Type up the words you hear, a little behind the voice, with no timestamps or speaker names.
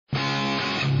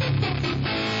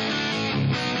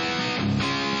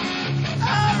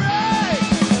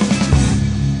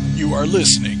are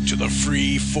listening to the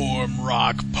Freeform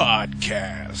Rock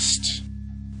Podcast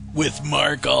with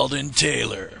Mark Alden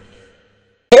Taylor.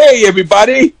 Hey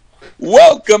everybody,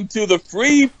 welcome to the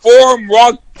Freeform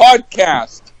Rock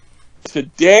Podcast.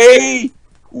 Today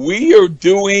we are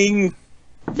doing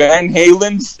Van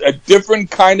Halen's A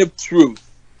Different Kind of Truth.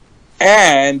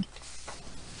 And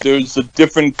there's a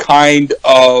different kind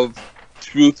of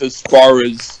truth as far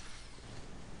as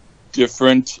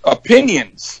different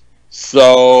opinions.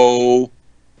 So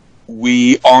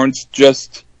we aren't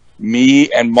just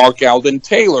me and Mark Alden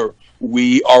Taylor.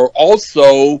 We are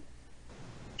also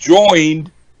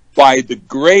joined by the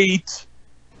great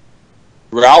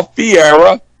Ralph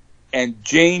Vieira and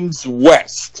James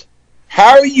West.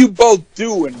 How are you both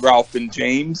doing, Ralph and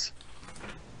James?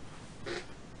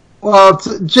 Well,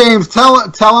 James,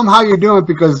 tell him how you're doing,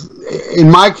 because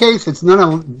in my case, it's none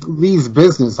of Lee's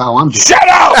business how I'm doing. Shut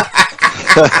up!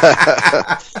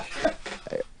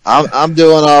 I'm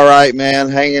doing all right, man.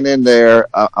 Hanging in there.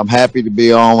 I'm happy to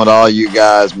be on with all you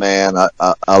guys, man.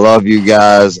 I love you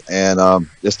guys, and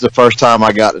it's the first time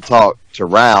I got to talk to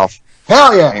Ralph.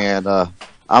 Hell yeah! And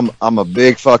I'm a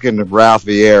big fucking Ralph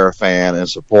Vieira fan and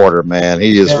supporter, man.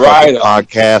 He is right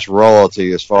podcast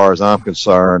royalty as far as I'm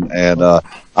concerned, and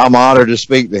I'm honored to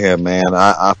speak to him, man.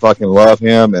 I fucking love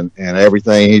him and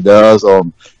everything he does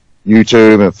on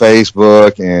YouTube and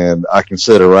Facebook, and I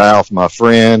consider Ralph my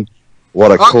friend. What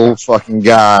a cool fucking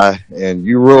guy, and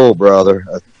you rule, brother.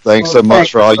 Thanks so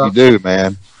much for all you do,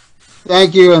 man.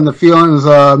 Thank you, and the feeling's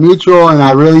mutual, and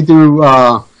I really do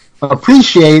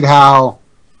appreciate how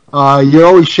you're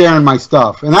always sharing my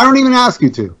stuff, and I don't even ask you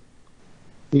to.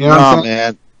 You know what I'm saying?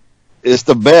 Man, it's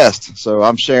the best, so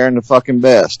I'm sharing the fucking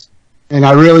best. And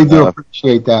I really do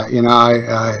appreciate that. You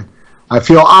know, I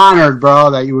feel honored, bro,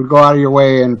 that you would go out of your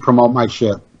way and promote my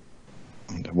shit.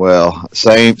 Well,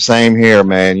 same here,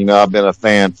 man. You know, I've been a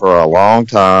fan for a long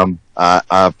time.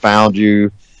 I found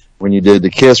you when you did the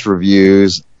Kiss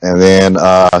reviews, and then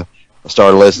I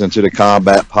started listening to the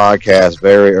Combat podcast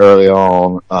very early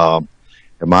on.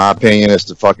 In my opinion, it's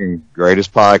the fucking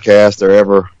greatest podcast there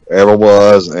ever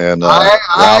was. And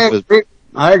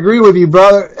I agree with you,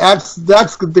 brother. That's no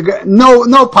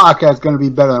podcast going to be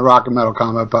better than Rock and Metal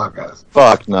Combat Podcast.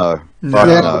 Fuck no.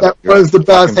 That was the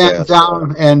best, hands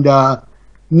down, and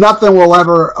nothing will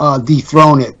ever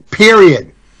dethrone it.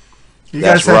 Period. You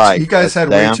guys had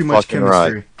way too much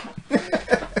chemistry. Right.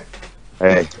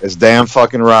 Hey, it's damn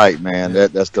fucking right, man.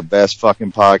 That's the best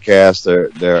fucking podcast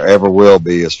there ever will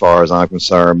be, as far as I'm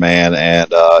concerned, man.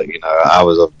 And you know, I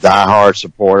was a diehard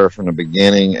supporter from the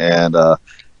beginning, and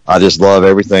I just love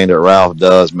everything that Ralph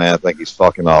does, man. I think he's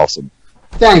fucking awesome.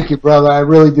 Thank you, brother. I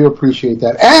really do appreciate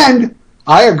that. And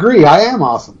I agree, I am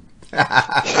awesome. What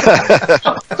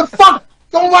the fuck?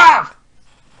 Don't laugh!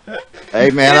 Hey,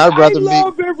 man, I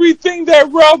love everything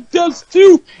that Ralph does,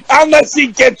 too, unless he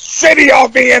gets shitty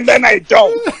off me, and then I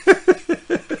don't.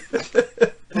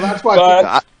 Well, that's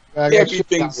why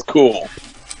everything's cool.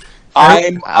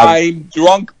 I'm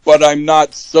drunk, but I'm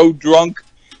not so drunk,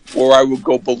 or I will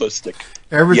go ballistic.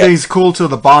 Everything's cool till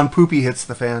the Bond poopy hits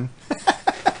the fan.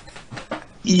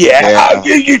 Yeah.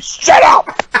 You shut up!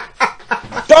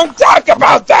 Don't talk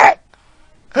about that!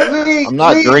 I'm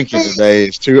not drinking today.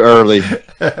 It's too early.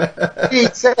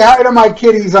 Pete, say hi to my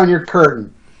kitties on your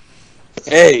curtain.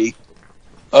 Hey,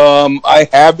 I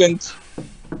haven't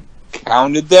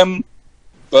counted them,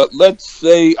 but let's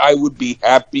say I would be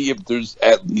happy if there's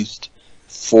at least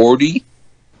 40.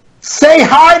 Say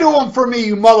hi to them for me,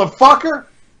 you motherfucker.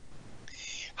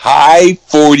 Hi,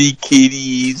 40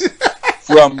 kitties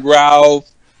from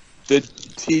Ralph, the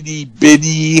titty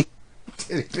bitty.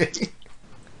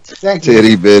 Thank you.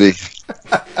 Titty bitty.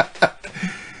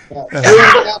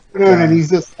 And he's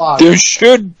just there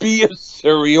should be a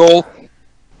cereal,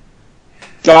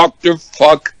 Dr.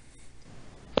 Fuck,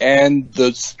 and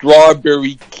the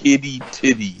strawberry kitty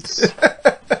titties.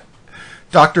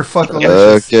 Dr.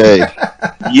 Fuckalicious. Okay.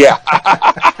 Yeah.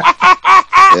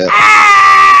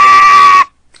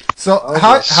 So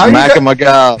how smack him a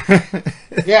gob.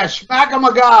 Yeah, smack him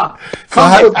a gob.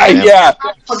 Smack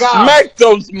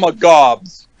those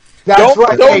magobs.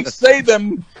 Don't say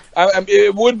them. I mean,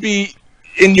 it would be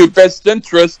in your best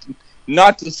interest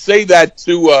not to say that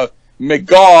to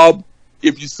Magob.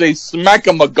 If you say smack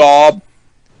a Magob,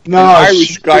 an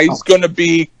Irish guy is going to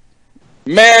be,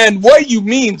 man, what do you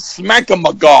mean smack a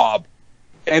Magob?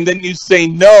 And then you say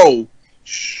no,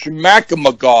 smack a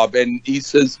Magob, and he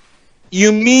says,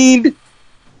 you mean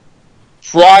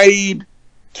fried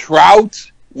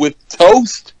trout with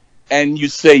toast? And you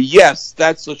say, yes,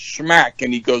 that's a schmack.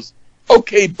 And he goes,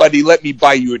 okay, buddy, let me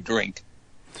buy you a drink.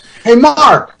 Hey,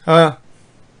 Mark.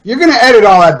 You're gonna edit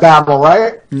all that babble,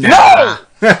 right? No.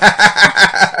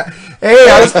 Hey,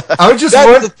 I was just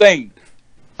That's the thing.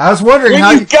 I was wondering when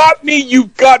how you got me.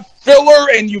 You've got filler,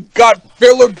 and you've got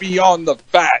filler beyond the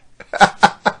fat.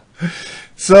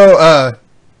 So,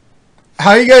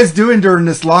 how you guys doing during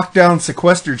this lockdown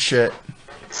sequestered shit?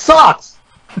 Sucks.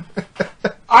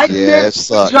 I miss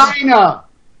vagina.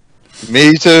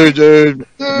 Me too, dude.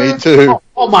 Me too.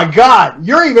 Oh my God,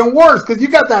 you're even worse because you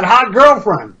got that hot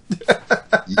girlfriend.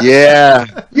 Yeah.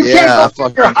 You can't go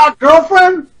with your hot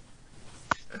girlfriend?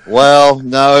 Well,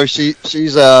 no, she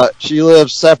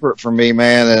lives separate from me,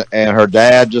 man, and her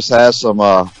dad just has some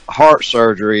heart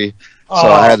surgery, so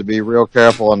I had to be real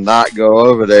careful and not go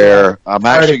over there. I'm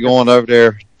actually going over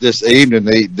there this evening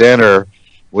to eat dinner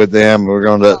with them. We're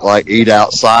going to eat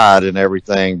outside and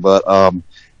everything, but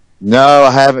no, I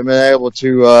haven't been able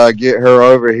to get her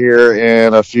over here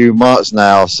in a few months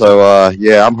now. So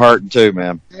yeah, I'm hurting too,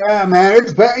 man. Yeah, man,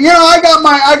 it's bad.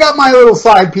 I got my little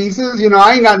side pieces.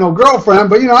 I ain't got no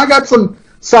girlfriend, but I got some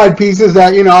side pieces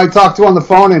that I talk to on the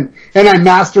phone and I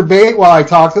masturbate while I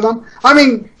talk to them. I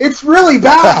mean, it's really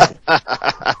bad.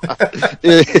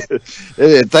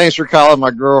 Thanks for calling my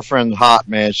girlfriend hot,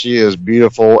 man. She is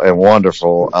beautiful and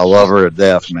wonderful. I love her to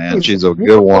death, man. She's a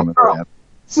good woman, man.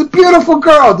 It's a beautiful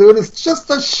girl, dude. It's just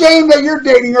a shame that you're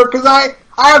dating her because I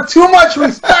have too much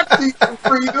respect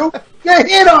for you to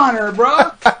hit on her,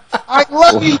 bro. I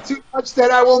love you too much that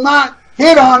I will not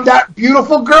hit on that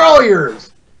beautiful girl of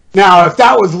yours. Now, if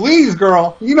that was Lee's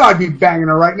girl, I'd be banging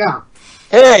her right now.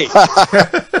 Hey,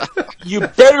 you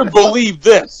better believe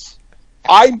this.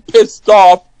 I'm pissed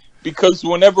off because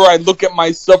whenever I look at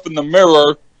myself in the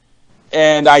mirror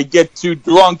and I get too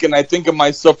drunk and I think of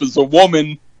myself as a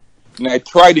woman, and I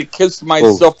try to kiss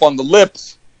myself on the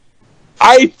lips,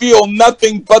 I feel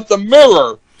nothing but the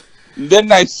mirror. And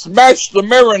then I smash the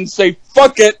mirror and say,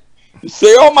 fuck it. And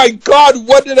say, oh my God,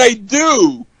 what did I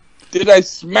do? Did I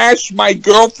smash my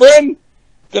girlfriend?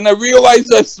 Then I realize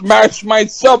I smashed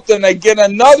myself. Then I get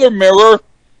another mirror.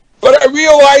 But I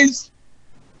realize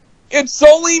it's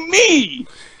only me.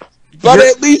 But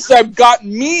at least I've got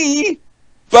me.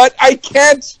 But I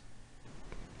can't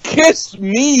kiss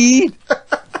me.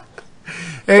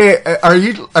 Hey, are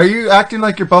you acting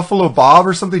like you're Buffalo Bob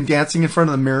or something, dancing in front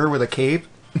of the mirror with a cape?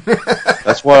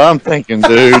 That's what I'm thinking,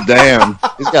 dude. Damn,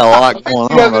 he's got a lot going on.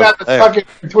 He doesn't have to tuck it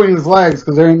between his legs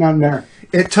because there ain't nothing there.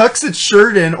 It tucks its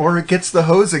shirt in, or it gets the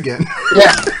hose again.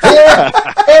 Yeah.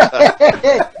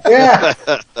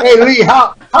 Hey Lee,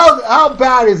 how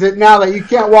bad is it now that you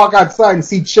can't walk outside and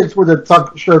see chicks with their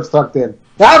shirts tucked in?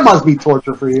 That must be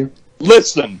torture for you.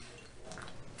 Listen,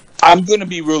 I'm going to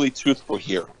be really truthful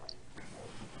here.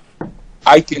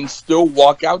 I can still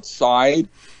walk outside,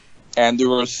 and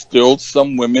there are still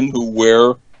some women who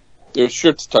wear their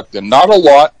shirts tucked in. Not a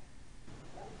lot,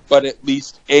 but at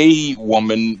least a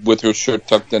woman with her shirt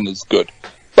tucked in is good.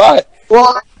 But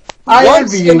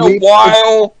once in a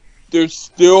while, there's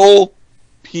still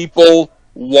people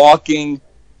walking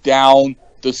down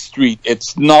the street.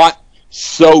 It's not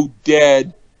so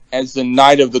dead as the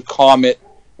Night of the Comet,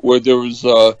 where there was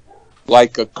a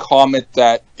comet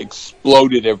that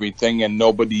exploded everything and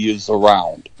nobody is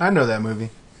around. I know that movie.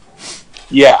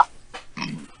 Yeah.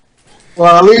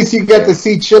 Well, at least you get to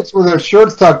see chicks with their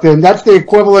shirts tucked in. That's the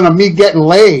equivalent of me getting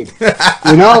laid. Yeah!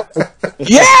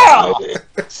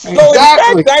 So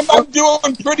exactly. In fact, I'm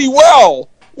doing pretty well.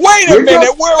 Wait a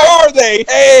minute, where are they?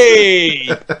 Hey!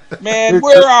 Man,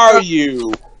 where are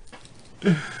you?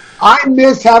 I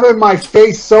miss having my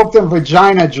face soaked in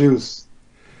vagina juice.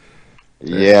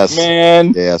 Yes.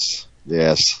 Man. Yes.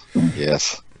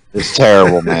 It's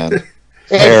terrible, man.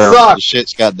 Terrible. The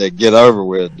shit's got to get over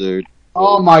with, dude.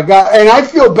 Oh my God. And I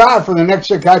feel bad for the next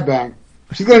chick I bang.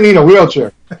 She's going to need a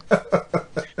wheelchair.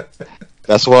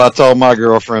 That's what I told my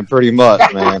girlfriend pretty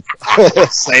much, man.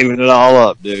 Saving it all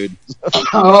up, dude.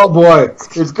 Oh boy.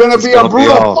 It's going to be a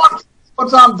brutal fuck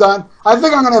once I'm done. I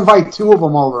think I'm going to invite two of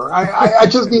them over. I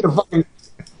just need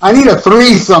I need a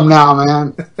threesome now,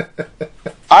 man.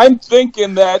 I'm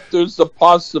thinking that there's a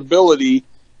possibility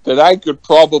that I could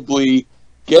probably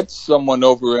get someone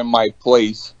over in my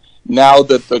place now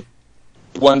that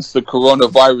once the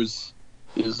coronavirus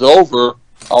is over.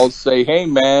 I'll say, hey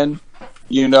man,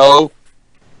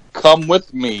 come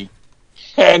with me,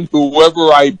 and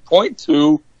whoever I point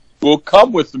to will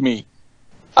come with me.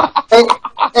 Hey,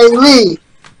 Lee,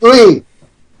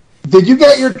 did you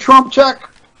get your Trump check?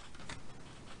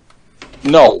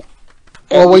 No.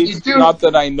 Well, when you do, not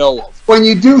that I know of. When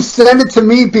you do, send it to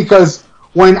me because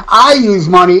when I use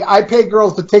money, I pay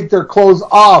girls to take their clothes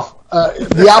off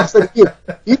the opposite of you.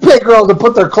 You pay girls to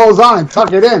put their clothes on and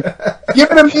tuck it in.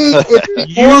 Give it to me.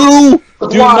 You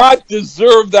do not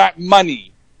deserve that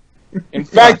money. In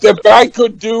fact, if I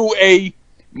could do a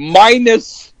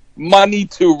minus money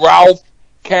to Ralph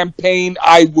campaign,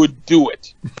 I would do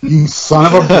it. You son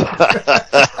of a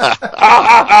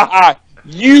bitch.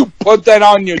 You put that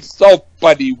on yourself,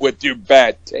 buddy, with your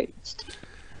bad taste.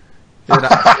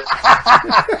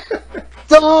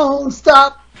 Don't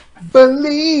stop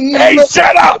believing. Hey,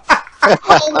 shut up!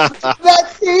 That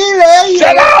feeling.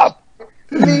 Shut up!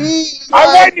 I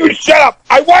want you to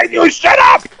shut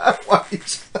up!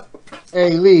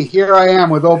 Hey, Lee, here I am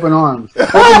with open arms.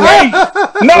 Hey,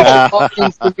 no!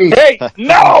 Hey,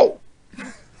 no!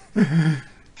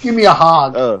 Give me a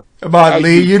hog. Come on,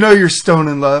 Lee. You know you're stone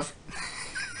in love.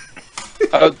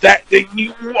 Are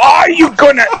you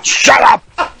gonna shut up?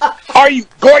 Are you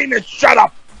going to shut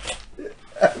up?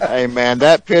 Hey, man,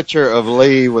 that picture of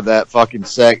Lee with that fucking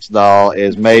sex doll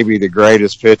is maybe the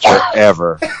greatest picture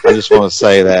ever. I just want to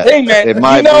say that. Hey, man, it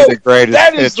might be the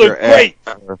greatest picture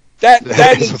ever.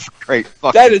 That is a great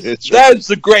fucking picture. That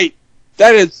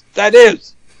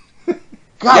is.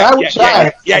 God, I wish I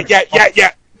had. Yeah.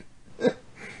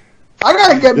 I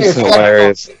gotta get me a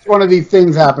sex doll. One of these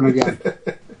things happen again.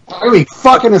 I'm gonna be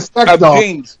fucking a sex doll.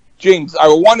 James, I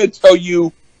want to tell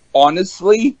you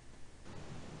honestly,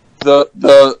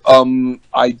 the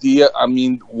idea. I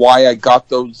mean, why I got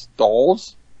those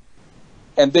dolls,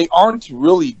 and they aren't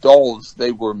really dolls;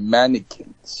 they were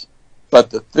mannequins. But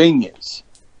the thing is,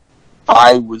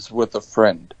 I was with a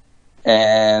friend,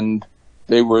 and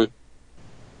they were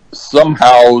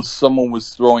someone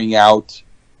was throwing out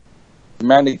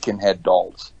mannequin head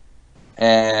dolls,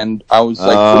 and I was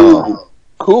like, "Ooh,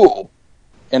 cool."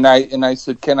 And I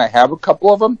said, "Can I have a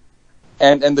couple of them?"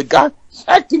 And the guy was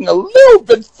acting a little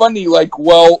bit funny, like,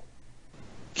 "Well,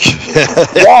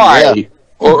 why?" Yeah.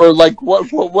 Or like, "What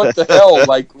the hell?"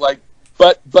 Like,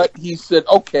 but he said,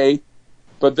 "Okay."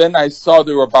 But then I saw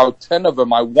there were about 10 of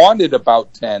them. I wanted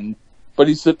about 10, but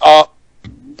he said,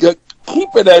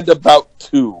 "Keep it at about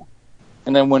 2."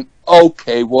 And I went,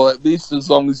 "Okay, well, at least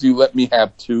as long as you let me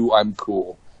have 2, I'm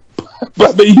cool."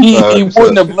 But he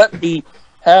wouldn't have let me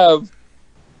have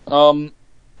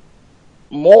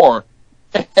more.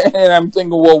 And I'm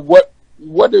thinking, well,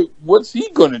 what's he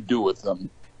going to do with them?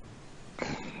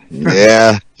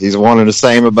 Yeah, he's wanting the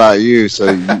same about you.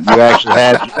 So you actually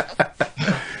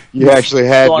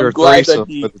had So your threesome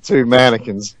with the 2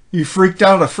 mannequins. You freaked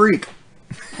out a freak.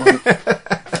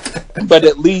 But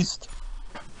at least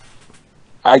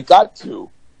I got 2,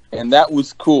 and that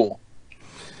was cool.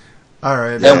 All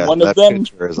right. And one of them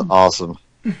picture is awesome.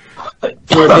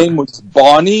 Her name was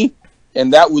Bonnie,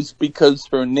 and that was because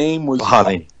her name was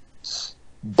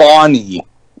Bonnie.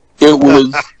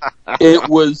 It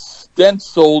was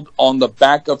stenciled on the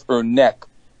back of her neck,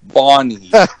 Bonnie.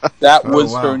 That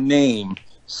was her name.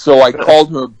 So I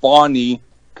called her Bonnie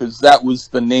because that was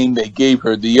the name they gave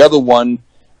her. The other one,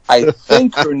 I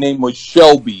think her name was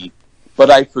Shelby, but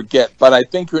I forget. But I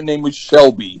think her name was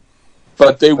Shelby.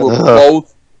 But they were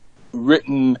both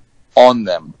written on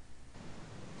them.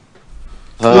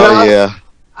 Oh, yeah.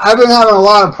 I've been having a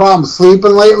lot of problems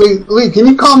sleeping lately. Lee, can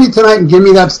you call me tonight and give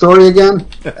me that story again?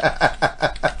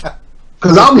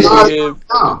 Because I'm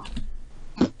not.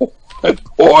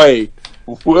 Boy,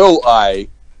 will I.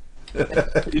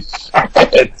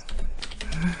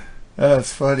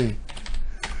 That's funny.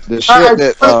 The shit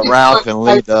that Ralph and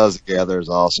Lee does together is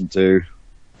awesome, too.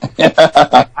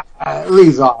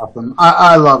 Lee's awesome.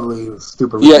 I love Lee.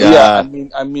 Stupid. Yeah.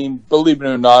 I mean, believe it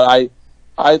or not,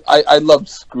 I love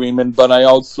screaming, but I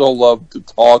also love to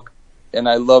talk, and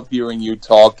I love hearing you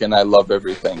talk, and I love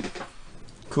everything.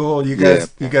 Cool. You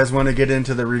guys want to get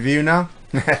into the review now?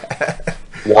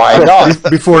 Why not?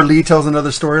 Before Lee tells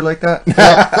another story like that?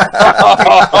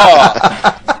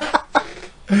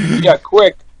 Yeah,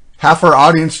 quick. Half our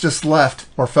audience just left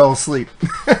or fell asleep.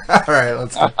 All right,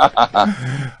 let's go.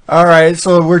 All right,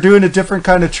 so we're doing A Different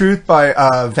Kind of Truth by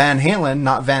Van Halen,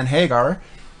 not Van Hagar.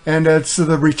 And it's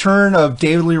the return of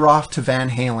David Lee Roth to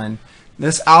Van Halen.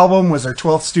 This album was their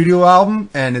 12th studio album,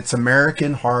 and it's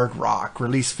American Hard Rock,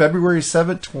 released February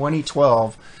 7th,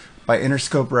 2012 by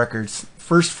Interscope Records.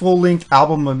 First full-length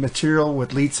album of material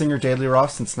with lead singer David Lee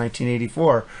Roth since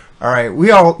 1984. All right,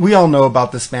 we all know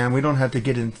about this band. We don't have to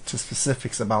get into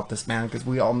specifics about this band because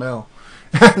we all know.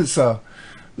 So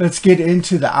let's get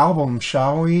into the album,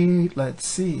 shall we? Let's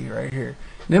see, right here.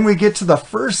 Then we get to the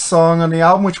first song on the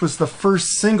album, which was the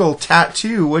first single,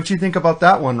 Tattoo. What'd you think about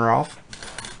that one, Ralph?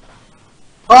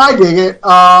 Oh, I dig it. A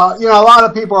lot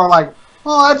of people are like,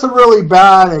 "Oh, that's a really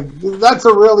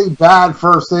bad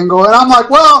first single," and I'm like,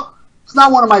 well, It's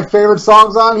not one of my favorite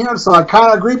songs on here, so I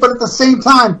kind of agree. But at the same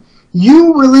time,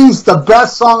 you released the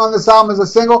best song on this album as a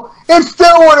single, it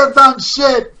still would have done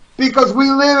shit because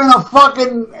we live in a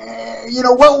fucking,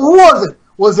 who was it?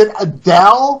 Was it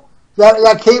Adele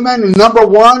that came in at number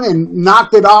one and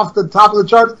knocked it off the top of the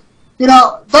charts?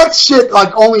 That shit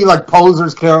only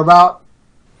posers care about.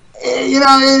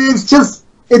 It's just,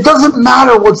 it doesn't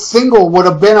matter what single would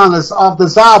have been off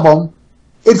this album.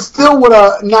 It still would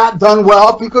have not done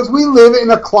well because we live in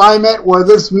a climate where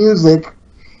this music,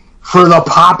 for the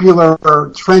popular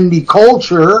trendy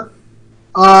culture,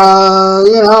 they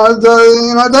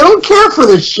don't care for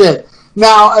this shit.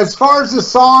 Now, as far as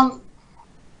this song,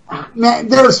 man,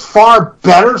 there's far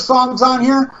better songs on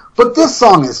here, but this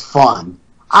song is fun.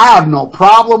 I have no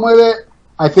problem with it.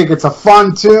 I think it's a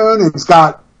fun tune. It's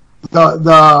got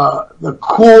the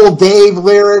cool Dave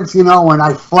lyrics, when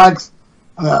I flex.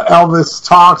 Elvis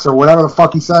talks or whatever the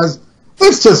fuck he says.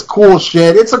 It's just cool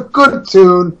shit. It's a good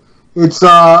tune. It's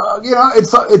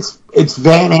it's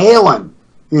Van Halen.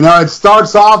 It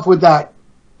starts off with that,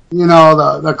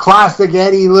 the classic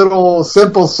Eddie Little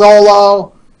simple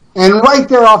solo, and right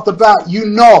there off the bat,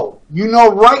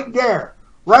 right there,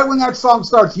 right when that song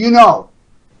starts,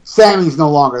 Sammy's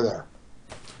no longer there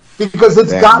because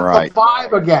it's got the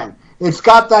vibe again. It's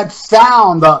got that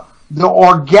sound, the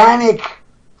organic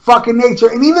fucking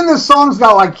nature. And even this song's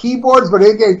got keyboards, but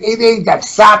it ain't that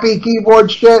sappy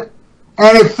keyboard shit.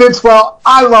 And it fits well.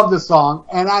 I love the song,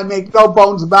 and I make no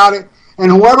bones about it.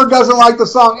 And whoever doesn't like the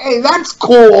song, hey, that's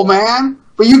cool, man.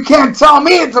 But you can't tell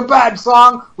me it's a bad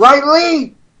song, right,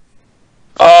 Lee?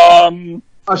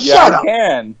 Shut up. I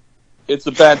can. It's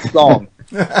a bad song.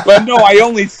 But no, I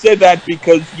only said that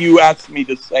because you asked me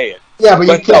to say it. Yeah, but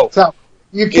you can't tell.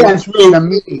 You can't say to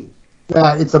me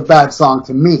that it's a bad song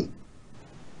to me.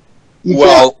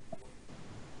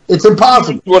 It's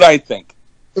impossible. That's what I think.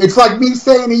 It's like me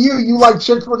saying to you, you like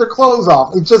chicks with their clothes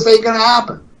off. It just ain't gonna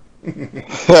happen.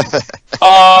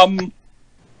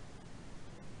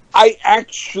 I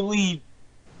actually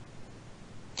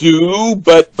do,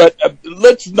 but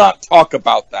let's not talk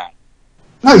about that.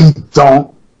 No, you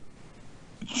don't.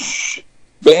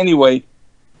 But anyway,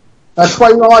 that's why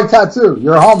you don't like tattoo.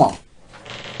 You're a homo.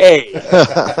 Hey,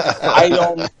 I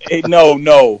don't. Hey,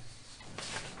 no.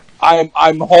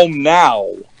 I'm home now.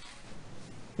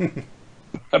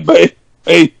 But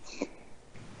hey,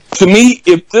 to me,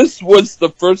 if this was the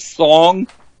first song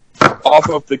off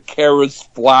of the Kara's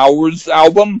Flowers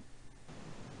album,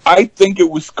 I think it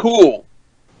was cool.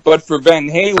 But for Van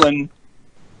Halen,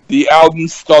 the album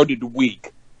started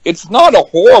weak. It's not a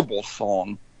horrible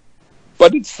song,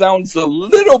 but it sounds a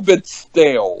little bit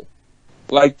stale.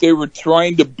 Like they were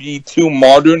trying to be too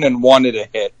modern and wanted a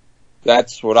hit.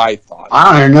 That's what I thought.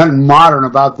 I don't hear nothing modern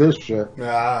about this shit.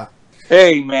 Yeah.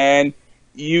 Hey, man,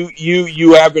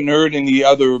 you haven't heard any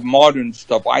other modern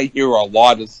stuff. I hear a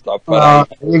lot of stuff, but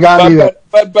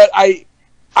I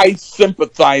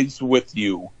sympathize with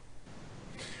you.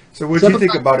 So what do you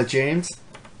think about it, James?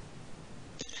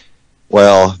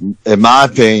 Well, in my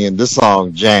opinion, this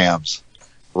song jams.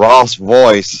 Roth's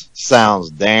voice sounds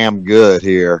damn good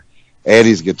here.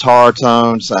 Eddie's guitar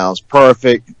tone sounds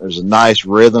perfect. There's a nice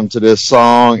rhythm to this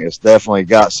song. It's definitely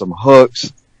got some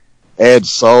hooks.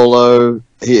 Ed's solo,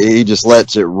 he just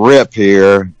lets it rip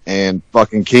here, and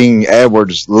fucking King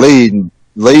Edward's lead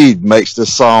makes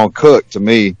this song cook to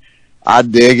me. I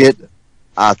dig it.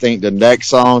 I think the next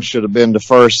song should have been the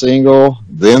first single,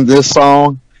 then this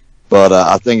song. But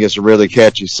I think it's a really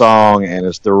catchy song, and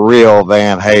it's the real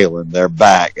Van Halen. They're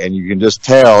back, and you can just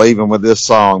tell, even with this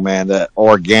song, man, that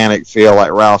organic feel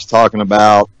like Ralph's talking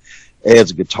about.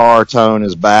 Ed's guitar tone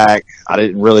is back. I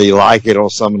didn't really like it on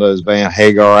some of those Van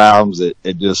Hagar albums.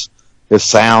 His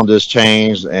sound has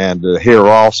changed, and to hear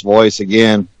Rolf's voice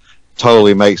again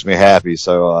totally makes me happy.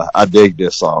 So I dig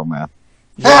this song, man.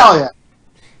 Hell yeah.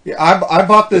 Yeah, I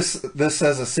bought this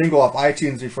as a single off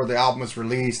iTunes before the album was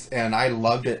released, and I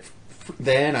loved it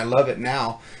then. I love it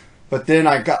now. But then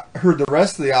I heard the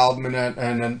rest of the album, and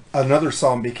then another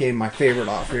song became my favorite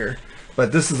off here.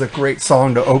 But this is a great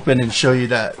song to open and show you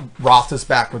that Roth is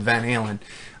back with Van Halen.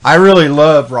 I really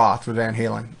love Roth with Van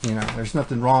Halen. There's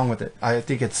nothing wrong with it. I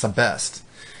think it's the best.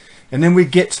 And then we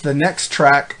get to the next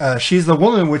track, She's the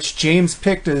Woman, which James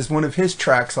picked as one of his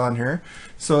tracks on here.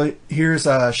 So here's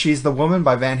She's the Woman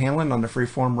by Van Halen on the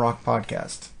Freeform Rock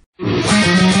Podcast.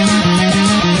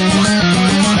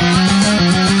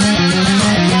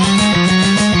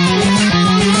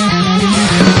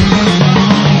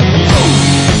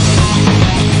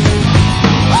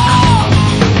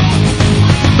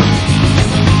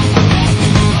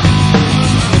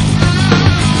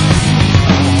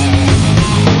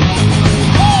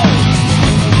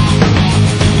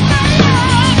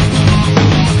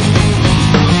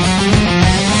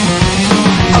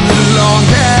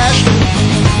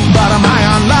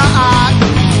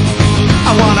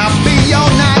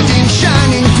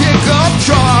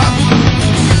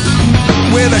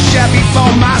 with a Chevy for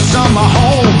my summer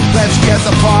home. Let's get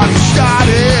the party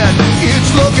started. It's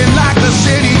looking like the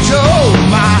city told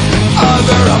my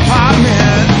other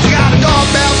apartment. She got a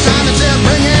doorbell sign that says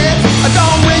ring it,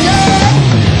 don't ring it.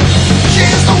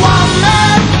 She's the one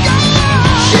man.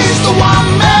 She's the one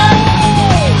man.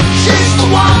 She's the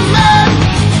one man.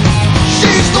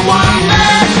 She's the one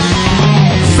man.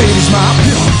 Fade's my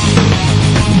pimp,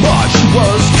 but she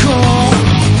was cool.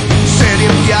 Said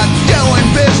if you're doing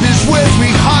business with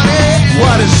me, honey,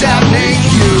 what does that make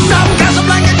you? Some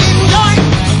Casablanca eating joint.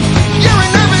 You're a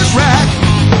nervous wreck.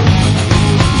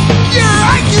 Your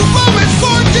IQ vomits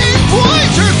 14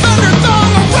 points. Her thunder thumb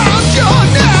around your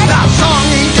neck. That song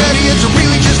ain't dirty, it's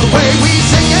really just the way we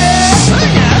sing it.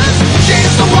 Sing it.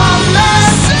 She's the one man.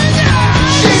 Sing it.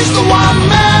 She's the one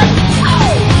man.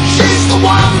 She's the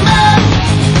one man.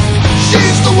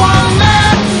 She's the one man.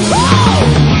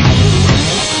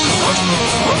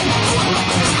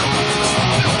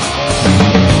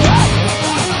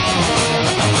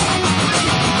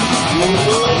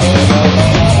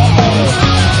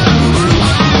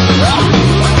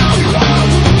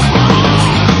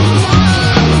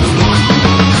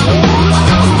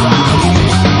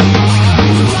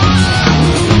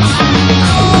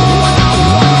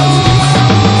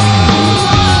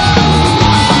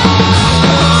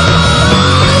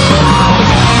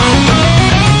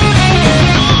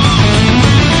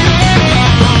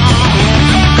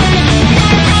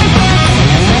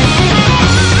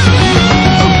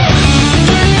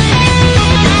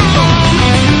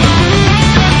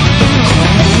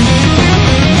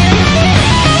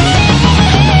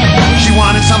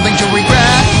 Something to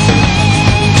regret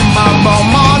tomorrow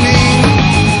morning.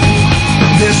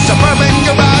 This suburban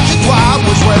garage at Wild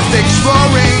was worth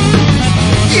exploring.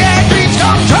 Yeah, dreams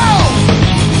come true,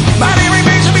 but it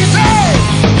remains to be seen.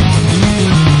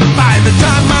 By the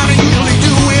time I usually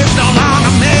do is no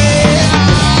longer me.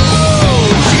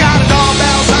 She got a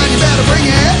doorbell sign, you better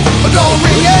bring it, but don't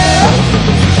ring it.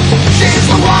 She's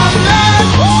the one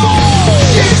man.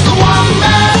 She's the one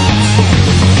man.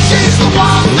 She's the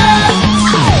one man.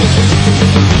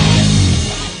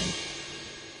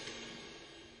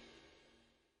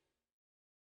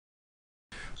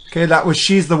 Okay, that was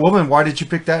She's the Woman. Why did you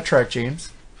pick that track, James?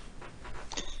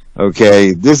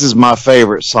 Okay, this is my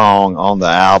favorite song on the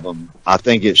album. I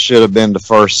think it should have been the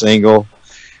first single.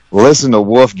 Listen to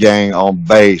Wolfgang on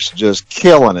bass, just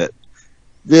killing it.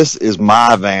 This is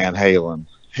my Van Halen.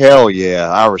 Hell yeah.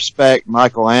 I respect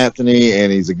Michael Anthony,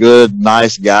 and he's a good,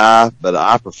 nice guy, but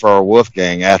I prefer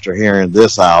Wolfgang after hearing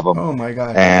this album. Oh, my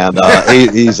God. And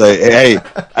he's hey,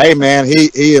 man,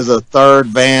 he is a third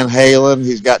Van Halen.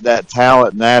 He's got that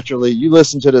talent naturally. You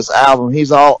listen to this album,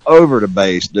 he's all over the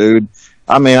bass, dude.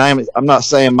 I mean, I'm not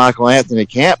saying Michael Anthony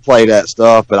can't play that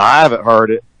stuff, but I haven't heard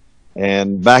it.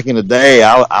 And back in the day,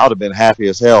 I would have been happy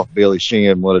as hell if Billy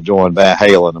Sheehan would have joined Van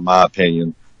Halen, in my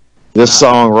opinion. This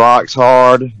song rocks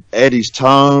hard. Eddie's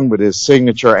tone with his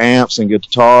signature amps and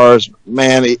guitars,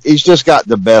 man, he's just got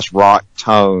the best rock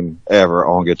tone ever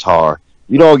on guitar.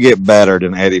 You don't get better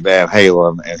than Eddie Van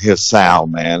Halen and his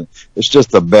sound, man. It's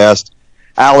just the best.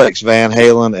 Alex Van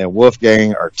Halen and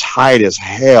Wolfgang are tight as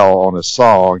hell on this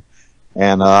song.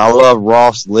 And I love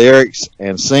Rolf's lyrics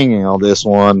and singing on this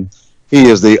one. He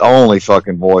is the only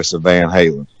fucking voice of Van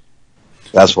Halen.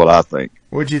 That's what I think.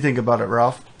 What'd you think about it,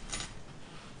 Ralph?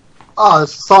 Oh,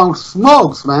 this song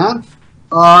smokes, man.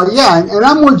 Yeah, and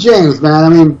I'm with James, man. I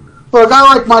mean, look,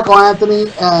 I like Michael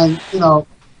Anthony, and,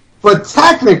 but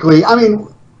technically, I mean,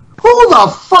 who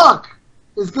the fuck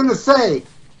is going to say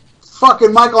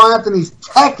fucking Michael Anthony's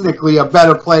technically a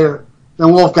better player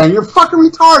than Wolfgang? You're fucking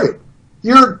retarded.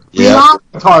 You're beyond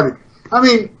retarded. I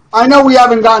mean, I know we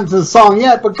haven't gotten to the song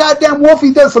yet, but goddamn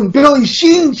Wolfie does some Billy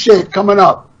Sheehan shit coming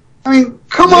up. I mean,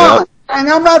 come on. And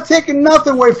I'm not taking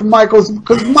nothing away from Michael's,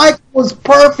 because Michael was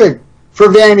perfect for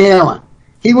Van Halen.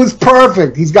 He was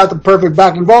perfect. He's got the perfect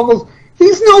backing vocals.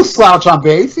 He's no slouch on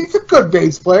bass. He's a good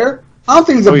bass player. I don't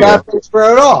think he's a bad bass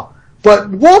player at all. But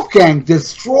Wolfgang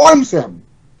destroys him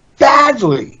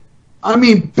badly. I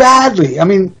mean, badly. I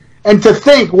mean, and to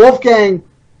think Wolfgang,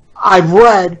 I've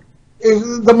read,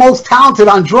 is the most talented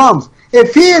on drums.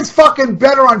 If he is fucking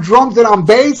better on drums than on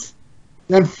bass,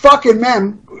 then fucking,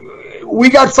 man, we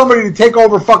got somebody to take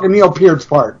over fucking Neil Peart's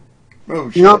part. Oh,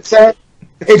 shit. You know what I'm saying?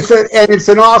 It's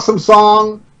an awesome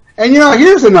song. And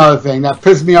here's another thing that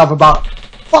pissed me off about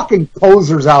fucking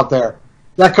posers out there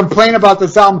that complain about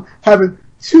this album having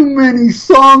too many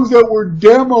songs that were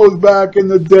demos back in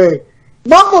the day.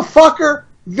 Motherfucker,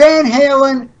 Van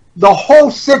Halen, the whole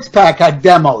six-pack had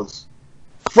demos.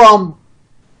 From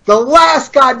the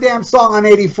last goddamn song on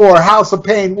 84, House of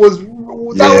Pain, was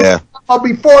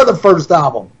before the first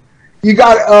album. You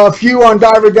got a few on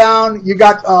Diver Down. You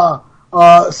got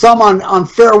some on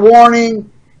Fair Warning.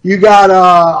 You got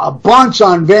a bunch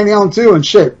on Van Halen 2 and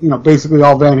shit. Basically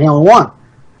all Van Halen 1.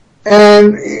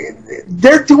 And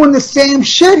they're doing the same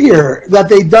shit here that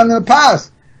they've done in the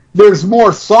past. There's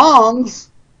more songs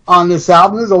on this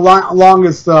album. This is the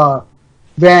longest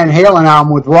Van Halen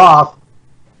album with Roth.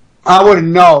 I wouldn't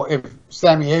know if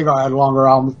Sammy Hagar had longer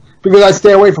albums because I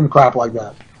stay away from crap like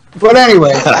that. But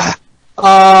anyway,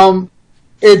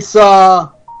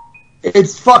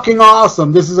 it's fucking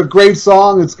awesome. This is a great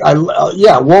song.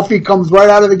 Wolfie comes right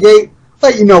out of the gate,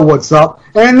 let you know what's up.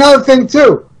 And another thing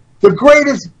too, the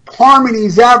greatest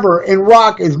harmonies ever in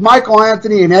rock is Michael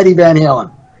Anthony and Eddie Van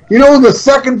Halen. You know who the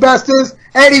second best is?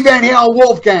 Eddie Van Halen,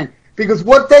 Wolfgang. Because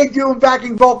what they do in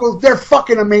backing vocals, they're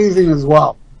fucking amazing as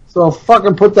well. So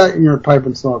fucking put that in your pipe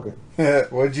and smoke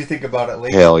it. What did you think about it,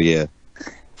 Lee? Hell yeah.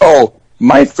 Oh,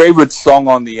 my favorite song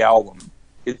on the album.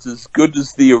 It's as good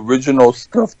as the original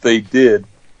stuff they did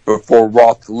before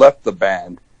Roth left the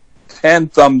band. 10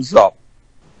 thumbs up.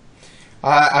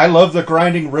 I love the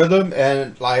grinding rhythm,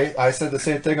 and I said the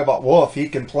same thing about Wolf. He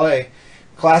can play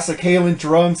classic Halen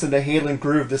drums and the Halen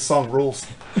groove. This song rules.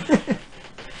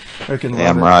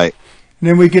 Damn right. And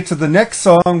then we get to the next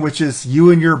song, which is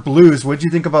You and Your Blues. What do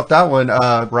you think about that one,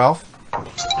 Ralph?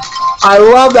 I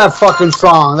love that fucking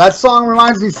song. That song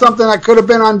reminds me of something that could have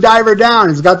been on Diver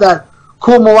Down. It's got that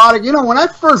cool melodic. When I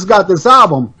first got this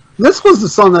album, this was the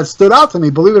song that stood out to me,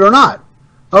 believe it or not.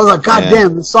 I was like, God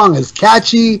damn, this song is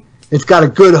catchy. It's got a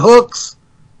good hooks.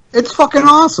 It's fucking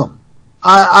awesome.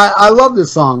 I love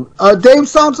this song. Dave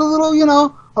sounds a little,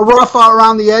 a rough out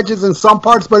around the edges in some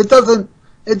parts, but it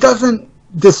doesn't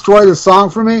destroy the song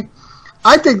for me.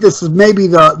 I think this is maybe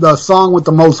the song with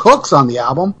the most hooks on the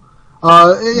album.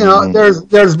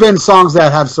 There's been songs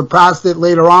that have surpassed it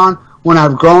later on when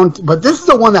I've grown, but this is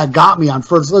the one that got me on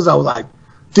first list. I was like,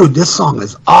 dude, this song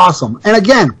is awesome. And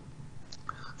again,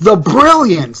 the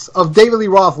brilliance of David Lee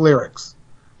Roth lyrics.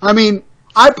 I mean,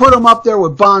 I put him up there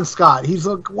with Bon Scott. He's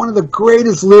one of the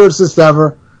greatest lyricists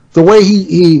ever. The way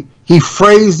he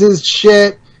phrases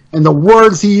shit and the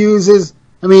words he uses.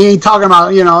 I mean, he ain't talking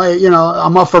about,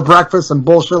 I'm up for breakfast and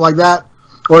bullshit like that.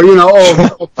 Or,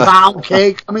 pound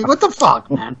cake. I mean, what the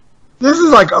fuck, man? This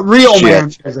is like a real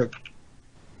man music.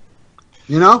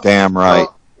 Damn right.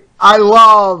 I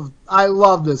love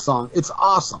this song. It's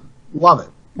awesome. Love it.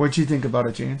 What'd you think about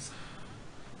it, James?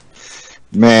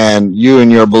 Man, You and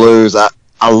Your Blues.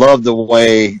 I love the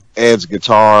way Ed's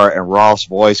guitar and Rolf's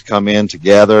voice come in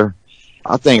together.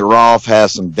 I think Rolf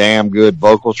has some damn good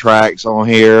vocal tracks on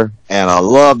here, and I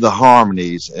love the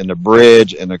harmonies and the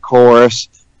bridge and the chorus.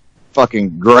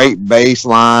 Fucking great bass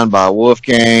line by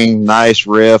Wolfgang. Nice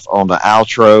riff on the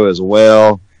outro as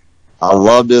well. I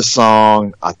love this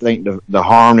song. I think the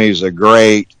harmonies are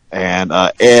great, and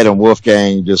Ed and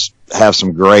Wolfgang just have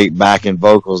some great backing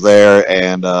vocals there,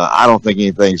 and I don't think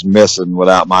anything's missing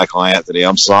without Michael Anthony.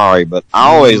 I'm sorry, but I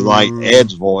always liked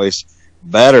Ed's voice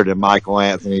better than Michael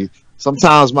Anthony.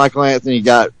 Sometimes Michael Anthony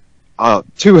got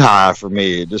too high for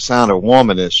me. It just sounded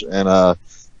womanish, and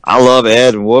I love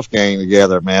Ed and Wolfgang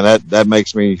together, man. That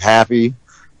makes me happy,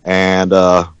 and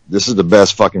this is the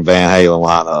best fucking Van Halen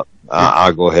lineup.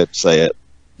 I'll go ahead and say it.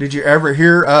 Did you ever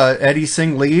hear Eddie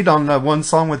sing lead on one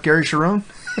song with Gary Cherone?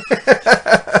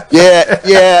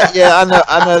 Yeah.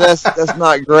 I know that's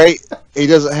not great. He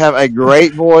doesn't have a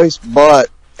great voice, but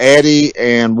Eddie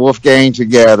and Wolfgang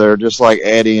together, just like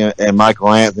Eddie and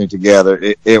Michael Anthony together,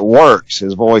 it works.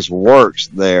 His voice works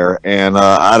there, and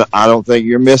I don't think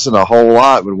you're missing a whole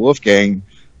lot with Wolfgang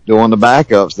doing the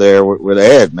backups there with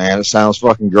Ed, man. It sounds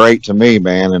fucking great to me,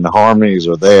 man, and the harmonies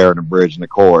are there in the bridge and the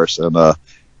chorus, and I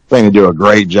think they do a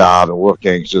great job, and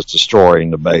Wolfgang's just destroying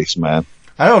the bass, man.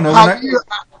 I don't know.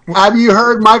 Have you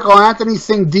heard Michael Anthony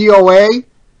sing DOA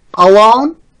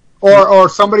alone? Or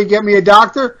somebody get me a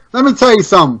doctor? Let me tell you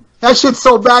something. That shit's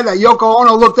so bad that Yoko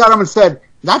Ono looked at him and said,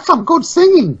 that's some good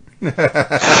singing. Believe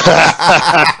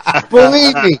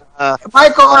me,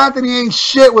 Michael Anthony ain't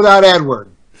shit without Edward.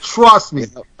 Trust me.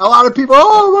 A lot of people,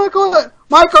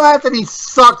 Michael Anthony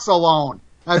sucks alone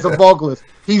as a vocalist.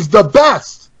 He's the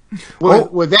best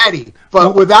with Eddie.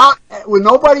 But with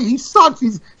nobody, he sucks.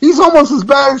 He's almost as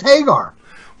bad as Hagar.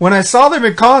 When I saw them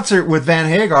in concert with Van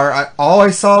Hagar, all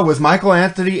I saw was Michael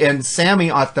Anthony and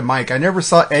Sammy at the mic. I never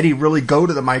saw Eddie really go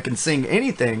to the mic and sing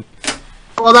anything.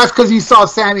 Well, that's because you saw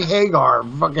Sammy Hagar,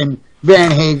 fucking Van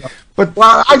Hagar.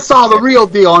 Well, I saw the real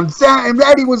deal, and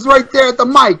Eddie was right there at the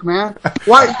mic, man.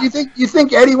 Why you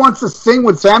think Eddie wants to sing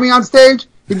with Sammy on stage?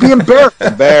 He'd be embarrassed.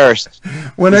 Embarrassed.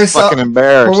 When He's fucking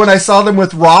embarrassed. But when I saw them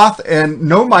with Roth and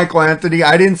no Michael Anthony,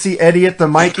 I didn't see Eddie at the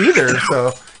mic either.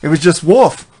 So it was just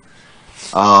Wolf.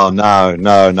 Oh,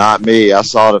 no, not me. I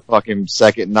saw the fucking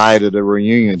second night of the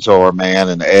reunion tour, man,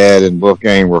 and Ed and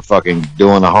Wolfgang were fucking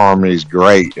doing the harmonies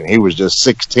great, and he was just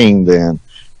 16 then.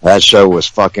 That show was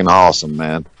fucking awesome,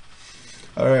 man.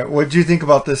 All right, what did you think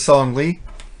about this song, Lee?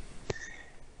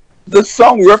 The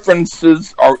song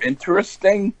references are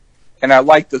interesting, and I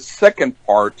like the second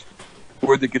part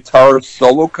where the guitar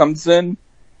solo comes in,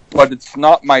 but it's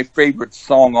not my favorite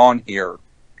song on here.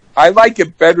 I like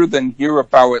it better than Hear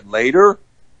About It Later,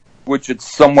 which it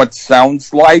somewhat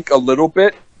sounds like a little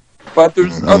bit, but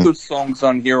there's other songs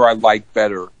on here I like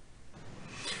better.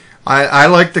 I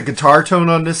like the guitar tone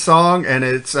on this song, and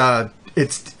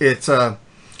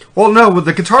well, no, with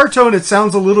the guitar tone, it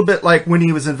sounds a little bit like when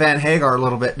he was in Van Hagar a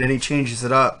little bit, then he changes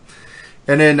it up.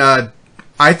 And then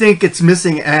I think it's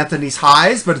missing Anthony's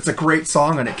highs, but it's a great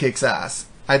song and it kicks ass.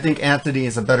 I think Anthony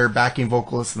is a better backing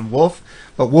vocalist than Wolf,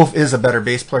 but Wolf is a better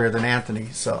bass player than Anthony,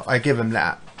 so I give him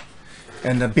that.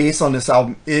 And the bass on this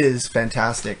album is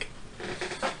fantastic.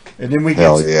 And then we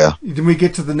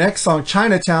get to the next song,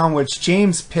 Chinatown, which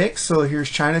James picks. So here's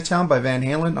Chinatown by Van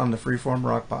Halen on the Freeform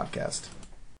Rock Podcast.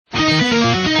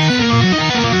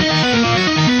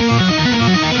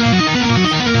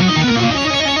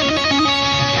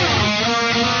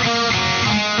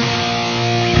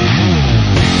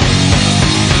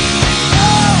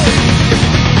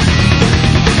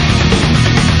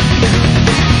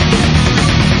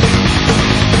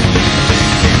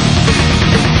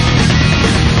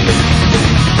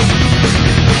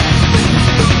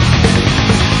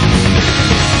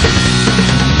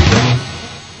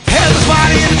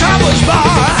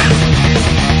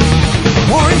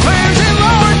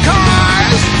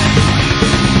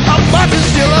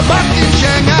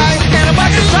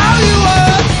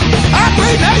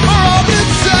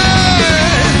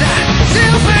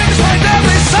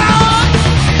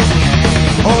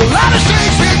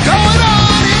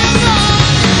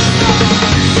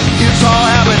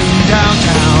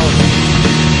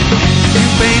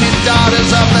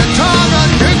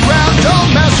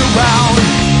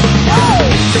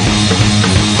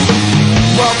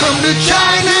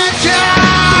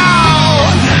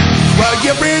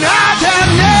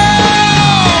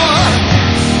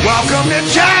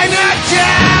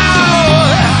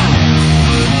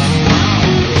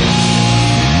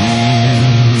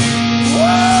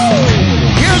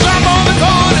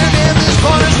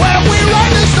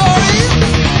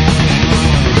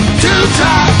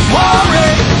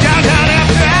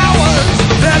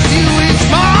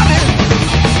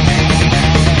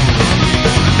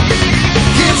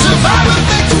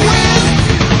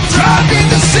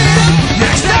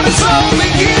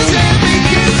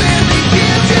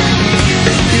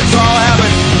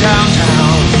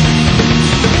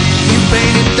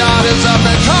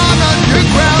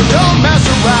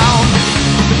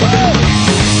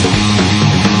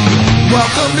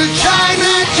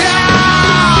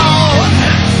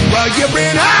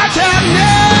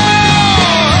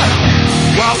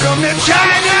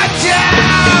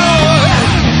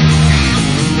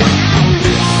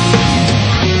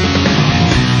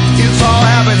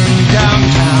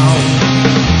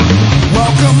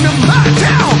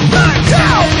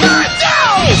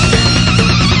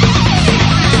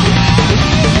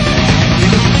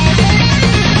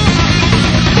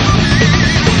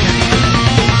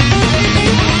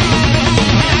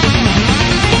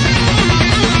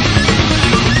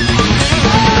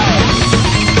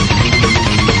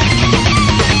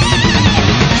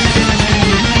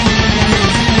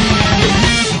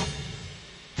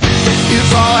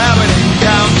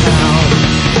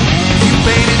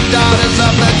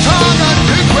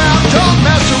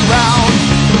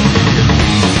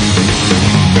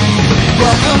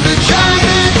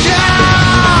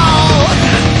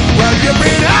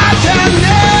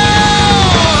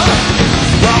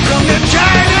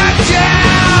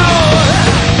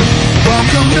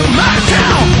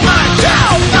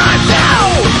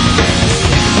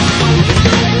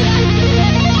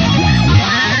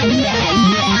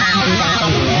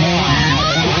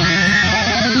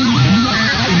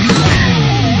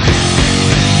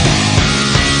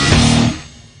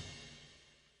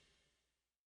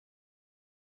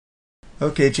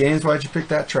 Okay, James, why'd you pick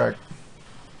that track?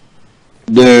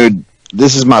 Dude,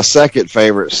 this is my second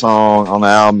favorite song on the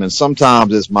album, and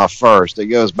sometimes it's my first. It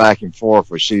goes back and forth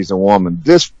with She's a Woman.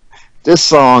 This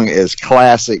song is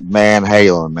classic Van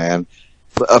Halen, man.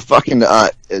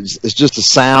 It's just a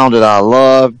sound that I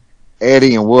love.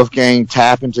 Eddie and Wolfgang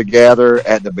tapping together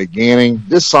at the beginning.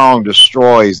 This song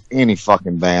destroys any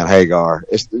fucking Van Hagar.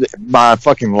 It's by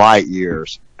fucking light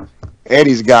years.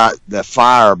 Eddie's got the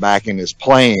fire back in his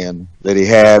playing that he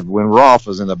had when Rolf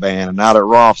was in the band, and now that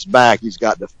Rolf's back, he's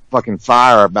got the fucking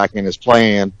fire back in his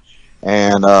playing.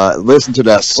 And listen to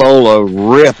that solo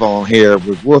rip on here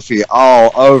with Wolfie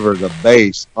all over the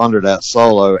bass under that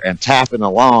solo and tapping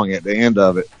along at the end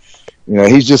of it. You know,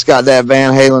 he's just got that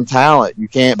Van Halen talent you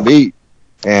can't beat.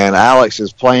 And Alex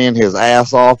is playing his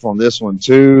ass off on this one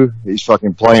too. He's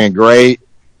fucking playing great.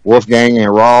 Wolfgang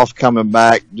and Rolf coming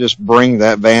back, just bring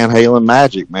that Van Halen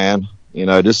magic, man. You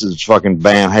know, this is fucking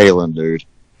Van Halen, dude.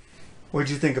 What'd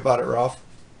you think about it, Rolf?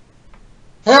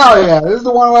 Hell yeah, this is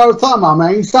the one I was talking about,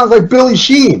 man. He sounds like Billy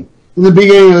Sheehan in the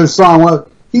beginning of the song. Well,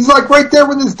 he's like right there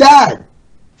with his dad,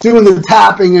 doing the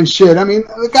tapping and shit. I mean,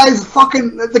 the guy's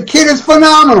fucking, the kid is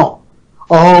phenomenal.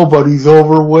 Oh, but he's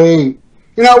overweight.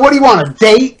 You know, what do you want, a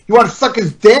date? You want to suck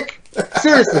his dick?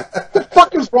 Seriously, what the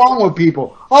fuck is wrong with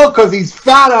people? Oh, because he's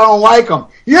fat, I don't like him.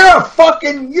 You're a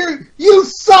fucking, you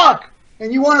suck.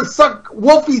 And you want to suck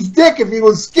Wolfie's dick if he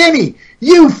was skinny.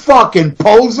 You fucking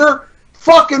poser.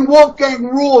 Fucking Wolfgang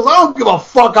rules. I don't give a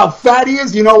fuck how fat he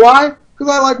is. You know why?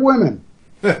 Because I like women.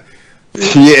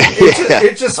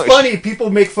 It's just funny. People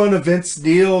make fun of Vince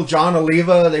Neil, John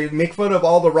Oliva. They make fun of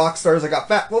all the rock stars that got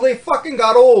fat. Well, they fucking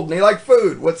got old and they like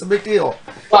food. What's the big deal?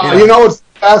 You know what's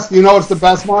the best? You know what's the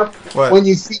best, Mark? What? When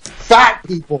you see fat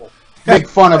people make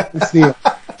fun of Vince Neil.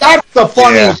 That's the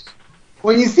funniest. Yeah.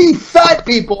 When you see fat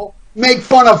people make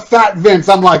fun of fat Vince,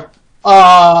 I'm like,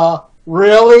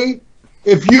 really?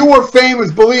 If you were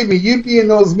famous, believe me, you'd be in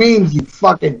those memes, you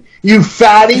fatty.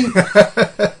 The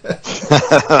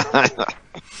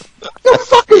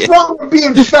fuck is wrong with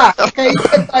being fat? Okay,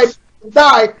 I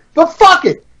die, but fuck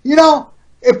it. You know,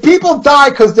 if people die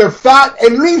because they're fat,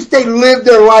 at least they lived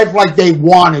their life like they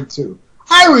wanted to.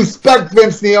 I respect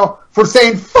Vince Neil for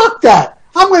saying, fuck that.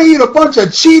 I'm going to eat a bunch of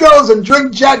Cheetos and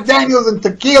drink Jack Daniels and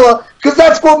tequila because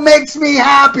that's what makes me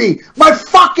happy. My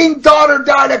fucking daughter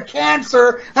died of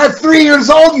cancer at 3 years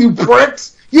old, you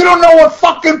pricks. You don't know what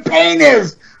fucking pain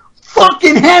is.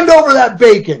 Fucking hand over that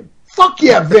bacon. Fuck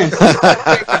yeah, Vince.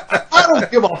 I don't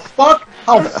give a fuck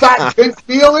how fat Vince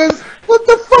Neil is. What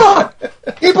the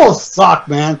fuck? People suck,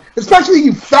 man. Especially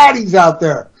you fatties out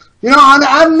there. You know,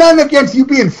 I'm not against you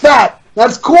being fat.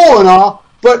 That's cool and all.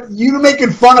 But you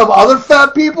making fun of other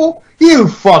fat people? You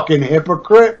fucking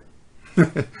hypocrite.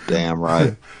 Damn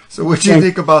right. So what do you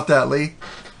think about that, Lee?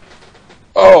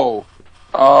 Oh,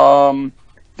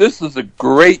 this is a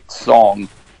great song.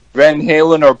 Van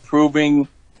Halen are proving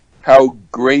how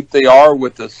great they are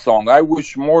with this song. I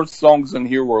wish more songs in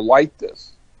here were like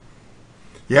this.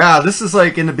 Yeah, this is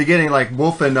like in the beginning, like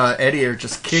Wolf and Eddie are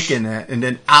just kicking it, and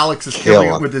then Alex is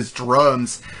killing it with his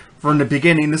drums. From the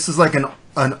beginning, this is like an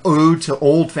ode to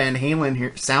old Van Halen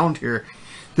here, sound here.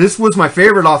 This was my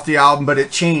favorite off the album, but it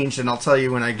changed, and I'll tell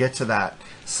you when I get to that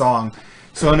song.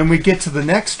 So, and then we get to the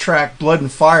next track, Blood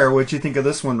and Fire. What'd you think of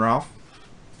this one, Ralph?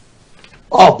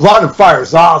 Oh, Blood and Fire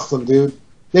is awesome, dude.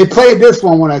 They played this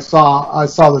one when I saw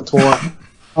the tour.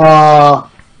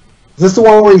 Is this the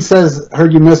one where he says,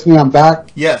 "Heard you miss me, I'm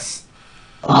back"? Yes.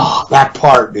 Oh, that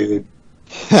part, dude.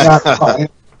 That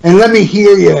part. And let me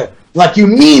hear you like you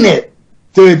mean it.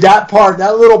 Dude, that part,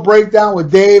 that little breakdown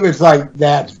with Dave, it's like,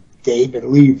 that's David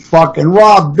Lee fucking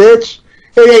Roth, bitch.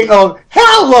 It ain't no,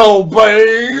 hello,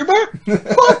 baby.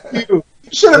 Fuck you.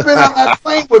 You should have been on that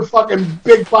plane with fucking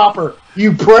Big Popper,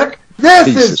 you prick.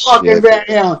 This is fucking Van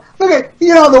Halen. Look at,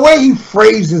 you know, the way he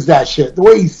phrases that shit, the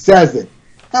way he says it.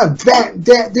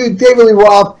 Dude, David Lee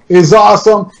Roth is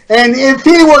awesome. And if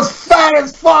he was fat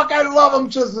as fuck, I'd love him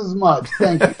just as much.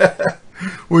 Thank you.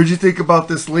 What did you think about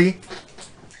this, Lee?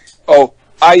 Oh,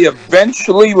 I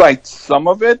eventually liked some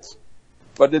of it,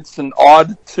 but it's an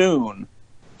odd tune.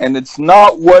 And it's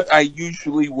not what I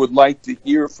usually would like to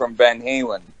hear from Van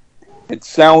Halen. It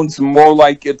sounds more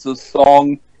like it's a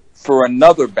song for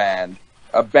another band,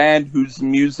 a band whose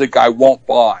music I won't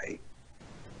buy.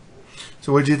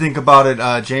 So what did you think about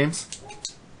it, James?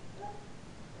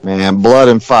 Man, Blood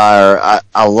and Fire,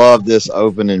 I love this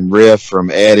opening riff from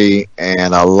Eddie,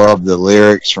 and I love the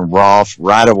lyrics from Rolf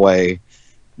right away.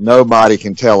 Nobody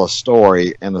can tell a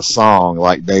story in a song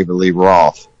like David Lee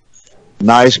Roth.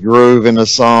 Nice groove in the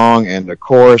song, and the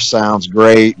chorus sounds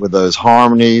great with those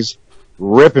harmonies.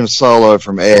 Ripping solo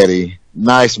from Eddie.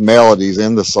 Nice melodies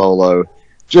in the solo.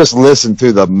 Just listen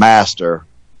to the master.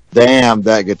 Damn,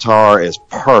 that guitar is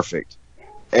perfect.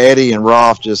 Eddie and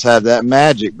Rolf just have that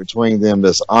magic between them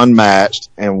that's unmatched,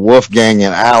 and Wolfgang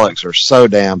and Alex are so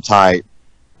damn tight.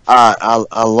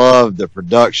 I love the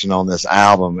production on this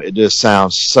album. It just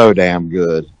sounds so damn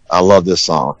good. I love this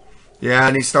song. Yeah,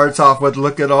 and he starts off with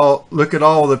look at all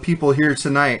the people here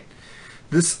tonight.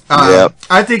 This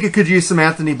I think it could use some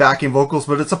Anthony backing vocals,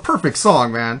 but it's a perfect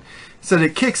song, man. He said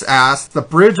it kicks ass. The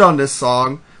bridge on this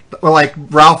song, well, like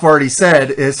Ralph already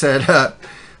said, it said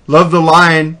love the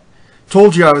line,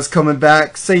 told you I was coming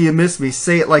back, say you miss me,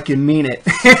 say it like you mean it.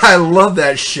 I love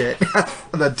that shit.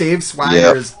 The Dave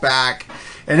Swagger is back.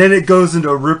 And then it goes into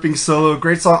a ripping solo.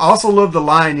 Great song. Also love the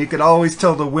line, you could always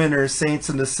tell the winners, saints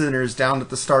and the sinners down at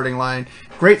the starting line.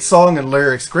 Great song and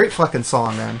lyrics. Great fucking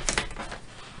song, man.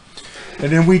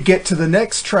 And then we get to the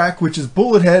next track, which is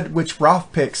Bullethead, which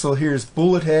Ralph picked. So here's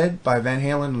Bullethead by Van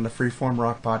Halen on the Freeform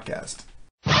Rock Podcast.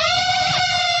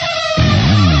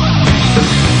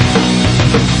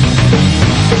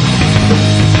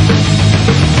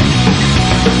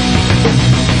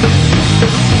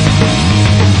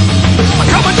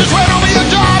 Come and just run over your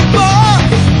job, boy.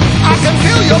 I can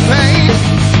feel your pain.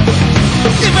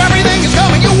 If everything is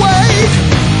coming your way,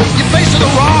 you're facing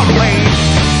the wrong lane.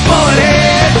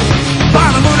 Bullethead, by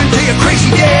the moon until you're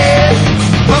crazy dead.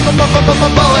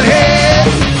 Bullethead,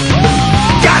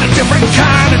 got a different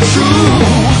kind of true.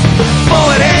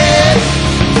 Bullethead,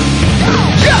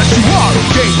 yes you are a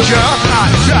danger. I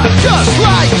shot just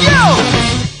like you.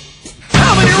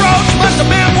 How many roads must a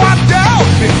man walk down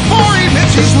before he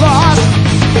admits he's lost?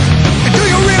 And do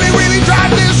you really, really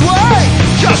drive this way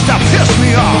just to piss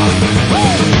me off?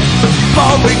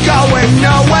 Boldly going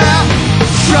nowhere,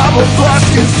 trouble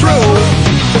busting through.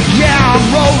 Yeah, I'm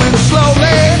rolling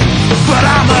slowly, but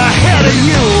I'm ahead of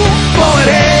you.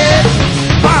 Bullethead,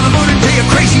 by the moon until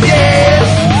you're crazy dead.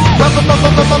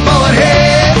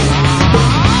 Bullethead,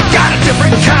 got a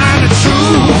different kind of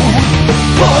true.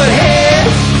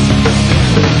 Bullethead,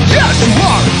 yes, you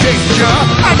are a danger.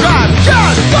 I drive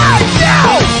just like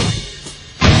you.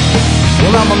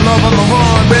 Well, I'm a love on the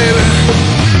run, baby.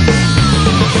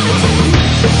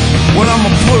 Well, I'm a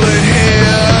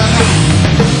bullethead.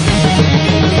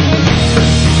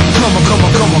 Come on, come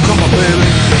on, come on, come on, baby.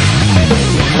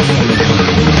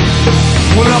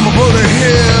 Well, I'm a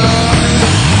bullethead.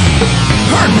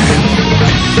 Hurt me.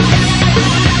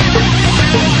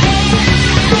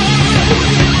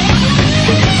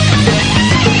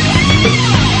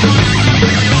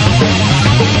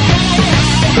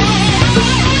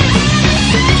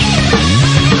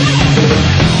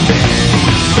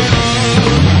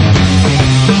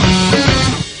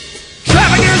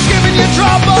 Traffic is giving you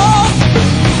trouble.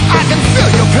 I can feel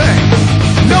your pain.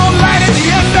 No light at the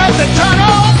end of the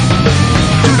tunnel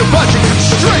due to budget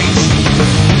constraints.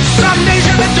 Some days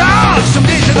you're the dog, some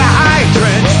days you're the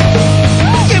hydrant.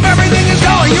 If everything is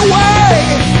going your way,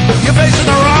 you're facing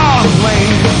the wrong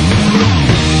lane.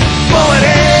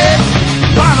 Bullethead,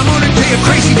 by the moon until you're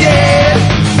crazy dead.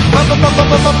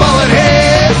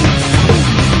 Bullethead,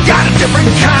 got a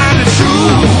different kind of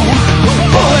true.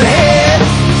 Bullethead,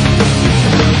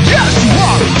 yes you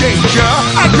are a danger.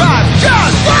 I drive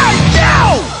just like you.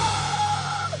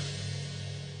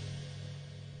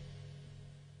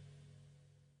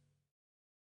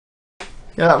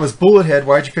 Yeah, that was Bullethead.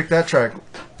 Why'd you pick that track,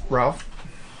 Ralph?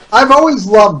 I've always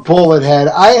loved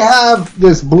Bullethead. I have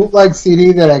this bootleg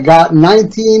CD that I got in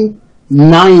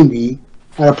 1990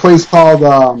 at a place called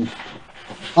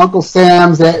Uncle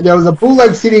Sam's. There was a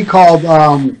bootleg CD called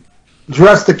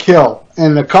Dress to Kill,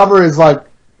 and the cover is like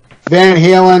Van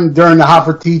Halen during the Hot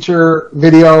for Teacher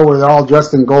video where they're all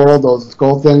dressed in gold, those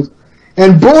gold things.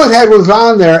 And Bullethead was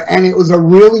on there, and it was a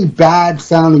really bad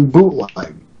sounding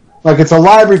bootleg. Like it's a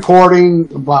live recording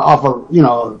off a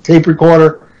tape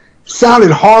recorder. Sounded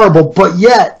horrible, but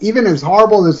yet, even as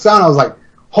horrible as it sounded, I was like,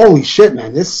 holy shit,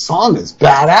 man, this song is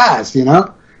badass, you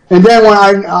know? And then when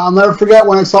I'll never forget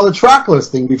when I saw the track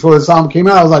listing before the song came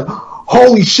out, I was like,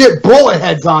 holy shit,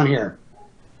 Bullethead's on here.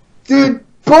 Dude,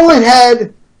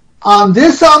 Bullethead on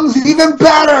this album's even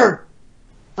better.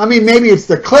 I mean, maybe it's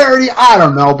the clarity, I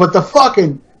don't know, but the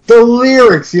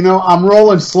lyrics, you know, I'm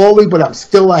rolling slowly, but I'm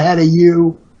still ahead of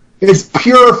you. It's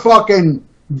pure fucking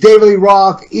David Lee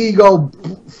Roth, ego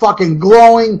fucking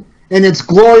glowing, and it's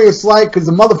glorious light because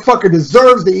the motherfucker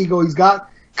deserves the ego he's got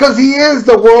because he is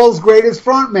the world's greatest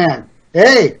frontman.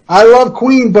 Hey, I love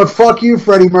Queen, but fuck you,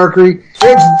 Freddie Mercury.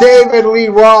 It's David Lee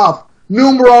Roth,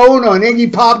 numero uno, and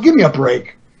Iggy Pop. Give me a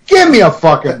break. Give me a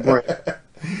fucking break.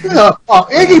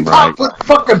 Iggy Pop put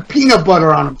fucking peanut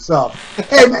butter on himself.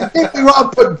 Hey, man, David Lee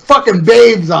Roth put fucking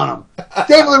babes on him.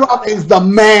 David Lee Roth is the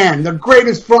man, the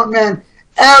greatest frontman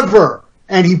ever.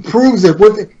 And he proves it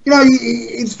with, you know,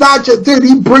 it's not just, dude,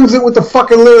 he brings it with the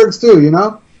fucking lyrics too, you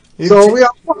know? He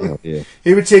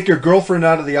would take your girlfriend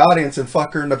out of the audience and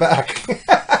fuck her in the back.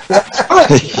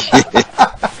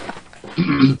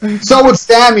 So would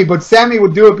Sammy, but Sammy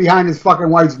would do it behind his fucking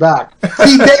wife's back.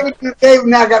 See, Dave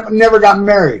never got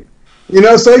married. You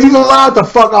know, so he's allowed to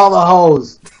fuck all the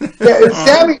hoes.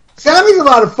 Sammy's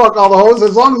allowed to fuck all the hoes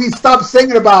as long as he stops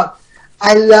singing about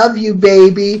 "I love you,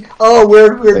 baby." Oh,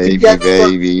 we're Baby, together.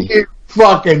 baby.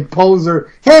 Fucking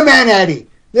poser. Him and Eddie.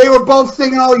 They were both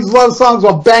singing all these love songs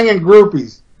while banging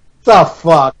groupies. The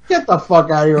fuck? Get the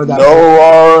fuck out of here with that. No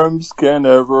arms can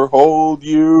ever hold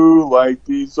you like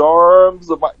these arms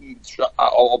of my...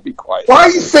 I'll be quiet. Why are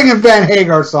you singing Van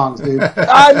Hagar songs, dude?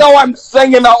 I know I'm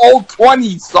singing an old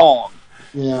 20s song.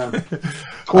 Yeah.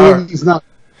 20s not.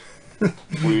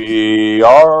 We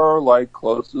are like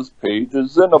closest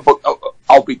pages in a book. Oh,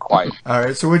 I'll be quiet. All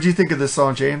right. So, what'd you think of this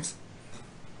song, James?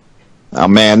 Oh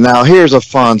man, now here's a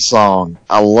fun song.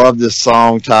 I love this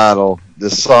song title.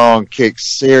 This song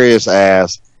kicks serious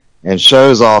ass and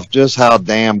shows off just how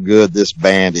damn good this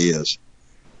band is.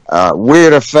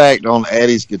 Weird effect on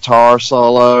Eddie's guitar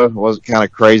solo. Wasn't kind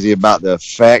of crazy about the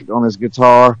effect on his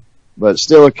guitar, but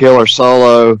still a killer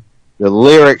solo. The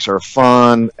lyrics are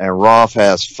fun, and Rolf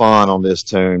has fun on this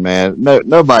tune, man.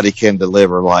 Nobody can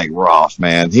deliver like Rolf,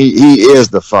 man. He is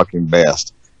the fucking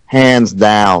best. Hands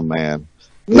down, man.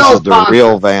 This is the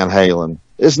real Van Halen.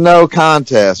 It's no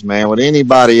contest, man, with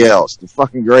anybody else. The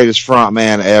fucking greatest front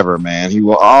man ever, man. He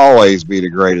will always be the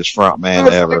greatest front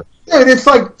man ever. Dude, it's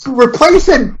like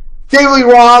replacing David Lee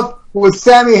Roth with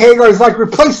Sammy Hagar is like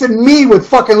replacing me with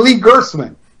fucking Lee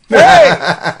Gersman. Hey!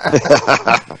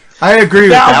 I agree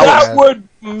with Now that. that would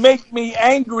make me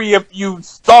angry if you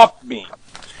stopped me.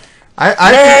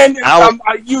 I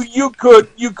You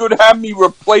could have me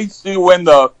replace you in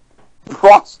the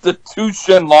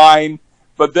prostitution line,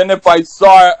 but then if I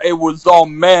saw it was all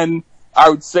men, I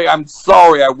would say, I'm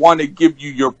sorry, I want to give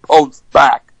you your post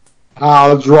back.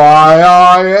 How dry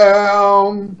I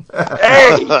am.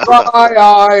 Hey! Dry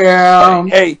I am.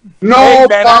 Hey, No, hey,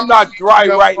 man, I'm not dry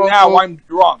right now, I'm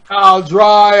drunk. How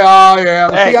dry I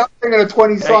am. Hey. See, I'm singing a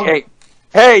 20 song.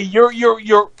 Hey,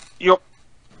 you're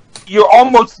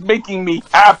almost making me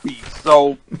happy,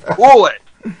 so cool it.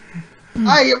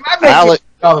 I make it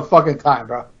all the fucking time,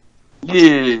 bro.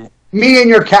 Yeah. Me and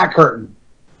your cat curtain.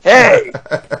 Hey!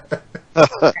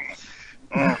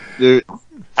 Dude,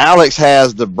 Alex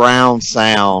has the brown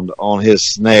sound on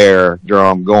his snare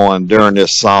drum going during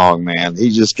this song, man.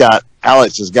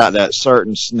 Alex has got that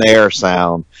certain snare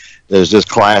sound that is just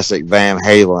classic Van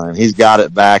Halen. He's got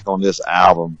it back on this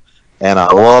album. And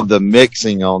I love the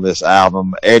mixing on this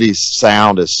album. Eddie's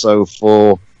sound is so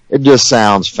full. It just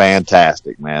sounds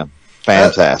fantastic, man.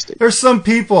 Fantastic. There's some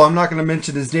people, I'm not going to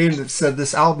mention his name, that said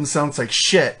this album sounds like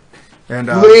shit. And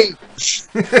Lee.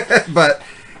 but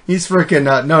he's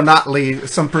freaking, no, not Lee,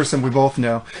 some person we both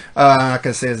know. I'm not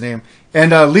going to say his name.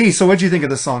 And Lee, so what'd you think of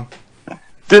this song?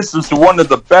 This is one of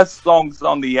the best songs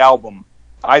on the album.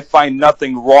 I find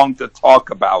nothing wrong to talk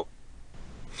about.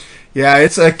 Yeah,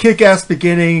 it's a kick-ass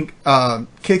beginning,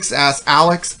 kicks ass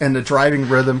Alex and the driving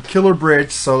rhythm, killer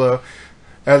bridge solo.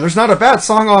 There's not a bad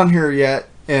song on here yet.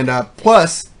 And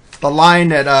plus, the line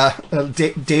that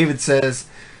David says,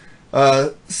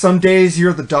 some days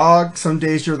you're the dog, some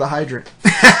days you're the hydrant.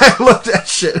 I love that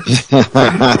shit.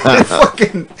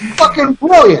 Fucking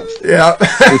brilliant. Yeah.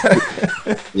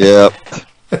 Yep.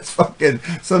 It's fucking.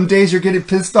 Some days you're getting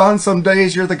pissed on. Some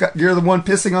days you're the one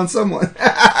pissing on someone.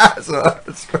 So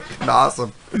it's fucking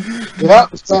awesome.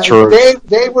 Yep.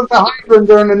 Dave was the hydrant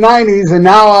during the '90s, and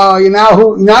now you know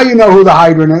who the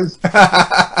hydrant is.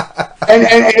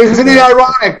 and isn't it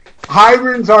ironic?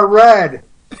 Hydrants are red.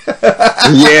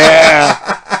 Yeah.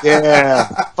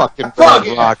 Fucking red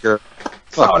rocker.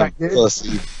 Fucking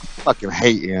pussy. Fucking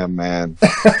hate him, man.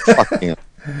 Fucking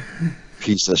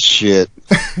piece of shit.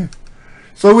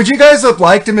 So would you guys have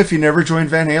liked him if you never joined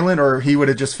Van Halen, or he would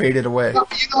have just faded away?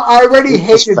 I already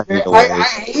hated him. I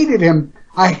hated him.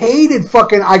 I hated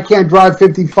fucking I Can't Drive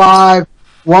 55,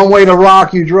 One Way to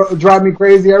Rock, You Drive Me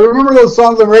Crazy. I remember those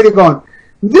songs on radio going,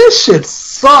 this shit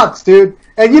sucks, dude.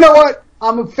 And you know what?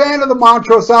 I'm a fan of the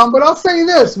Montrose album, but I'll say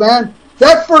this, man.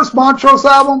 That first Montrose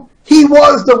album, he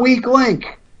was the weak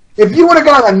link. If you would have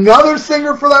got another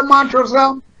singer for that Montrose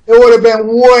album, it would have been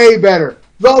way better.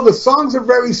 Though the songs are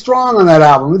very strong on that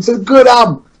album. It's a good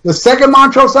album. The second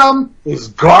Montrose album is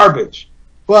garbage.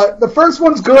 But the first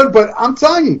one's good, but I'm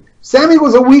telling you, Sammy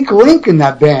was a weak link in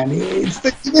that band.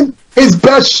 Even his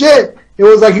best shit, it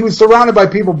was like he was surrounded by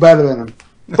people better than him.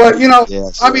 But,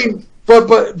 Yes. I mean,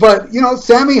 but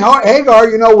Sammy Hagar,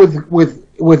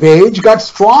 with age, got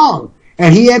strong.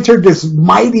 And he entered this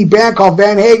mighty band called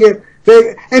Van Halen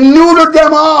and neutered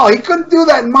them all. He couldn't do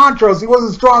that in Montrose. He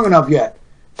wasn't strong enough yet.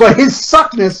 But his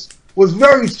suckness was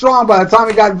very strong by the time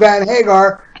he got Van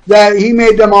Hagar that he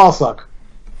made them all suck.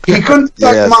 He couldn't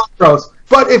suck Montrose.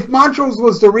 But if Montrose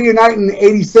was to reunite in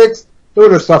 '86, they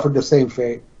would have suffered the same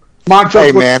fate.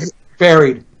 Montrose was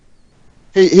buried.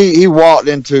 He walked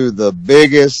into the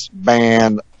biggest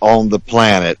band on the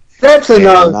planet. That's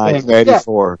another thing.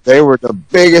 1984. Yeah. They were the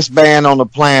biggest band on the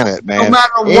planet, man.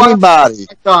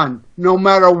 No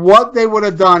matter what they would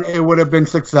have done, it would have been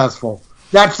successful.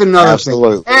 That's another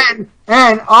thing.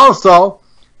 And also,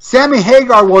 Sammy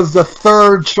Hagar was the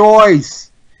third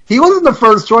choice. He wasn't the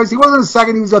first choice. He wasn't the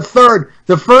second. He was the third.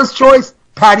 The first choice,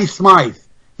 Patty Smythe.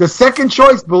 The second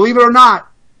choice, believe it or not,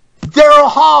 Daryl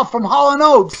Hall from Hall &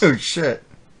 Oates. Oh, shit.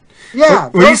 Yeah.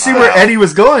 Well, you see where Eddie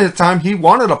was going at the time. He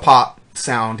wanted a pop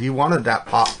sound. He wanted that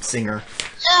pop singer.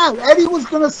 Yeah, Eddie was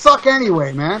going to suck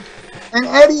anyway, man. And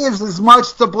Eddie is as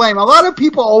much to blame. A lot of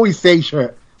people always say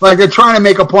shit. Like they're trying to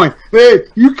make a point. Hey,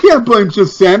 you can't blame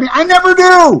just Sammy. I never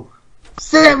do.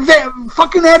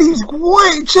 Fucking Eddie's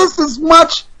way just as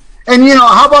much. And, you know,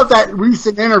 how about that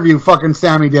recent interview fucking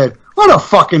Sammy did? What a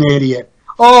fucking idiot.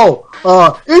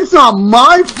 It's not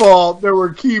my fault there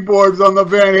were keyboards on the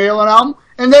Van Halen album.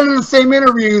 And then in the same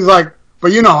interview, he's like,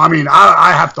 but, you know, I mean,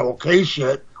 I have to okay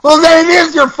shit. Well, then it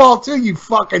is your fault, too, you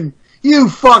fucking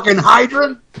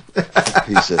hydrant.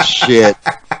 Piece of shit.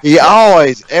 He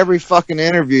always, every fucking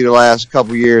interview the last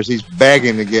couple years, he's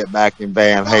begging to get back in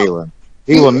Van Halen.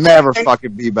 He will never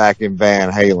fucking be back in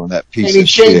Van Halen, that piece of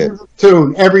shit. And he changes the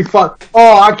tune every fuck.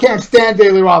 Oh, I can't stand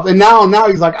Dave Lee Roth. And now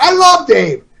he's like, I love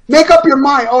Dave. Make up your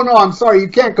mind. Oh, no, I'm sorry, you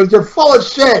can't because you're full of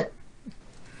shit.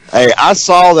 Hey, I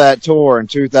saw that tour in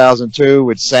 2002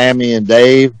 with Sammy and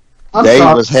Dave.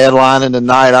 Dave was headlining the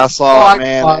night. I saw it,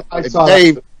 man. I saw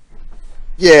Dave. That.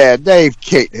 Yeah, Dave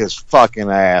kicked his fucking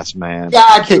ass, man.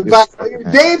 Yeah,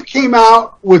 Dave came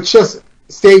out with just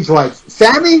stage lights.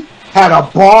 Sammy had a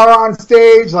bar on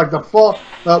stage, like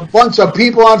a bunch of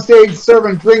people on stage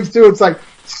serving drinks too. It's like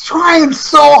he's trying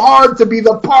so hard to be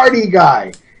the party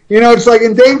guy. You know, it's like,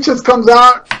 and Dave just comes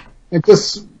out and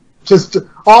just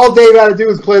all Dave had to do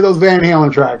is play those Van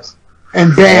Halen tracks,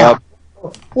 and bam,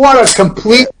 what a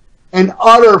complete and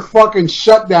utter fucking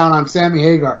shutdown on Sammy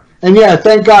Hagar. And yeah,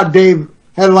 thank God Dave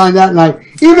headlined that night.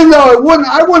 Even though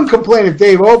I wouldn't complain if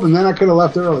Dave opened, then I could have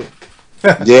left early.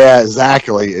 Yeah,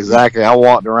 exactly. I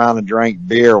walked around and drank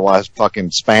beer while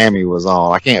fucking Spammy was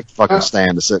on. I can't fucking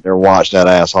stand to sit there and watch that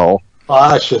asshole. Oh,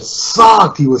 that shit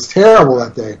sucked. He was terrible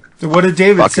that day. So what did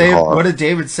David say? Hard. What did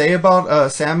David say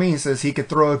about Sammy? He says he could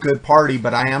throw a good party,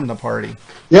 but I am the party.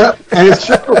 Yeah, and it's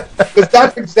true. Because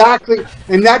that's exactly,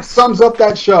 and that sums up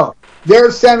that show.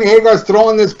 There's Sammy Hagar's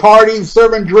throwing this party,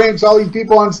 serving drinks, all these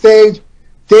people on stage.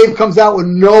 Dave comes out with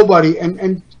nobody,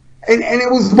 and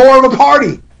it was more of a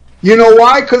party. You know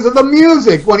why? Because of the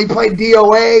music. When he played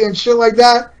DOA and shit like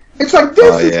that, it's like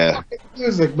this is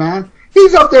music, man.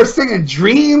 He's up there singing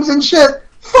Dreams and shit.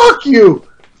 Fuck you.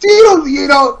 You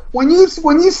know when you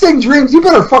sing Dreams, you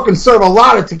better fucking serve a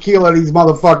lot of tequila to these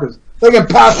motherfuckers. They can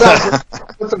pass out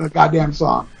listen to the goddamn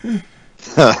song.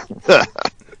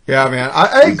 Yeah, man,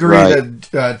 I agree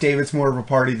that David's more of a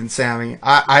party than Sammy.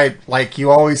 I like you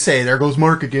always say, there goes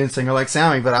Mark again saying I like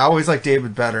Sammy, but I always like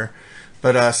David better.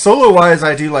 But solo-wise,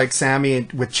 I do like Sammy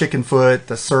with Chickenfoot,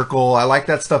 The Circle. I like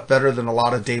that stuff better than a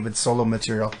lot of David's solo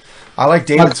material. I like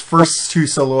David's first two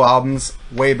solo albums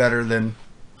way better than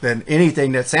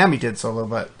anything that Sammy did solo,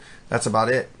 but that's about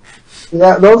it.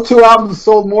 Yeah, those two albums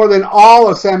sold more than all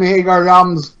of Sammy Hagar's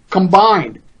albums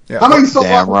combined. Yeah. How many sold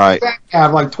albums did Sammy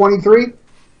have? Like 23?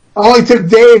 Only took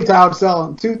Dave to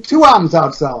outsell him. Two albums to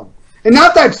outsell him. And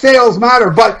not that sales matter,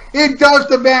 but it does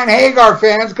to Van Hagar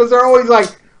fans because they're always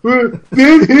like, Van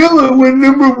Halen went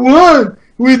number 1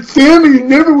 with Sammy,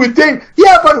 never with Dave.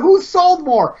 Yeah, but who sold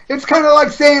more? It's kind of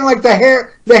like saying like the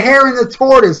hare and the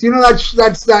tortoise. You know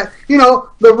that's that. You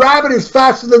know the rabbit is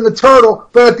faster than the turtle,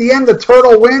 but at the end the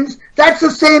turtle wins. That's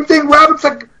the same thing. Rabbit's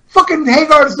like fucking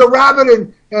Hagar's the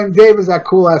rabbit, and Dave is that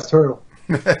cool ass turtle.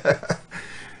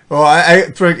 Well,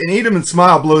 and Eat 'Em and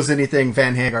Smile blows anything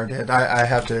Van Hagar did. I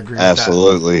have to agree with that.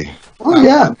 Absolutely. Oh,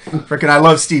 yeah. Freaking, I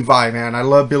love Steve Vai, man. I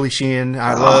love Billy Sheehan.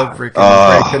 I love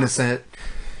freaking Frank Innocent.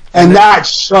 And that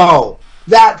show,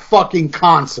 that fucking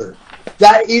concert,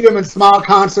 that Eat 'Em and Smile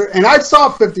concert, and I saw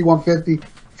 5150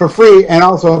 for free, and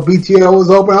also BTO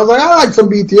was open. I was like, I like some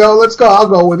BTO. Let's go. I'll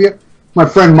go with you. My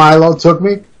friend Milo took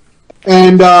me.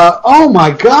 And, oh,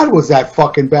 my God, was that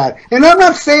fucking bad. And I'm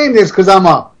not saying this because I'm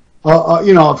a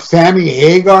Sammy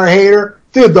Hagar hater.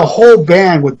 Dude, the whole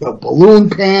band with the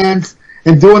balloon pants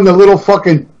and doing the little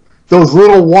fucking, those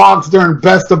little walks during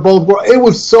Best of Both Worlds. It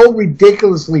was so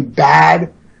ridiculously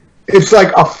bad. It's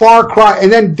like a far cry.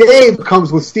 And then Dave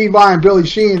comes with Steve Vai and Billy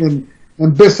Sheehan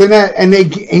and Bissonette, and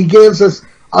he gives us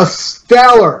a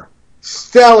stellar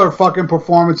fucking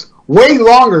performance. Way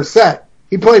longer set.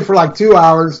 He played for like 2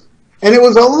 hours, and it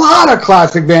was a lot of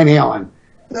classic Van Halen.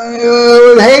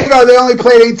 With Hagar, they only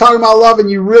played Ain't Talking About Love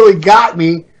and You Really Got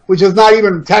Me, which is not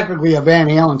even technically a Van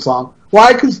Halen song.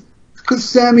 Why? Because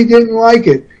Sammy didn't like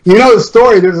it. You know the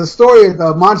story. There's a story at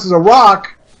the Monsters of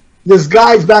Rock. This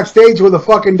guy's backstage with a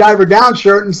fucking Diver Down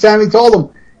shirt, and Sammy told him,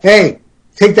 hey,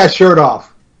 take that shirt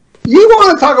off. You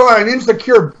want to talk about an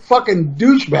insecure fucking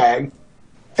douchebag.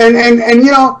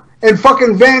 And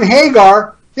fucking Van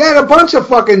Hagar, they had a bunch of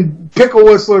fucking pickle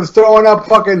whistlers throwing up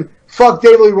fucking fuck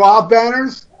David Lee Roth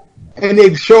banners, and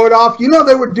they'd show it off. You know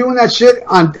they were doing that shit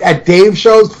at Dave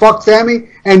shows, fuck Sammy,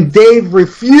 and Dave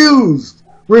refused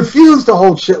to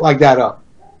hold shit like that up.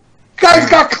 Guy's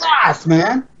got class,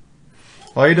 man.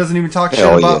 Well, he doesn't even talk shit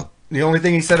about... The only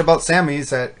thing he said about Sammy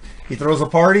is that he throws a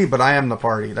party, but I am the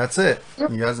party. That's it.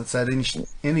 He hasn't said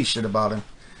any shit about him.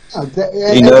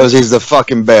 He knows he's the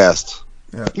fucking best.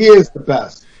 Yeah. He is the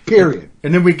best. Period.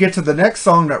 And then we get to the next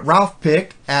song that Ralph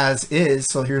picked, As Is.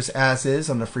 So here's As Is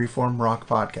on the Freeform Rock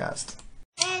Podcast.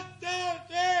 1, 2,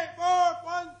 3, 4,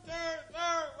 1, 2, 3,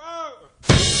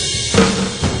 4.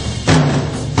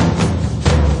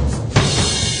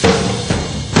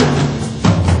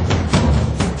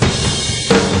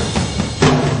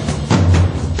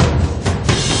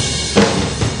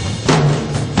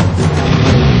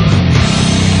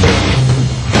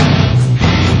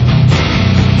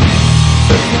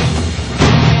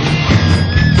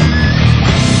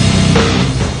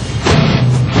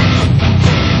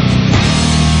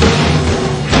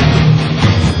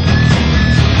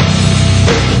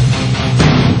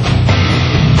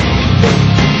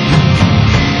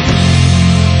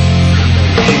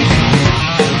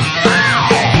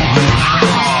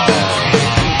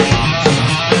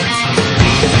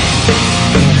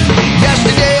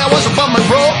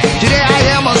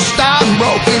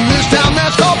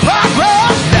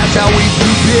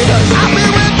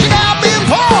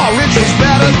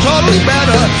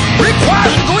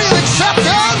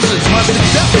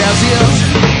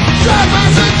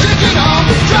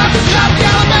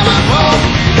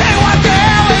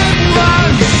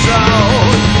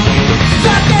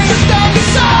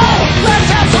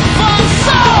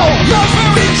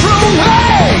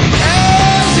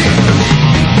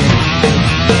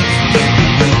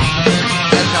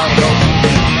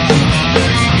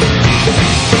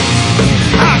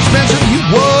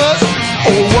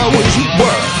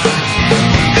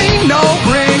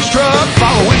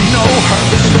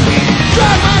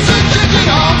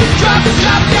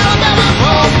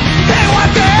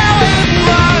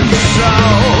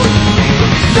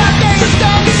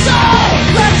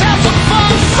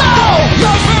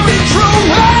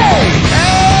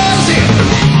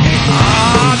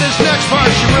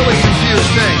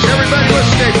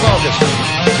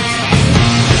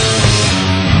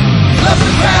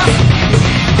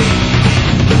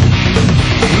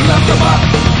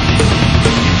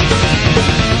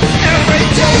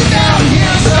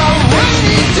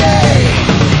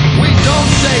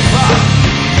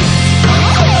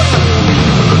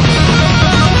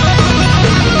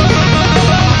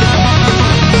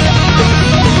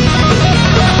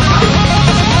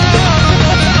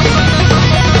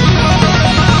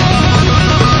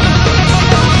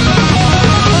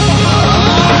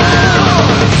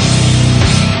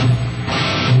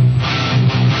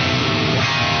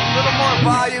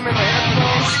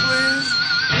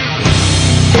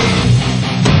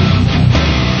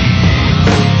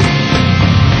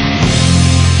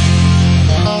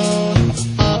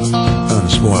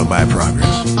 Unspoiled by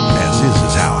progress, as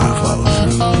is how I follow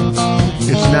through.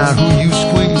 It's not who you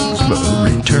squeeze, but who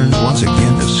returns once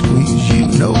again to squeeze you,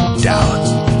 no doubt.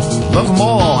 Love them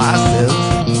all, I says.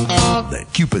 That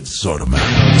Cupid's sort of man.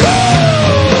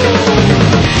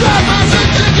 Drive my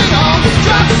chicken home,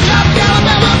 drop the top,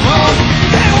 Alabama phone.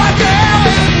 Hey, what the hell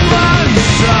it runs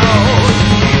so?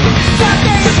 That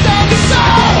day is done, so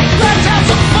let's have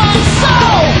some fun. So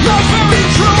yours very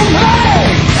true,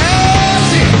 hey,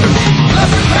 as it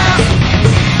left the path,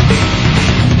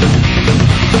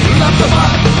 left the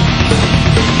butt.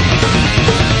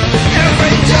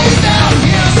 Every day down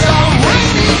here's a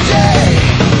rainy day.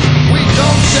 We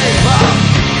don't save up.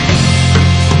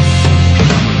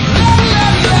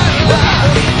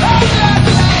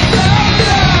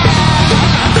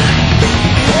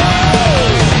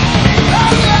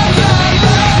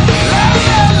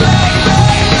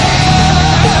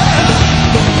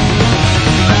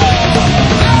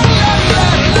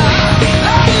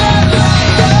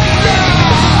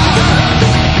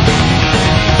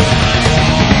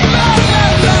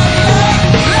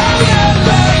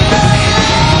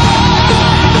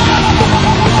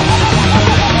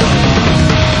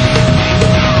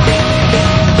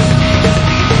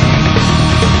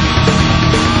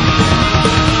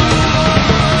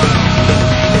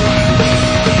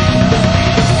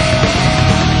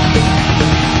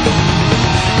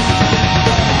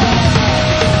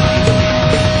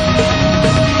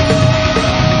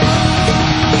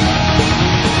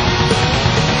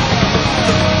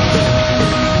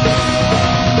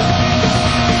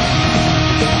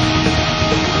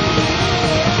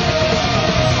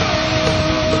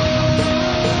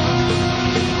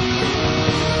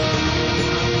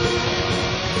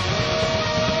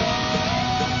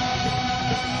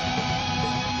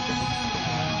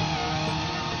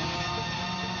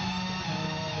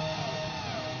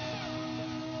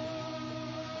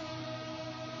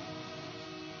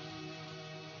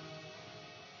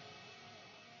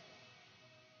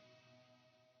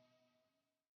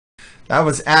 That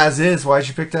was As Is. Why'd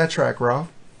you pick that track, Rob?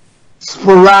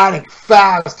 Sporadic,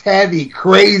 fast, heavy,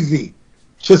 crazy.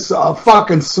 Just a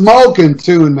fucking smoking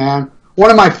tune, man.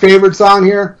 One of my favorites on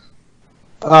here.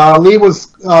 Lee was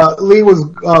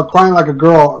crying like a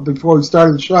girl before we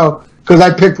started the show because I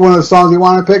picked one of the songs he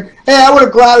wanted to pick. Hey, I would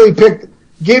have gladly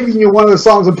given you one of the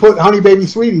songs and put Honey Baby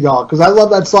Sweetie Doll because I love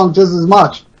that song just as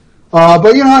much.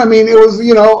 But you know what I mean? It was,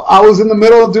 I was in the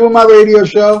middle of doing my radio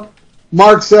show.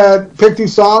 Mark said, pick 2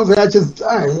 songs, and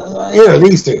here,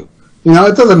 these 2.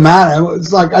 It doesn't matter.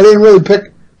 It's like I didn't really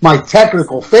pick my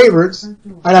technical favorites.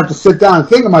 I'd have to sit down and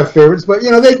think of my favorites, but,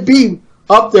 they'd be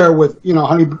up there with,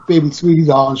 Honey Baby Sweetie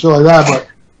Doll and shit like that.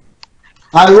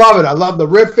 But I love it. I love the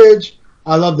riffage.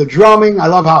 I love the drumming. I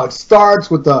love how it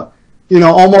starts with the,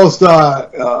 almost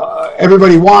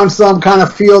everybody wants some kind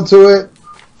of feel to it.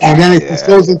 And then it just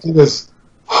goes into this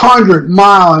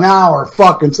 100-mile-an-hour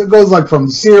fucking, so it goes like from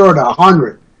 0 to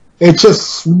 100. It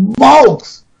just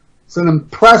smokes. It's an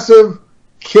impressive,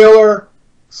 killer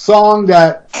song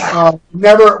that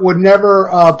would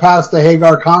never pass the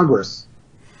Hagar Congress.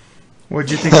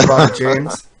 What'd you think about it,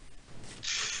 James?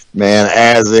 Man,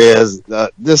 As Is.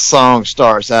 This song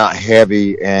starts out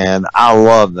heavy, and I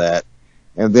love that.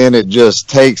 And then it just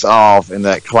takes off in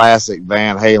that classic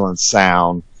Van Halen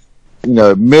sound.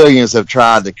 Millions have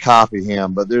tried to copy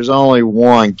him, but there's only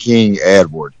one King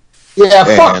Edward.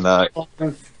 Yeah,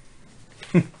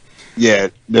 yeah,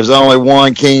 there's only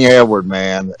one King Edward,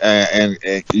 man, and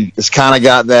it's kind of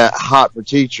got that Hot for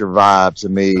Teacher vibe to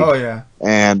me. Oh yeah.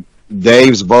 And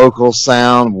Dave's vocals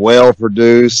sound well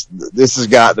produced. This has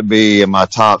got to be in my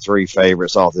top 3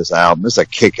 favorites off this album. It's a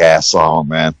kick-ass song,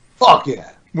 man. Fuck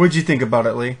yeah. What'd you think about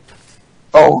it, Lee?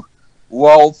 Oh,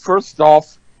 well, first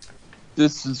off,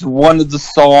 this is one of the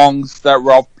songs that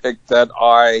Ralph picked that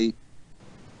I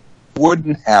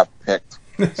wouldn't have picked.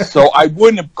 So I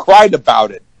wouldn't have cried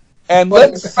about it. And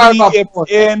let's see if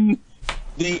in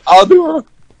the other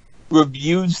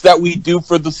reviews that we do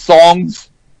for the songs,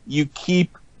 you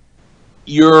keep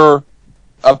your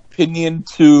opinion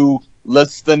to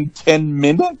less than 10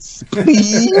 minutes,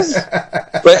 please.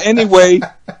 But anyway,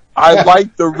 I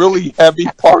like the really heavy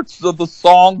parts of the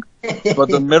song, but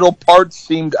the middle part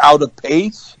seemed out of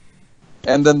pace,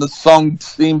 and then the song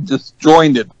seemed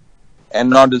disjointed and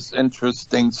not as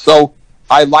interesting. So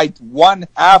I liked one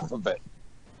half of it.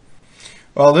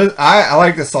 Well, I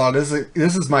like this song. This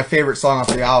is my favorite song off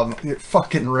the album. It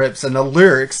fucking rips. And the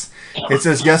lyrics, it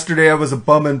says, yesterday I was a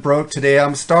bum and broke, today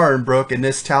I'm starring broke. In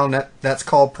this town that's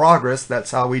called progress,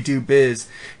 that's how we do biz.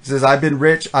 It says, I've been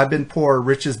rich, I've been poor,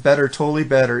 rich is better, totally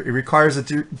better. It requires a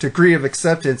degree of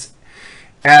acceptance,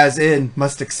 as in,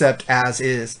 must accept as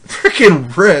is.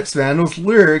 Freaking rips, man. Those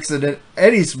lyrics, and then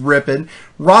Eddie's ripping.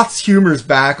 Roth's humor's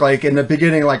back, like in the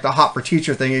beginning, like the Hot for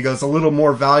Teacher thing. He goes, a little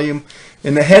more volume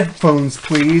in the headphones,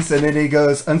 please. And then he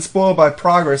goes, unspoiled by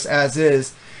progress as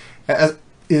is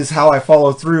how I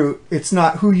follow through. It's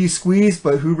not who you squeeze,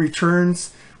 but who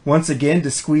returns once again to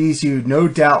squeeze you. No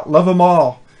doubt. Love them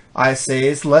all, I say.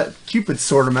 Is let Cupid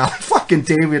sort them out. Fucking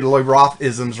David Lloyd Roth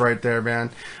isms right there,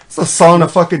 man. It's a song to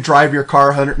fucking drive your car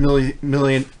 100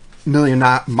 million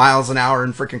miles an hour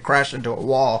and freaking crash into a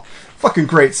wall. Fucking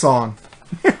great song.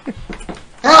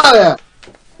 Hell yeah.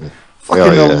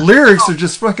 Fucking the lyrics are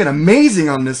just fucking amazing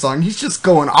on this song. He's just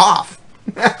going off.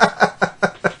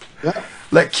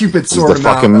 Let Cupid sort him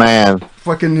out. Fucking man.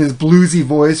 Fucking his bluesy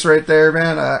voice right there,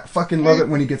 man. I fucking love it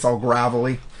when he gets all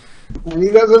gravelly. And he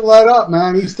doesn't let up,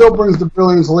 man. He still brings the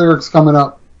brilliance lyrics coming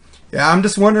up. Yeah, I'm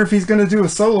just wondering if he's going to do a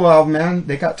solo album, man.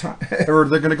 They got time, or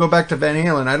they're going to go back to Van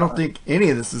Halen. I don't think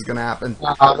any of this is going to happen.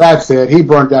 That's it. He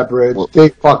burnt that bridge. They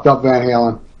fucked up Van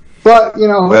Halen. But, who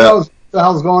knows what the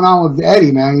hell's going on with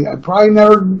Eddie, man? Probably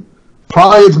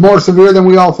it's more severe than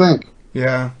we all think.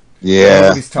 Yeah.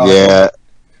 Yeah.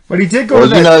 But he did go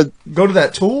to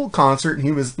that Tool concert, and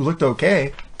he looked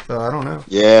okay. So I don't know.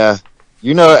 Yeah.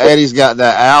 Eddie's got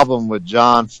that album with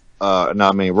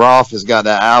Rolf has got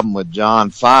that album with John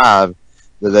 5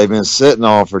 that they've been sitting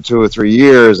on for 2 or 3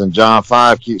 years, and John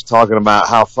 5 keeps talking about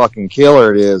how fucking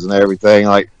killer it is and everything.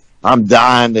 Like, I'm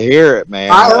dying to hear it,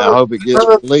 man. I hope it gets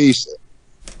released.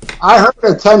 I heard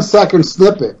a 10-second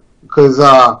snippet because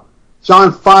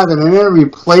John 5 in an interview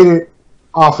played it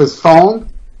off his phone.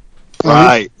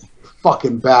 Right.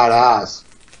 Fucking badass.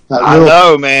 I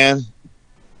know, man.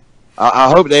 I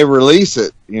hope they release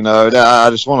it. I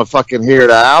just want to fucking hear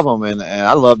the album, and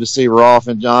I'd love to see Rolf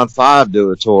and John 5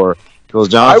 do a tour because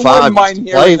John 5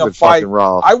 played with fucking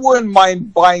Rolf. I wouldn't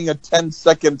mind buying a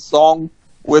 10-second song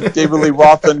with David Lee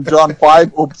Roth and John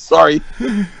 5. Oops, sorry.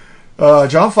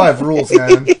 John 5 rules,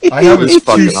 man. I have his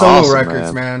 2 solo awesome,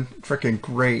 records, man. Freaking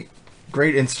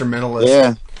great instrumentalist.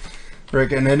 Yeah.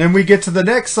 Rick, and then we get to the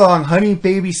next song, Honey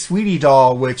Baby Sweetie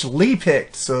Doll, which Lee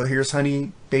picked. So here's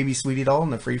Honey Baby Sweetie Doll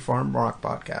in the Freeform Rock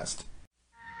Podcast.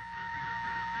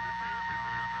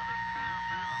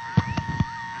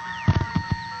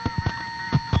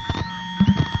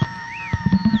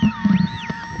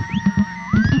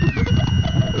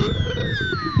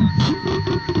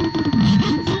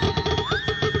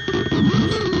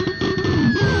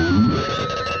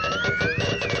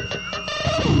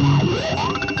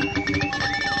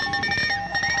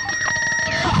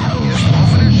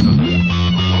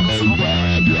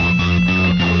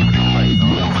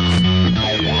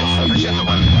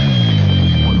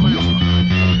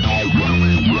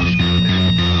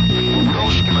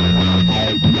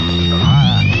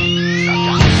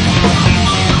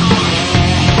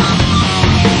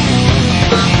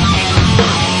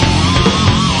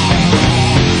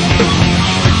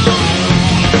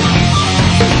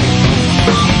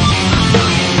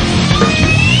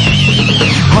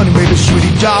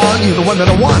 You're the one that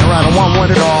I want, or I don't want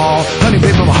one at all. Honey,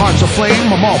 baby, my heart's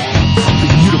aflame. I'm all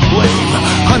you to blame.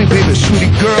 Honey, baby, sweetie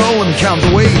girl, let me count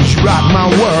the ways you rock my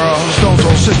world. Stone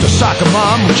Soul Sister, soccer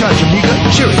mom, Cha Jamaica,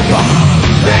 cherry bomb.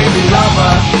 Baby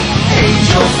lover,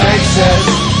 angel faces,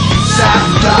 satin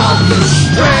dog, you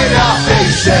straight up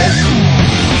faces.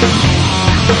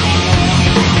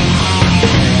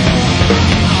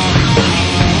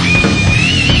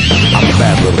 I'm a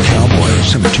bad little cowboy,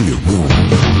 send me to your room.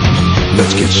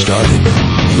 Let's get started.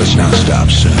 Let's not stop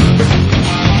soon.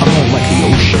 I'm more like the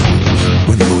ocean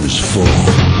when the mood is full.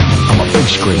 I'm a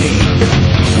face grenade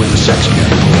when the sex can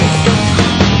pull.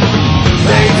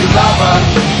 Baby lover,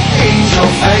 angel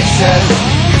faces,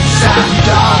 satin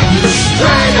dog, you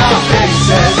straight up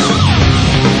faces.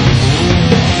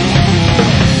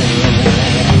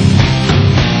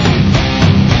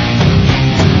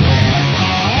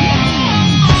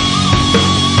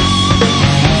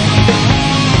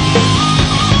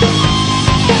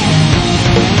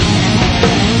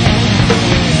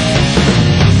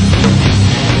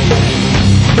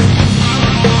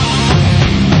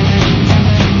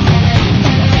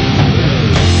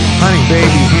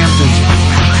 Baby, Hampton's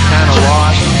kinda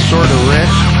lost and sorta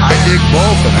rich. I dig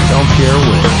both and I don't care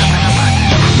which.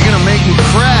 You're gonna make me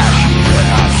crash that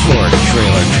hot Florida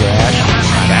trailer trash.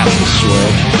 That's the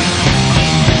switch.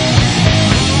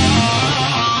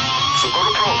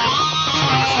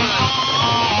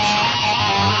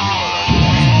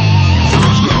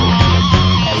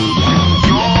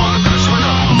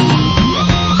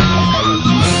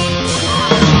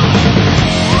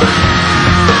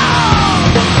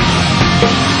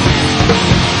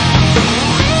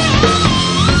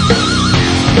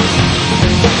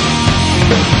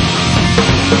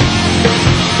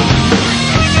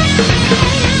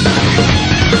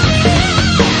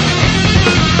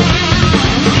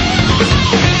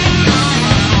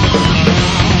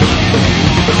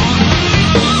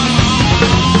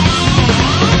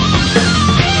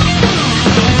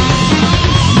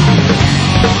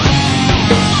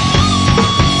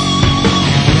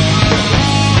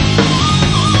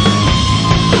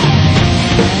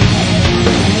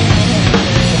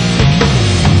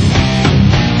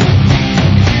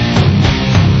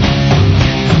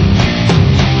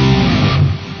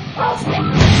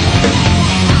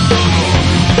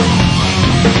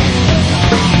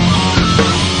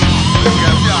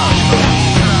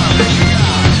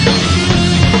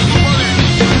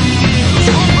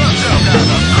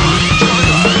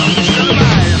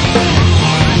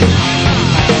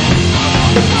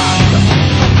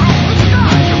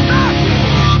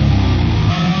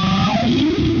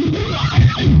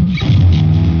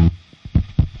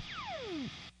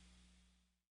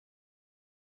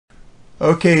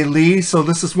 Okay, Lee, so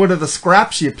this is one of the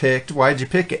scraps you picked. Why'd you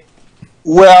pick it?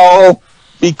 Well,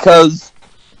 because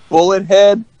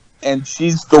Bullethead and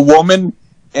She's the Woman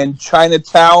and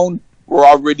Chinatown were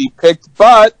already picked,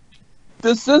 but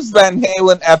this is Van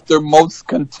Halen at their most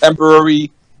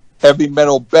contemporary heavy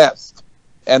metal best.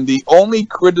 And the only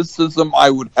criticism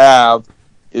I would have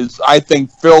is I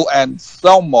think Phil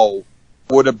Anselmo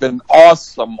would have been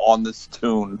awesome on this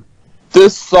tune.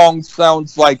 This song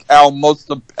sounds like how most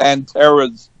of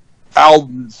Pantera's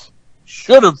albums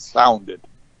should have sounded.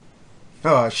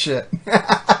 Oh, shit. Okay.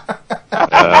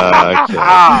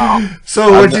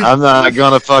 So I'm not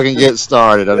going to fucking get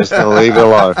started. I'm just going to leave it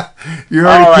alone. You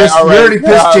already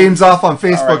pissed James off on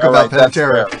Facebook about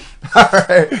Pantera. All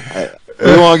right.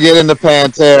 We won't get into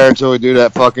Pantera until we do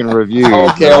that fucking review.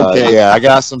 Okay. Yeah, I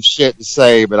got some shit to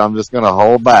say, but I'm just going to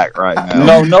hold back right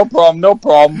now. No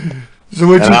problem. So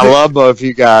what'd you I think? love both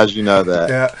you guys, you know that.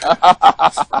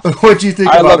 Yeah. What'd you think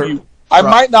I about love it? you. I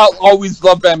might not always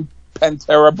love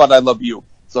Pantera, but I love you.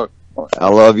 So I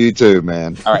love you too,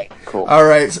 man. all right, cool. All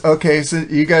right, okay, so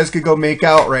you guys could go make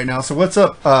out right now. So what's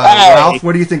up, Hey! Ralph?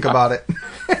 What do you think about it?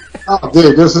 Oh,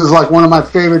 dude, this is like one of my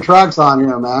favorite tracks on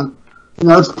here, man. You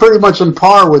know, it's pretty much in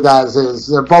par with As Is.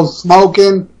 They're both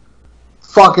smoking.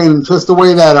 Fucking just the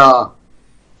way that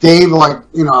Dave, like,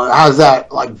 you know, has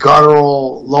that like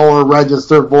guttural lower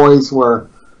register voice where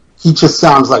he just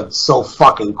sounds like so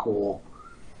fucking cool.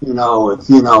 You know, it's,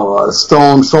 you know,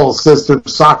 Stone Soul Sister,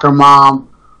 Soccer Mom,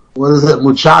 what is it,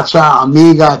 Muchacha,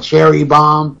 Amiga, Cherry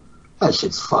Bomb. That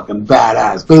shit's fucking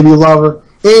badass. Baby Lover,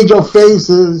 Angel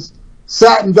Faces,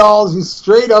 Satin Dolls, you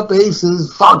straight up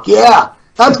aces. Fuck yeah.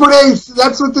 That's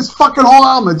what this fucking whole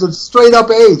album is. It's straight up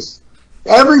ace.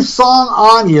 Every song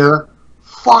on here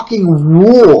fucking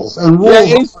rules. And rules.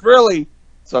 Yeah, Ace really.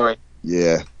 Sorry.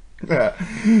 Yeah.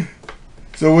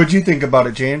 So what'd you think about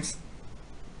it, James?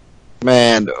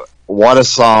 Man, what a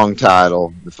song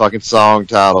title. The fucking song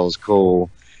title is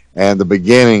cool. And the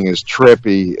beginning is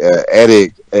trippy.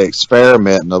 Eddie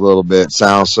experimenting a little bit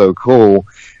sounds so cool.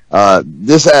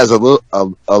 This has a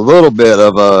little bit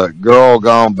of a Girl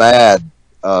Gone Bad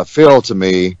feel to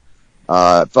me.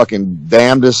 Fucking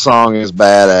damn, this song is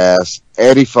badass.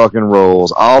 Eddie fucking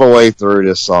rules all the way through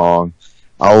this song.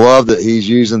 I love that he's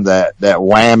using that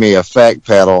whammy effect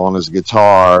pedal on his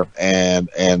guitar and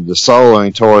the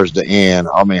soloing towards the end.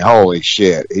 I mean, holy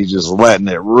shit. He's just letting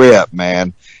it rip,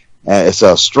 man. And it's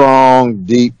a strong,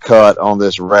 deep cut on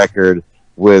this record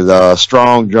with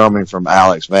strong drumming from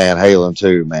Alex Van Halen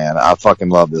too, man. I fucking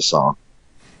love this song.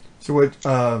 So what?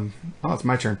 It's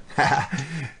my turn.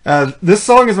 This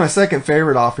song is my second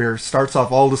favorite off here. Starts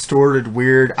off all distorted,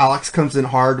 weird. Alex comes in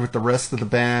hard with the rest of the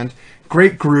band.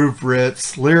 Great groove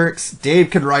riffs, lyrics.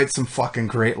 Dave could write some fucking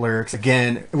great lyrics.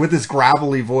 Again, with his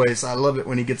gravelly voice, I love it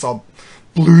when he gets all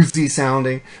bluesy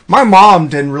sounding. My mom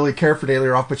didn't really care for Daily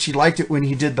Roth, but she liked it when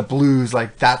he did the blues,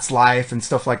 like That's Life and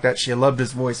stuff like that. She loved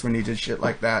his voice when he did shit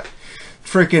like that.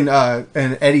 Freaking,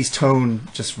 and Eddie's tone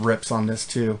just rips on this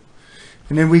too.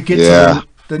 And then we get to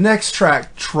the next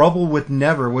track, Trouble with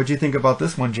Never. What'd you think about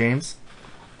this one, James?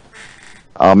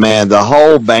 Oh man, the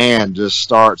whole band just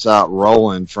starts out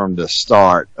rolling from the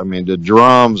start. I mean, the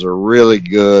drums are really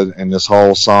good in this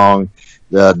whole song.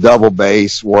 The double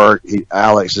bass work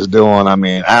Alex is doing. I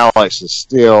mean, Alex is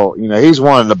still, you know, he's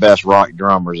one of the best rock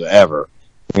drummers ever.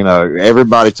 You know,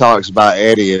 everybody talks about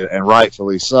Eddie, and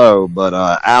rightfully so, but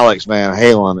Alex Van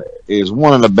Halen is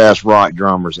one of the best rock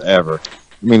drummers ever.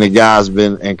 I mean, the guy's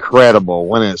been incredible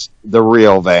when it's the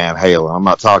real Van Halen. I'm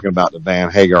not talking about the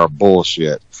Van Hagar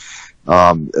bullshit.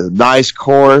 Nice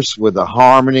chorus with the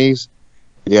harmonies.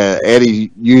 Yeah,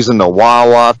 Eddie using the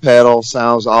wah-wah pedal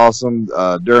sounds awesome.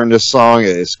 During this song,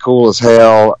 it's cool as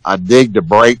hell. I dig the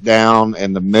breakdown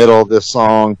in the middle of this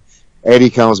song.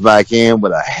 Eddie comes back in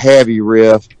with a heavy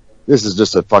riff. This is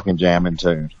just a fucking jamming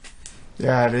tune.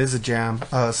 Yeah, it is a jam.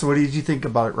 So what did you think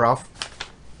about it, Ralph?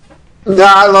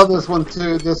 Yeah, I love this one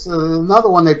too. This is another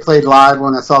one they played live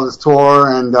when I saw this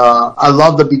tour, and I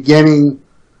love the beginning.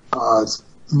 It's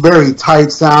very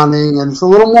tight sounding, and it's a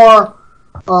little more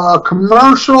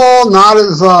commercial, not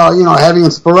as heavy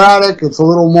and sporadic. It's a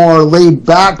little more laid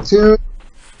back too,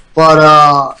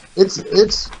 but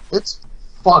it's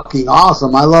fucking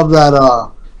awesome. I love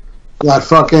that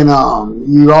fucking.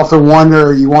 You often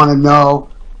wonder, you want to know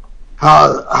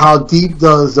how deep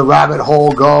does the rabbit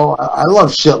hole go. I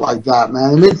love shit like that,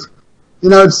 man. It makes,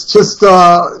 it's just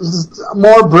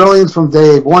more brilliance from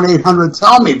Dave. 1-800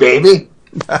 tell me, baby.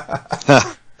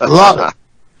 I love it.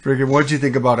 Friggin', what'd you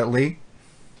think about it, Lee?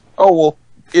 Oh, well,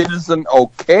 it is an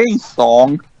okay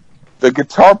song. The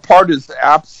guitar part is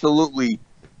absolutely,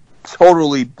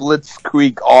 totally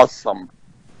blitzkrieg awesome.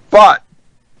 But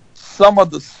some of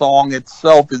the song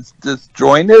itself is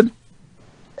disjointed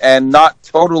and not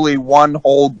totally one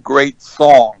whole great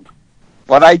song.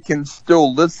 But I can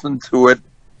still listen to it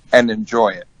and enjoy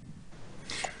it.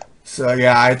 So,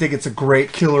 yeah, I think it's a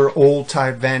great killer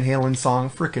old-type Van Halen song.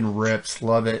 Freaking rips.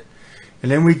 Love it. And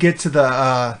then we get to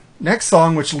the next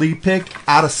song, which Lee picked,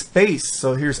 Out of Space.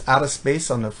 So here's Out of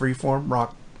Space on the Freeform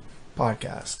Rock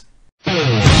Podcast.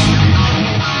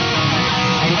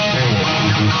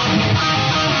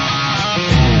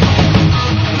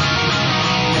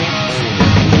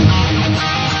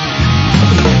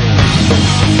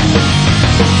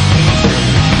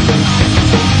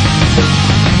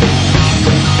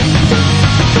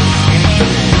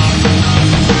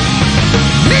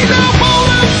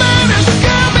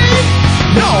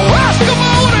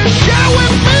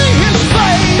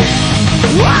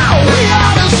 Wow, we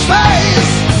out of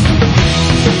space.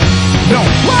 No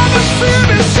promise, fear,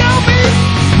 and selfie.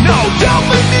 No, don't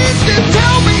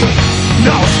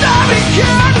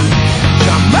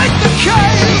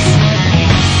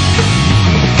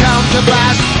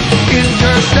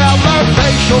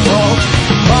facial roll.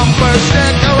 Bumper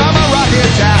sticker, I'm a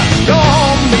rocket ass. Go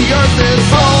home, the earth is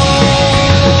home.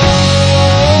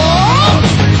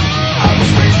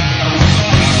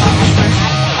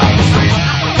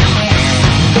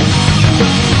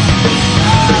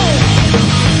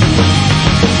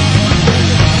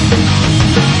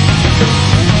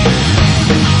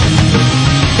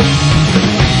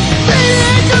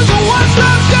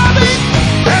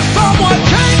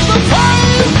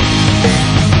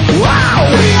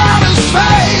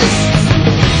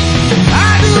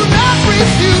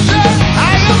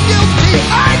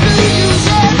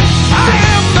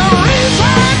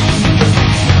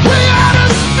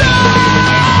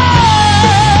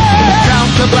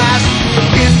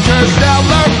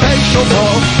 Interstellar facial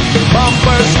roll.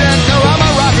 Bumper sticker, I'm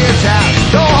a rocket ass.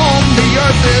 Go home, the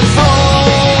earth is home.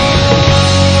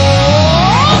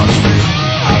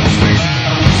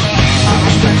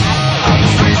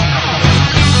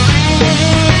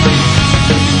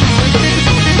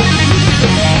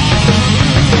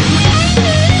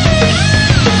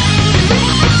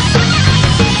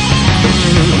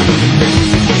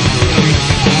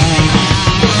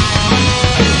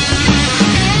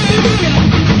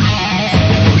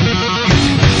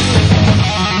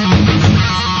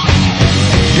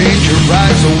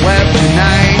 Rides a web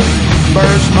tonight,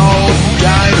 burst mode,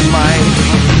 dynamite,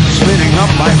 spinning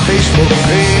up my Facebook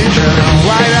page, and I'm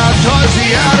right out towards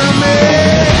the outer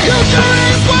maze. Future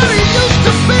ain't what it used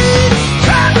to be,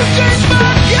 time to change my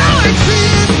galaxy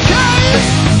in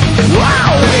case.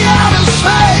 Wow, we out of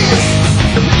space.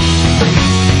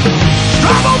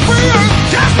 Struggle for your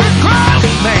desperate cross,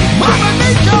 make Mother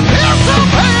Nature peel some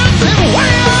pants and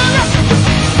win.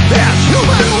 There's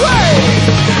human way.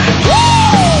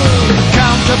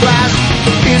 Blast,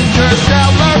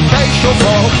 interstellar facial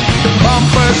roll.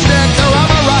 Bumper sticker,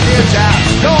 I'm a rocket ass.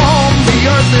 Go home, the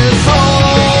earth is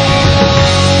home.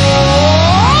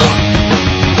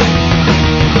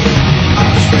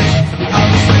 Outer space.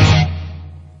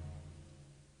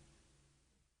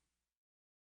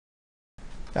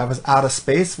 That was Out of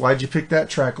Space. Why'd you pick that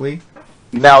track, Lee?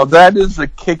 Now, that is a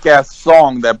kick-ass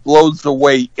song that blows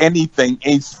away anything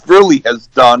Ace Frehley has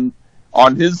done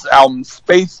on his album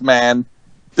Spaceman.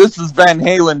 This is Van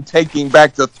Halen taking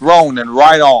back the throne and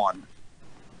right on.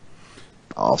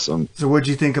 Awesome. So what'd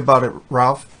you think about it,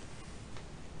 Ralph?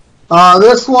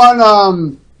 This one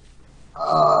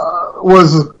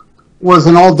was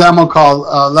an old demo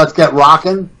called Let's Get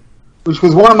Rockin', which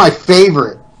was one of my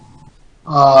favorite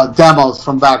demos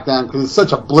from back then because it's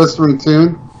such a blistering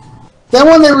tune. Then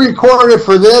when they recorded it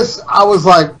for this, I was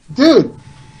like, dude,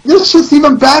 this is just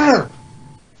even better.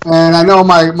 And I know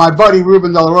my buddy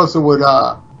Ruben De La Rosa would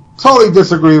totally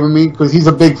disagree with me because he's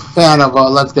a big fan of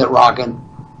Let's Get Rockin'.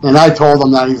 And I told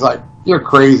him that. He's like, you're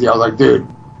crazy. I was like, dude,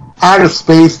 Out of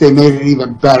Space, they made it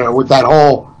even better with that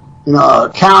whole,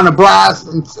 counter blast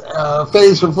and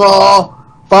phase for fall,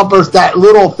 bumpers, that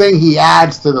little thing he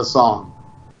adds to the song.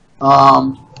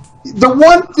 The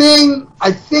one thing,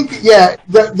 I think,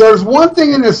 there's one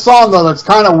thing in this song, though, that's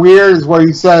kind of weird is where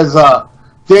he says,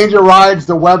 Danger rides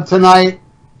the web tonight.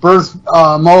 Burst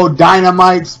mode,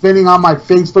 dynamite, spinning on my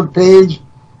Facebook page,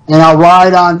 and I'll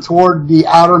ride on toward the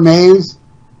outer maze.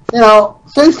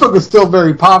 Facebook is still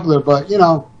very popular, but,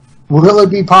 will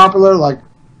it be popular like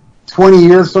 20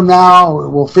 years from now?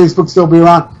 Will Facebook still be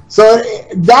around? So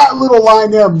that little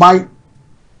line there might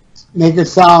make it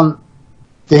sound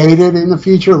dated in the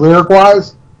future,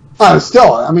 lyric-wise. I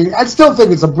still think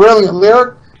it's a brilliant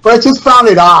lyric, but I just found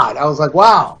it odd. I was like,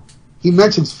 wow, he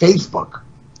mentions Facebook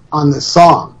on this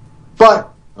song,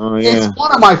 but it's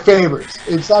one of my favorites.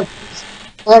 It's like,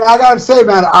 and I gotta say,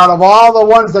 man, out of all the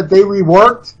ones that they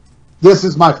reworked, this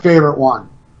is my favorite one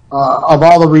of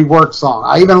all the reworked songs.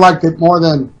 I even liked it more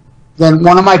than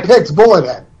one of my picks,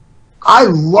 Bullethead. I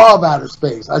love Outer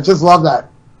Space. I just love that.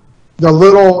 The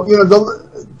little,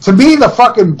 to me, the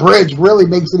fucking bridge really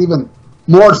makes it even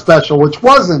more special, which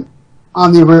wasn't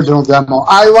on the original demo.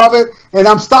 I love it, and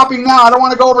I'm stopping now. I don't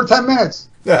want to go over 10 minutes.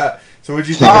 Yeah. So what'd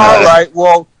you think? All right.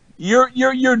 Well,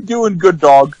 you're doing good,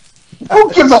 dog.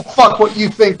 Who gives a fuck what you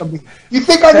think of me? You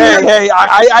think I need? Hey,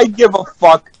 I give a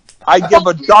fuck. I give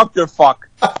a doctor fuck.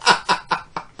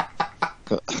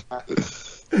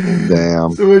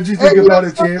 Damn. So what'd you think about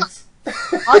it, James?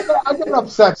 I get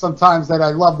upset sometimes that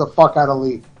I love the fuck out of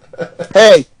Lee.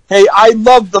 Hey, I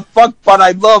love the fuck, but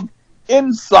I love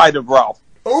inside of Ralph.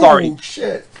 Oh, Sorry.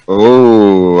 Shit.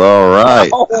 Oh, all right.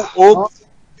 Oh, oops.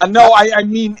 No, I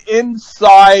mean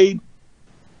inside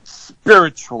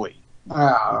spiritually.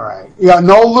 All right. Yeah,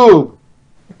 no lube.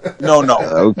 No.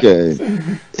 Okay.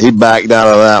 He backed out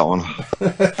of that one.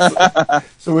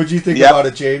 So what'd you think about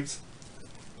it, James?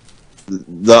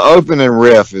 The opening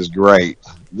riff is great.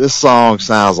 This song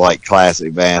sounds like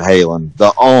classic Van Halen,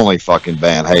 the only fucking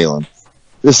Van Halen.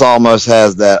 This almost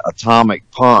has that atomic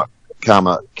punk kind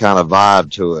of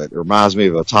vibe to it. It reminds me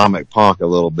of atomic punk a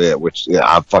little bit, which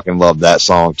I fucking love that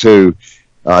song too.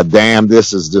 Damn,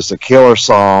 this is just a killer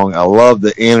song. I love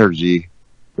the energy,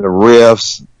 the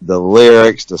riffs, the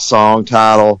lyrics, the song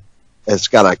title. It's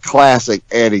got a classic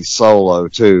Eddie solo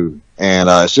too. And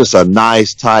it's just a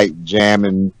nice, tight,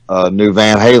 jamming new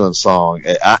Van Halen song.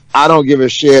 I don't give a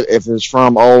shit if it's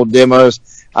from old demos.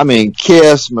 I mean,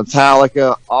 Kiss,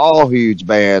 Metallica, all huge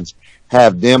bands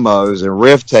have demos and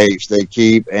riff tapes they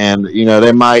keep, and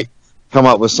they might come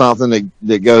up with something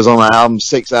that goes on the album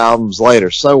 6 albums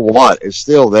later. So what? It's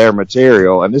still their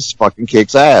material, and this fucking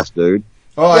kicks ass, dude.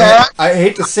 Oh, yeah. I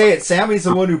hate to say it. Sammy's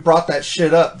the one who brought that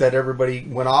shit up that everybody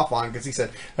went off on because he said,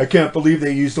 I can't believe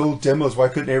they used old demos. Why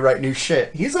couldn't they write new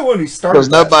shit? He's the one who started Because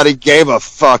nobody gave a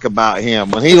fuck about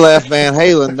him. When he left Van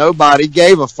Halen, nobody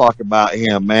gave a fuck about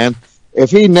him, man. If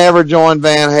he never joined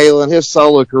Van Halen, his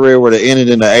solo career would have ended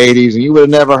in the 80s, and you would have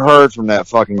never heard from that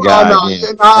fucking guy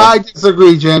again. No, I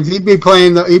disagree, James. He'd be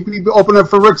opening up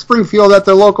for Rick Springfield at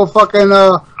the local fucking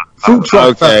food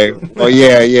truck festival. Well,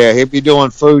 yeah, he'd be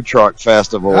doing food truck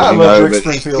festivals. I love Rick but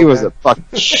Springfield, he was man. a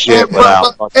fucking shit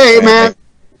without. Hey, man,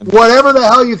 whatever the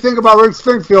hell you think about Rick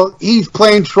Springfield, he's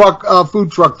playing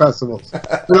food truck festivals. You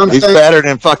know what I'm He's saying? better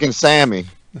than fucking Sammy.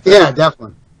 Yeah,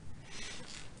 definitely.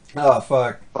 Oh,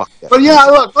 fuck. But yeah,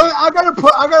 look, I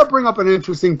gotta bring up an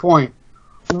interesting point.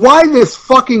 Why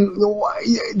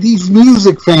these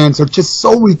music fans are just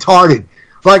so retarded?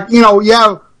 Like,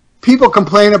 people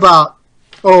complain about,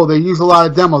 they use a lot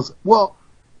of demos. Well,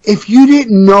 if you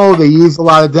didn't know they used a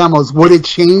lot of demos, would it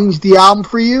change the album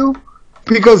for you?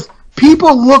 Because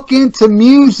people look into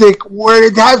music where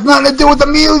it has nothing to do with the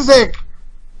music.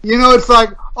 It's like,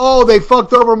 they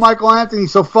fucked over Michael Anthony,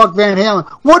 so fuck Van Halen.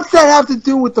 What's that have to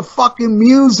do with the fucking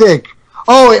music?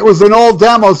 Oh, it was an old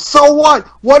demo. So what?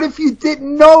 What if you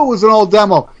didn't know it was an old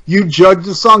demo? You judge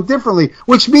the song differently,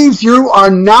 which means you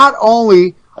are not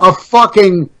only a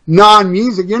fucking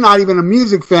non-music, you're not even a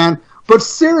music fan, but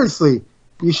seriously,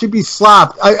 you should be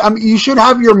slapped. I mean, you should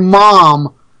have your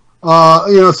mom,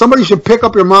 somebody should pick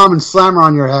up your mom and slam her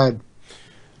on your head.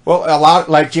 Well, a lot,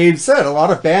 like James said, a lot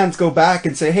of bands go back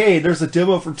and say, "Hey, there's a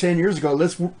demo from 10 years ago.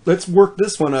 Let's work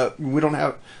this one up. We don't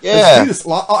have. Let's do this."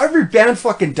 Every band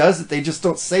fucking does it. They just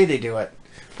don't say they do it,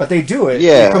 but they do it.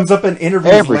 Yeah, it comes up in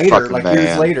interviews later, like band.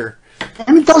 years later.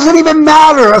 And it doesn't even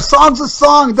matter. A song's a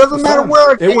song. It doesn't matter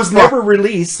where it was never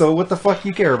released. So what the fuck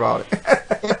you care about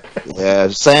it? Yeah,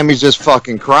 Sammy's just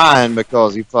fucking crying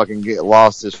because he fucking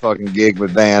lost his fucking gig with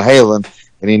Van Halen.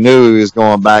 And he knew he was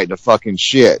going back to fucking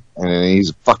shit. And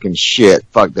he's fucking shit.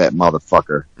 Fuck that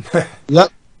motherfucker.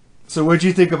 Yep. So what'd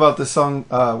you think about the song?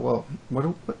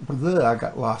 I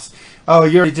got lost. Oh,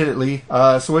 you already did it, Lee.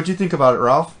 So what'd you think about it,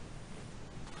 Ralph?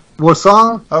 What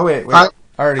song? Oh, wait.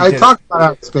 I talked about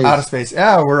Outer Space. Outer Space.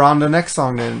 Yeah, we're on the next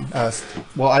song then. I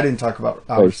didn't talk about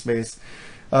Outer Space.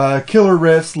 Killer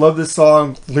riffs. Love this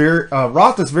song.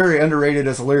 Roth is very underrated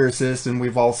as a lyricist, and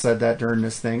we've all said that during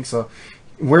this thing. So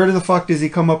where the fuck does he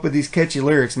come up with these catchy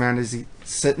lyrics, man? Does he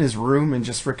sit in his room and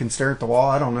just freaking stare at the wall?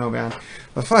 I don't know, man.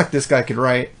 But fuck, this guy could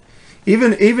write.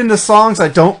 Even the songs I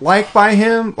don't like by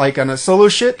him, like on a solo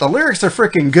shit, the lyrics are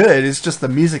freaking good. It's just the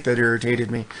music that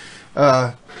irritated me.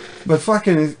 But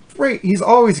fucking great. He's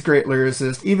always a great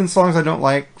lyricist. Even songs I don't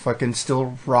like fucking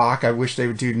still rock. I wish they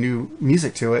would do new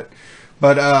music to it.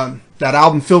 But that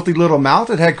album, Filthy Little Mouth,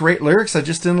 it had great lyrics. I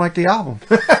just didn't like the album.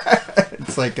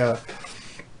 It's like...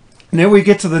 And then we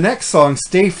get to the next song,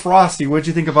 Stay Frosty. What'd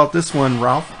you think about this one,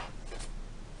 Ralph?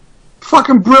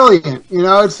 Fucking brilliant.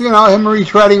 It's, him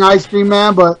retreading Ice Cream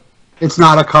Man, but it's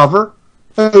not a cover.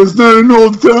 It's not an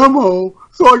old demo,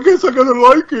 so I guess I gotta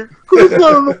like it, because it's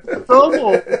not an old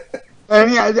demo.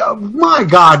 And yeah, my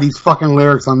God, these fucking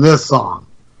lyrics on this song.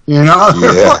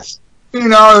 Yes.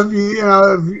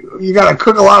 If you gotta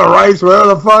cook a lot of rice,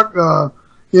 whatever the fuck, a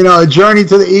journey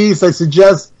to the east, I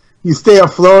suggest you stay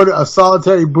afloat. A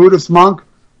solitary Buddhist monk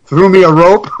threw me a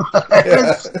rope,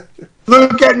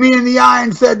 looked at me in the eye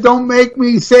and said, "Don't make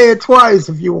me say it twice.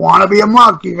 If you want to be a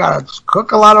monk, you gotta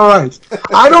cook a lot of rice."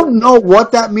 I don't know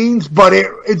what that means, but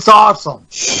it's awesome.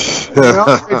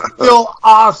 It's still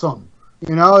awesome.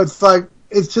 It's like,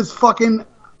 it's just fucking,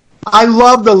 I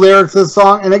love the lyrics of the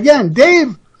song. And again,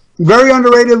 Dave, very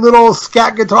underrated little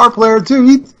scat guitar player too.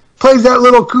 He plays that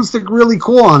little acoustic really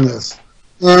cool on this.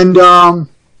 And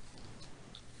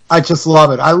I just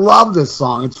love it. I love this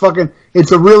song.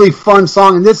 It's a really fun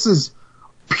song, and this is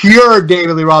pure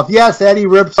David Lee Roth. Yes, Eddie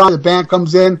rips on, the band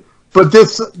comes in, but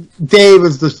Dave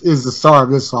is the star of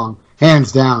this song. Hands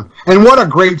down. And what a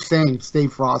great saying, stay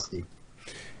frosty.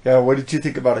 Yeah, what did you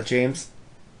think about it, James?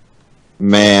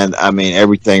 Man, I mean,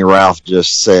 everything Ralph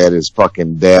just said is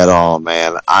fucking dead on,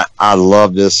 man. I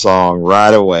love this song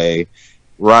right away.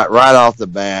 Right off the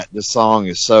bat, this song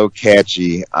is so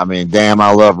catchy. I mean, damn,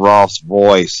 I love Rolf's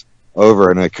voice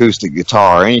over an acoustic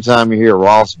guitar. Anytime you hear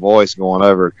Rolf's voice going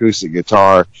over acoustic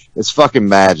guitar, it's fucking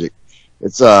magic.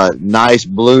 It's nice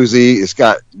bluesy. It's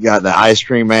got the Ice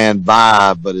Cream Man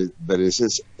vibe, but it's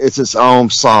its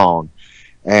own song.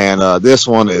 And this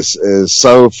one is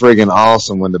so friggin'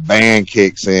 awesome when the band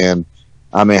kicks in.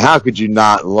 I mean, how could you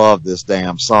not love this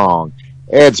damn song?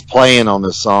 Ed's playing on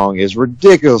this song is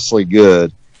ridiculously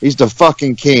good. He's the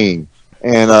fucking king.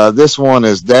 And this one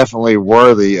is definitely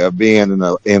worthy of being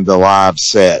in the live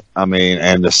set. I mean,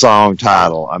 and the song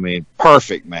title. I mean,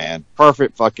 perfect, man.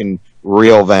 Perfect fucking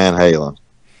real Van Halen.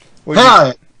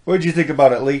 What did you think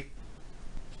about it, Lee?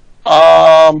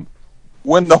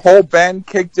 When the whole band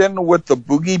kicked in with the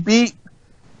boogie beat,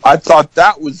 I thought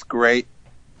that was great.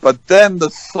 But then the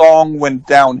song went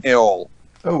downhill.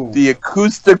 Oh. The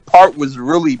acoustic part was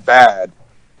really bad.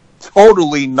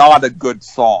 Totally not a good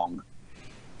song.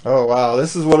 Oh, wow.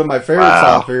 This is one of my favorite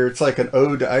songs here. It's like an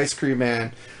ode to Ice Cream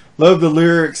Man. Love the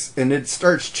lyrics, and it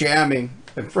starts jamming.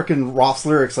 And frickin' Ralph's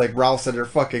lyrics, like Ralph said, are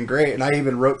fucking great. And I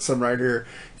even wrote some right here.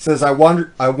 It says, I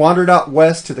wandered out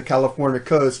west to the California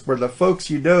coast where the folks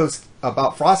you know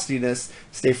about frostiness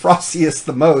stay frostiest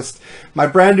the most. My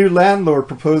brand new landlord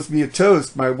proposed me a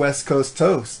toast, my West Coast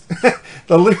toast.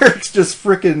 The lyrics just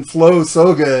frickin' flow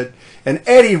so good. And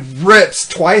Eddie rips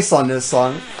twice on this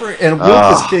song. And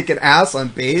Wolf is kicking ass on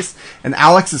bass. And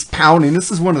Alex is pounding. This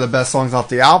is one of the best songs off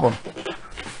the album.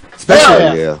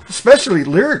 Especially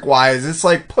lyric-wise. It's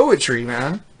like poetry,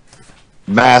 man.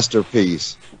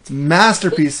 Masterpiece. It's a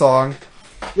masterpiece song.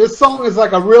 This song is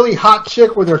like a really hot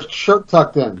chick with her shirt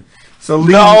tucked in. So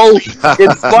Lee, No,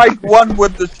 it's like one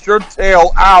with the shirt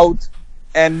tail out,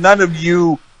 and none of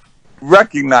you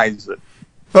recognize it.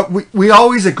 But we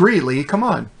always agree, Lee. Come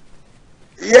on.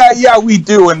 Yeah, we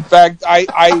do. In fact,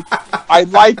 I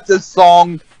like this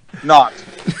song not.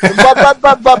 But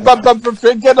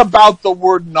forget about the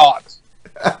word not.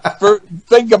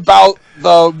 Think about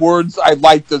the words I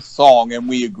like this song, and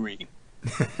we agree.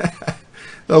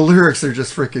 The lyrics are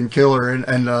just freaking killer,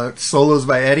 and solos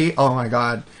by Eddie. Oh my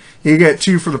god, you get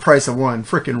two for the price of one.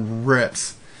 Freaking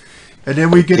rips. And then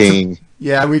we get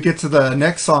to the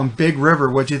next song, Big River.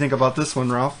 What do you think about this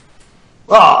one, Ralph?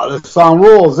 Oh, this song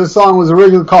rules. This song was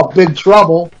originally called Big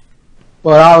Trouble,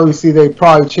 but obviously they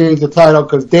probably changed the title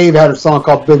because Dave had a song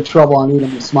called Big Trouble on Eat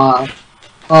 'Em and Smile.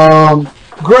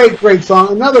 Great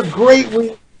song. Another great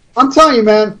I'm telling you,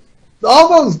 man, all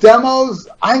those demos,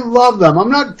 I love them.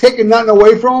 I'm not taking nothing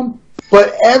away from them,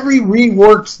 but every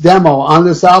reworked demo on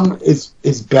this album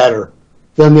is better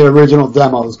than the original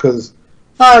demos because,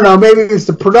 I don't know, maybe it's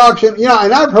the production. You know,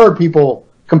 and I've heard people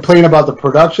complain about the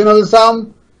production of this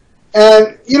album.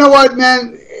 And you know what,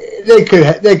 man? They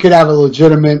could have a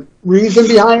legitimate reason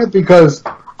behind it because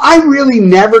I really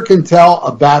never can tell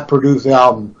a bad produced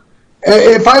album.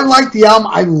 If I like the album,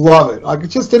 I love it. Like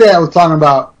just today, I was talking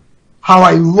about how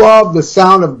I love the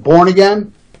sound of Born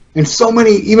Again, and so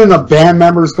many, even the band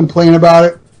members complain about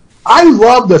it. I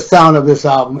love the sound of this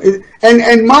album,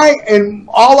 and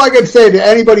all I can say to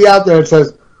anybody out there that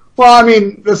says, "Well, I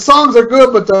mean, the songs are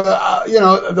good, but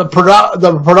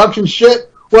the production shit."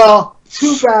 Well,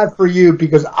 too bad for you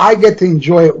because I get to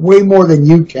enjoy it way more than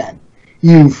you can.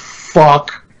 You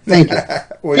fuck. Thank you.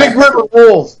 Big River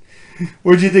rules.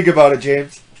 What did you think about it,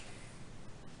 James?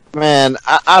 Man,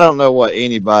 I don't know what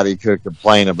anybody could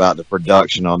complain about the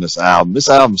production on this album. This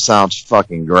album sounds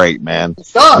fucking great, man. It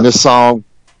does. And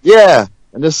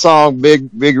this song, Big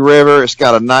River, it's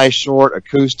got a nice short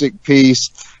acoustic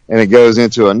piece, and it goes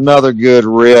into another good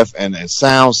riff, and it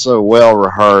sounds so well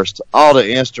rehearsed. All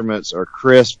the instruments are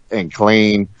crisp and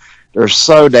clean. They're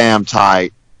so damn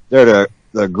tight. They're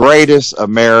the greatest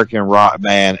American rock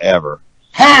band ever.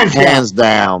 Hands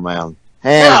down, man.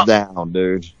 Hands down,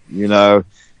 dude. You know,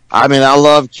 I mean, I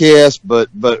love Kiss, but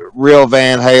real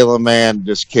Van Halen, man,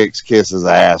 just kicks Kiss's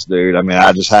ass, dude. I mean,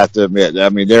 I just have to admit, I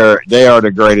mean, they are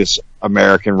the greatest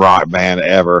American rock band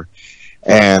ever.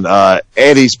 And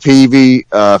Eddie's Peavey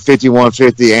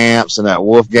 5150 amps and that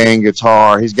Wolfgang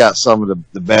guitar, he's got some of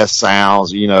the best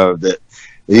sounds, you know, that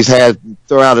he's had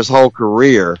throughout his whole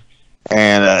career.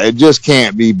 And it just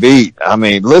can't be beat. I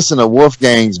mean, listen to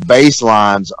Wolfgang's bass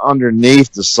lines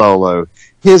underneath the solo.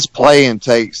 His playing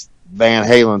takes Van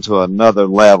Halen to another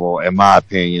level, in my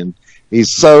opinion.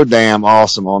 He's so damn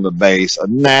awesome on the bass. A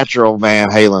natural Van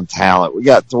Halen talent. We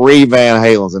got 3 Van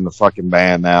Halens in the fucking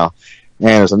band now.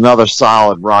 man, it's another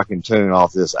solid rocking tune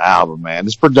off this album, man.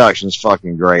 This production is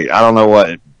fucking great. I don't know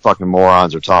what fucking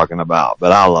morons are talking about,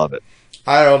 but I love it.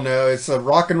 I don't know. It's a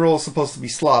rock and roll is supposed to be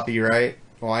sloppy, right?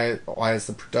 Why is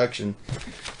the production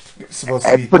supposed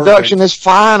to be production perfect? is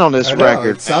fine on this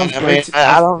record. It sounds great.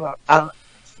 I don't know.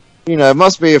 You know, it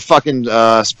must be a fucking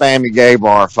spammy gay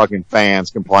bar fucking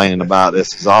fans complaining about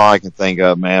this is all I can think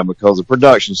of, man, because the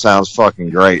production sounds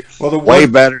fucking great. Well, way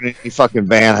better than any fucking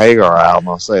Van Hagar album,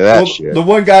 I'll say that shit. The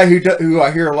one guy who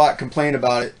I hear a lot complain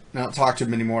about it, I don't talk to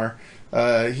him anymore,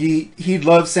 he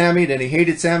loved Sammy, then he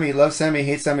hated Sammy, he loved Sammy, he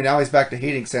hates Sammy, now he's back to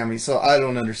hating Sammy, so I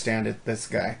don't understand it, this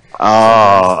guy.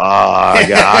 I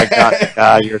got the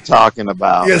guy you're talking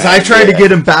about. Because I tried to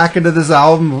get him back into this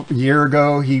album a year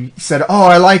ago. He said, "Oh,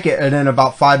 I like it," and then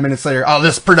about 5 minutes later, "Oh,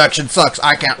 this production sucks.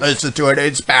 I can't listen to it.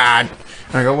 It's bad."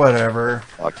 And I go, "Whatever,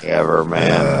 whatever,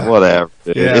 man, whatever."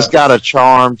 Dude. Yeah. It's got a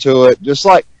charm to it, just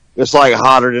like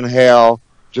Hotter Than Hell,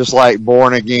 just like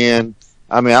Born Again.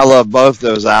 I mean, I love both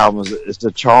those albums. It's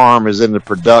the charm is in the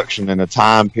production and the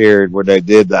time period where they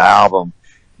did the album.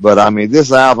 But, I mean,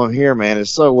 this album here, man, is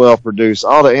so well produced.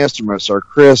 All the instruments are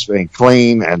crisp and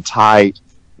clean and tight.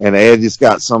 And Eddie's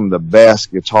got some of the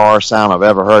best guitar sound I've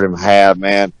ever heard him have,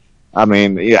 man. I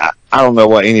mean, yeah, I don't know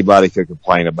what anybody could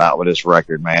complain about with this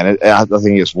record, man. I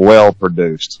think it's well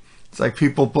produced. It's like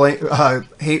people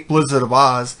hate Blizzard of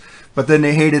Oz, but then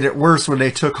they hated it worse when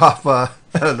they took off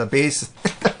the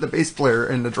bass player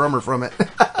and the drummer from it.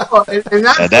 and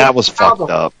that was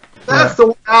fucked up. That's the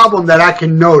one album that I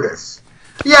can notice.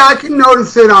 Yeah, I can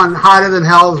notice it on Hotter Than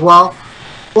Hell as well.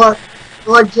 But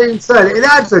like James said, it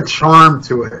adds a charm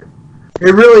to it.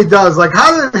 It really does. Like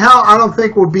Hotter Than Hell, I don't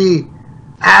think would be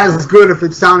as good if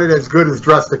it sounded as good as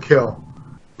Dressed to Kill.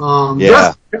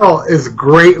 Dressed to Kill is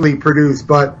greatly produced,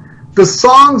 but the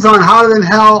songs on Hotter Than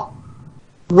Hell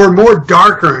were more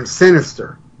darker and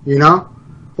sinister, you know?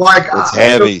 Like it's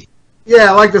heavy.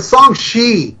 Like the song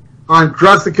She on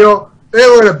Dressed to Kill, they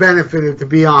would have benefited to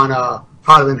be on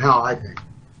Hotter Than Hell, I think.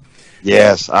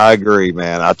 Yes, I agree,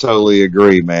 man. I totally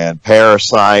agree, man.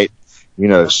 Parasite,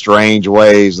 Strange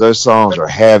Ways, those songs are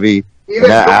heavy. And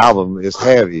that album is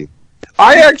heavy.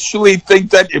 I actually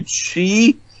think that if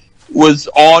She was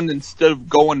on instead of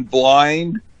Going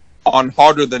Blind on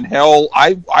Harder Than Hell,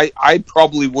 I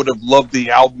probably would have loved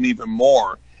the album even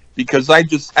more, because I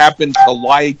just happen to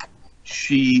like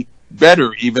She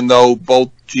better, even though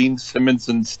both Gene Simmons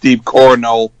and Steve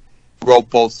Coronel wrote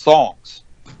both songs.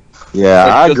 Yeah,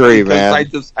 I agree, man. I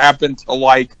just happen to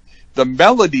like the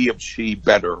melody of She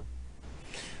better.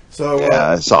 So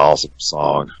yeah, it's an awesome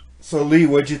song. So Lee,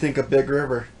 what'd you think of Big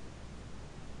River?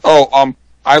 Oh,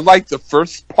 I like the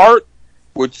first part,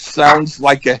 which sounds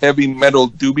like a heavy metal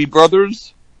Doobie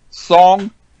Brothers song,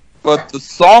 but the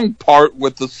song part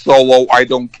with the solo I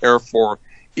don't care for,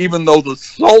 even though the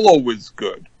solo is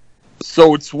good.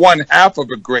 So it's one half of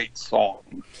a great song.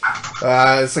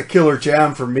 It's a killer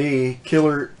jam for me.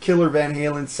 Killer Van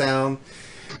Halen sound.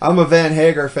 I'm a Van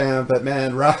Hagar fan, but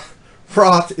man, Roth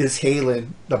is Halen,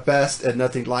 the best and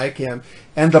nothing like him.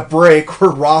 And the break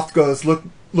where Roth goes, look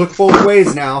both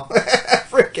ways now.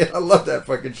 Freaking, I love that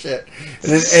fucking shit.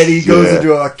 And then Eddie goes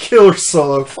into a killer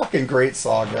solo. Fucking great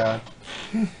song, man.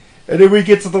 And then we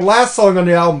get to the last song on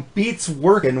the album, Beats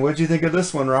Workin'. What'd you think of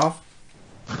this one, Ralph?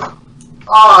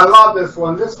 Oh, I love this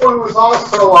one. This one was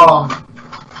also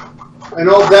an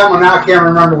old demo. Now I can't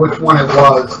remember which one it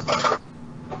was.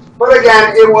 But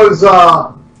again, it was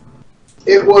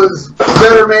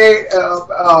better made,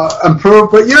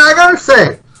 improved. But I gotta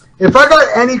say, if I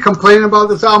got any complaint about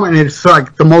this album, and it's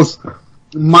like the most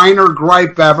minor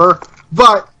gripe ever,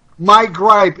 but my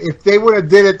gripe, if they would have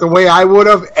did it the way I would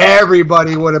have,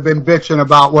 everybody would have been bitching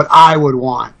about what I would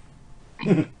want.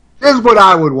 This is what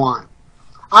I would want.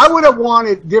 I would have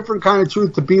wanted Different Kind of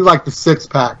Truth to be like the Six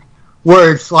Pack,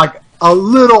 where it's like a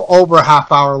little over a half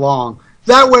hour long.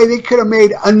 That way they could have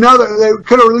made they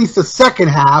could have released the second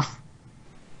half.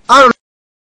 I don't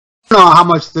know how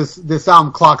much this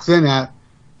album clocks in at,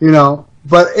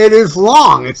 but it is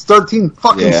long. It's 13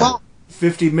 fucking songs.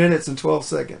 50 minutes and 12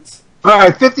 seconds. All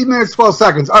right, 50 minutes, 12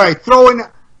 seconds. All right,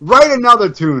 write another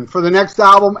tune for the next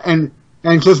album and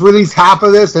just release half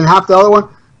of this and half the other one.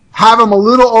 Have them a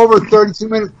little over 32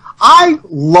 minutes. I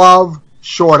love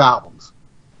short albums.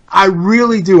 I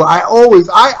really do.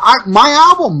 My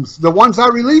albums, the ones I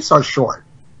release, are short.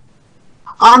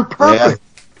 On purpose.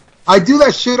 Yeah. I do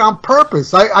that shit on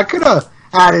purpose. I could have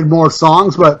added more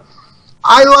songs, but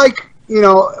I like,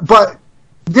 but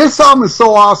this album is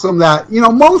so awesome that,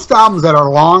 most albums that are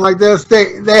long like this,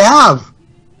 they have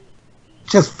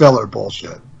just filler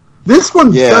bullshit. This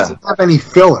one doesn't have any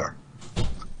filler.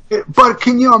 But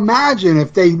can you imagine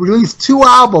if they released 2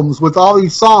 albums with all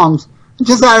these songs and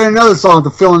just added another song to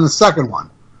fill in the second one?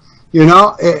 You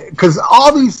know, because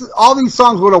all these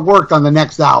songs would have worked on the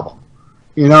next album.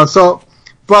 You know, so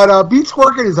but Beats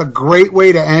Working is a great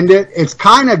way to end it. It's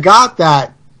kind of got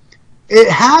that. It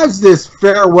has this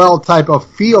farewell type of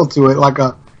feel to it,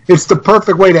 it's the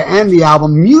perfect way to end the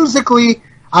album. Musically,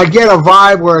 I get a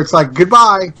vibe where it's like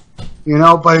goodbye, you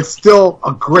know, but it's still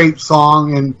a great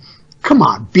song. And come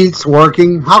on, Beats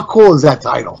Working. How cool is that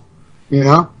title? You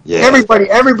know,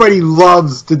 everybody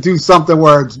loves to do something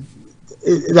where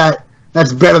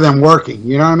that's better than working.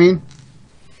 You know what I mean?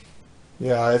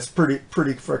 Yeah, it's pretty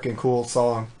freaking cool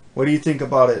song. What do you think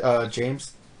about it,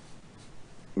 James?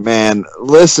 Man,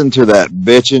 listen to that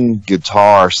bitchin'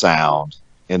 guitar sound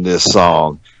in this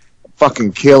song.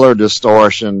 Fucking killer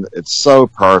distortion. It's so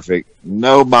perfect.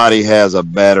 Nobody has a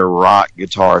better rock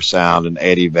guitar sound than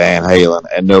Eddie Van Halen,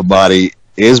 and nobody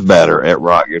is better at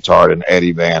rock guitar than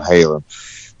Eddie Van Halen.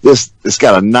 It's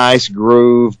got a nice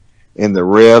groove in the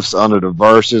riffs, under the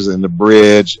verses, and the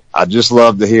bridge. I just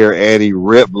love to hear Eddie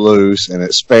rip loose and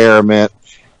experiment.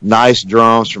 Nice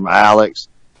drums from Alex.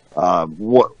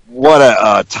 What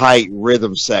a tight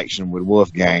rhythm section with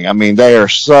Wolfgang. I mean, they are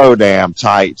so damn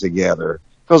tight together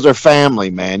because they're family,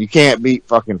 man. You can't beat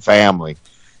fucking family.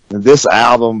 And this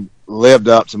album lived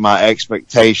up to my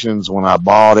expectations when I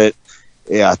bought it.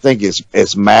 Yeah, I think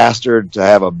it's mastered to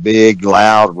have a big,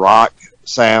 loud rock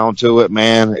sound to it,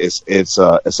 man. It's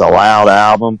a loud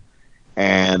album,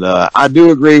 and I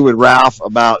do agree with Ralph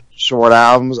about short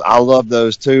albums. I love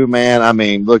those too, man. I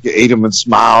mean, look at Eat 'em and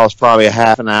Smile, it's probably a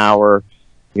half an hour.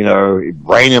 You know,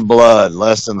 Rain and Blood,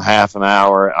 less than half an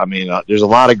hour. I mean, there's a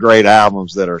lot of great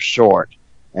albums that are short,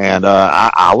 and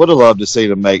I would have loved to see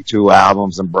them make 2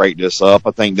 albums and break this up.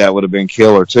 I think that would have been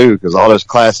killer too, because all those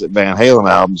classic Van Halen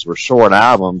albums were short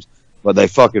albums, but they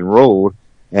fucking ruled.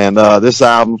 And this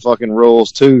album fucking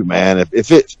rules too, man.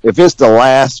 If it's the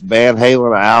last Van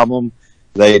Halen album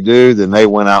they do, then they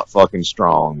went out fucking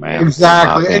strong, man.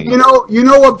 Exactly. And you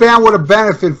know what band would have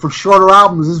benefited for shorter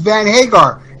albums is Van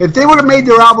Hagar. If they would have made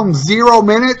their album 0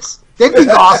 minutes, they'd be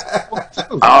awesome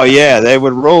too. Oh yeah, they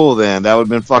would rule then. That would have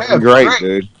been fucking great,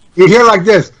 dude. You hear like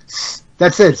this.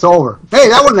 That's it. It's over. Hey,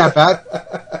 that wasn't that bad.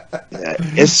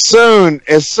 As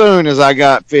soon as I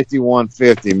got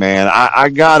 5150, man, I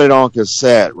got it on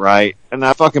cassette, right? And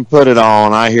I fucking put it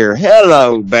on. I hear,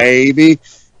 "Hello, baby."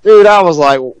 Dude, I was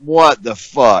like, what the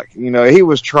fuck? You know, he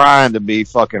was trying to be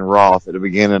fucking Roth at the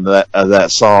beginning of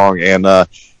that song. And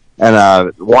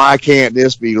Why Can't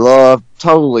This Be Love?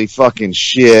 Totally fucking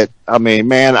shit. I mean,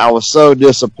 man, I was so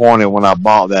disappointed when I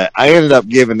bought that. I ended up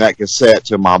giving that cassette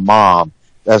to my mom.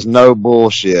 That's no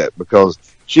bullshit, because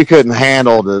she couldn't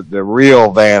handle the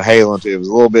real Van Halen. It was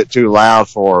a little bit too loud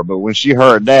for her, but when she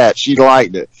heard that, she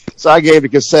liked it. So I gave the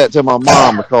cassette to my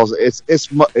mom because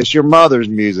it's your mother's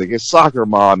music. It's soccer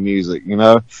mom music, you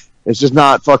know. It's just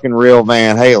not fucking real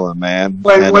Van Halen, man.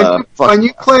 When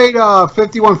you played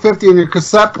 5150 in your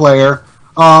cassette player,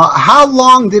 how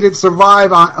long did it survive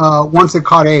once it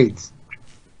caught AIDS?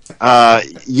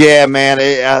 Yeah, man,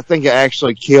 I think it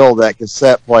actually killed that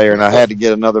cassette player, and I had to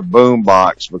get another boom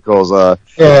box because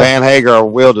Van Hagar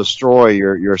will destroy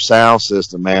your sound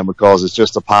system, man, because it's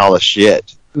just a pile of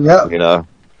shit. Yeah, you know.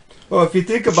 Well, if you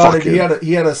think about it,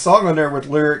 he had a song on there with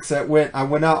lyrics that I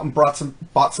went out and bought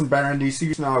some Brandy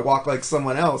Sears, now I walk like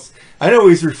someone else. I know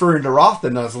he's referring to Roth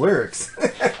in those lyrics.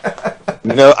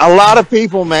 You know, a lot of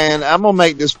people, man, I'm gonna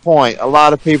make this point. A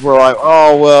lot of people are like,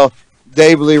 "Oh, well,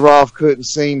 David Lee Roth couldn't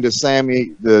sing to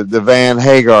Sammy the Van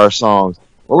Hagar songs."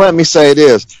 Well, let me say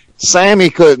this: Sammy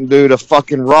couldn't do the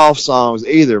fucking Roth songs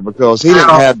either, because he didn't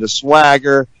have the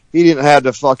swagger, he didn't have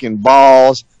the fucking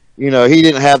balls. You know, he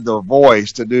didn't have the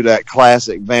voice to do that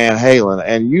classic Van Halen.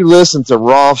 And you listen to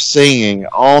Roth singing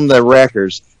on the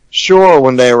records. Sure,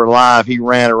 when they were live, he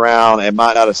ran around and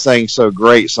might not have sang so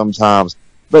great sometimes,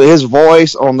 but his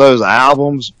voice on those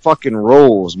albums fucking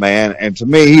rules, man. And to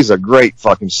me, he's a great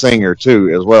fucking singer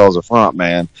too, as well as a front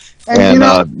man. And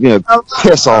you know,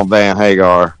 kiss on Van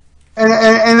Hagar.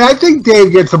 And I think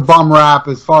Dave gets a bum rap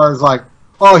as far as like,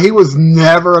 oh, he was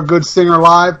never a good singer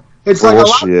live. It's like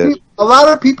a lot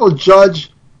of people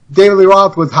judge David Lee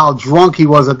Roth with how drunk he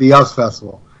was at the US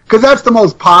Festival, because that's the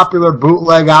most popular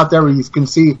bootleg out there where you can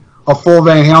see a full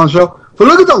Van Halen show. But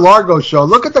look at the Largo show.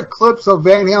 Look at the clips of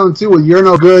Van Halen 2 with You're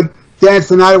No Good, Dance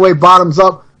the Night Away, Bottoms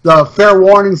Up, the Fair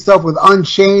Warning stuff with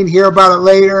Unchained, Hear About It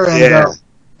Later,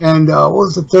 and what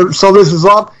was the third? So This Is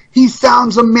Love. He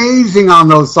sounds amazing on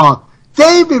those songs.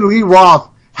 David Lee Roth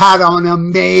had an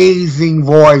amazing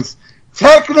voice.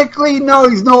 Technically, no,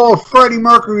 he's no Freddie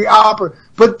Mercury opera,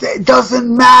 but it doesn't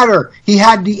matter. He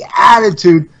had the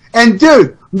attitude. And,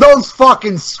 dude, those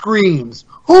fucking screams.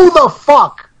 Who the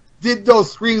fuck did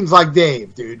those screams like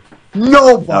Dave, dude?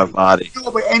 Nobody.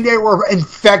 And they were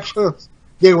infectious.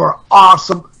 They were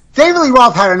awesome. David Lee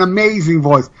Roth had an amazing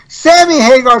voice. Sammy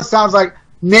Hagar sounds like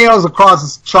nails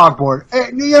across the chalkboard.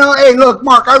 Hey, look,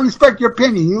 Mark, I respect your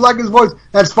opinion. You like his voice,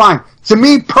 that's fine. To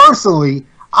me personally,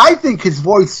 I think his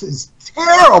voice is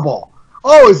terrible.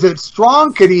 Oh, is it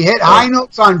strong? Could he hit high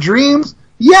notes on Dreams?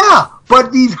 Yeah,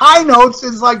 but these high notes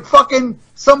is like fucking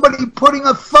somebody putting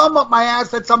a thumb up my ass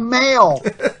that's a male.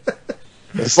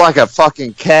 It's like a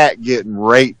fucking cat getting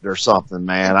raped or something,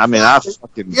 man. I mean, it's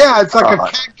like a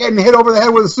cat getting hit over the head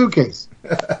with a suitcase.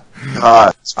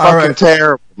 It's fucking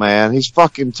terrible, man. He's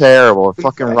fucking terrible.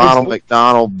 Fucking Ronald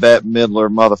McDonald, Bette Midler,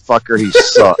 motherfucker. He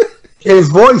sucks. His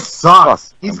voice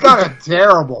sucks. He's got a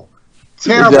terrible. He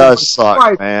does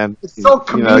suck, man. It's so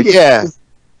comedic.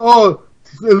 Oh,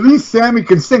 at least Sammy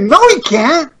can sing. No, he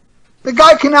can't. The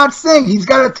guy cannot sing. He's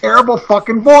got a terrible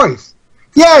fucking voice.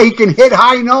 Yeah, he can hit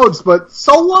high notes, but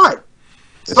so what?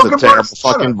 It's a terrible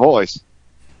fucking voice.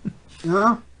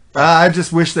 Yeah. I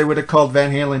just wish they would have called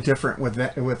Van Halen different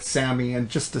with Sammy, and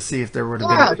just to see if there would have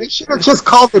been. Yeah, they should have just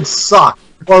called it "Suck"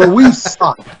 or "We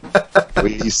Suck."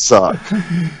 We suck.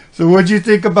 So, what'd you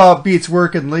think about Beats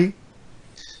Working, Lee?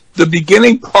 The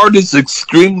beginning part is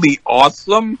extremely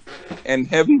awesome and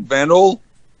heavy-metal,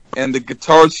 and the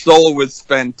guitar solo is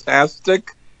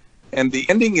fantastic, and the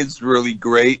ending is really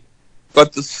great,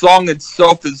 but the song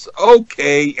itself is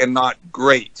okay and not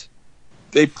great.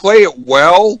 They play it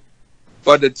well,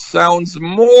 but it sounds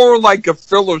more like a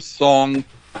filler song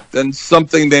than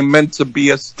something they meant to be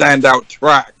a standout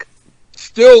track.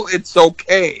 Still, it's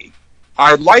okay.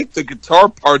 I like the guitar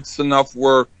parts enough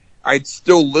where I'd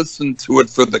still listen to it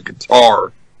for the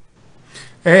guitar.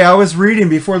 Hey, I was reading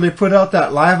before they put out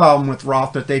that live album with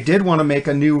Roth that they did want to make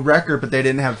a new record, but they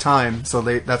didn't have time, so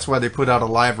that's why they put out a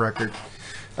live record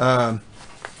to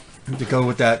go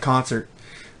with that concert.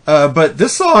 But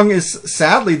this song is,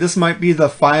 sadly, this might be the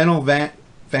final Van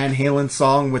Halen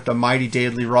song with the mighty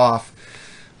David Lee Roth.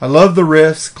 I love the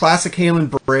riffs, classic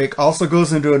Halen break, also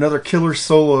goes into another killer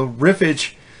solo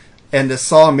riffage, and this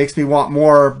song makes me want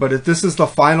more. But if this is the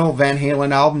final Van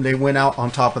Halen album, they went out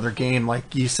on top of their game,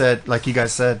 like you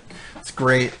guys said. It's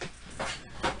great.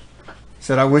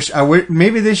 Said I wish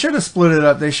maybe they should have split it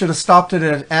up. They should have stopped it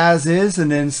at As Is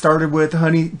and then started with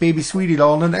Honey Baby Sweetie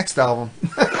Doll on the next album.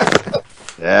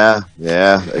 Yeah.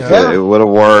 It would have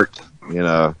worked. You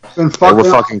know, they were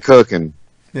fucking cooking.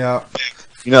 Yeah.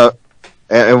 You know,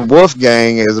 and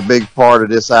Wolfgang is a big part of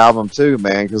this album too,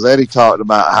 man, because Eddie talked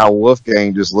about how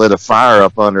Wolfgang just lit a fire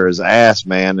up under his ass,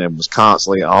 man, and was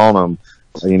constantly on him,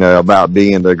 you know, about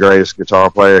being the greatest guitar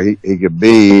player he could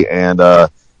be. And,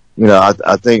 you know,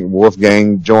 I think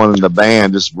Wolfgang joining the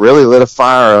band just really lit a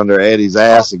fire under Eddie's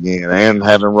ass again, and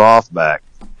having Roth back.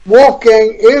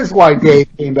 Wolfgang is why Dave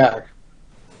came back.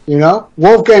 You know,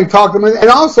 Wolfgang talked to him, and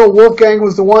also Wolfgang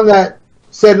was the one that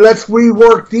said, let's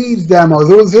rework these demos.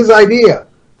 It was his idea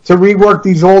to rework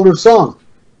these older songs.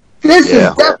 This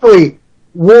is definitely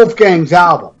Wolfgang's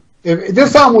album.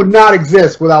 This album would not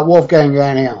exist without Wolfgang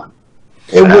Van Halen.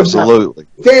 It Absolutely.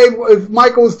 If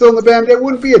Michael was still in the band, it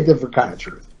wouldn't be a different kind of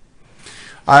truth.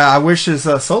 I wish his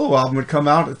solo album would come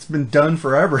out. It's been done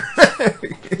forever.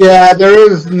 Yeah,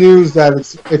 there is news that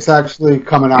it's actually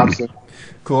coming out soon.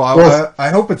 Cool. I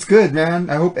hope it's good, man.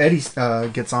 I hope Eddie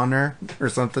gets on there or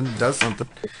something, does something.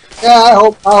 Yeah, I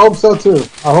hope so too.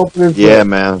 I hope it is. Yeah, good.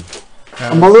 man.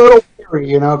 I'm a little weary,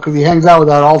 you know, because he hangs out with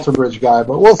that Alter Bridge guy,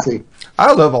 but we'll see.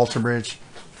 I love Alter Bridge.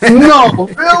 No,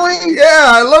 really? Yeah,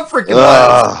 I love freaking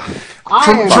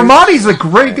Tremonti's a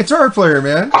great guitar player,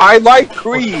 man. I like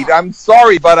Creed. I'm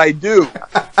sorry, but I do.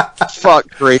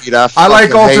 Fuck Creed. I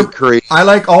hate Creed. I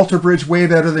like Alter Bridge way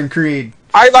better than Creed.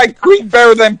 I like Creed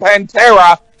better than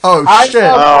Pantera. Oh, shit.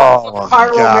 Oh, my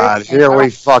God. Here we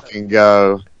fucking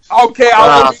go. Okay,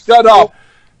 I'll just shut up.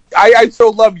 I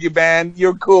still love you, man.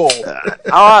 You're cool.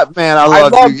 All right, man. I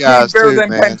love you guys, Creed better too, than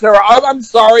man. Pantera. I'm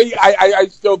sorry. I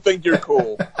still think you're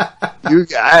cool.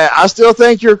 I still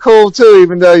think you're cool, too,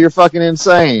 even though you're fucking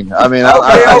insane. I mean,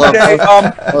 okay.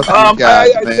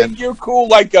 I think you're cool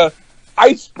like a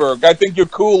iceberg. I think you're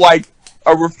cool like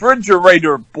a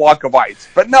refrigerator block of ice.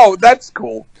 But no, that's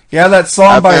cool. Yeah, that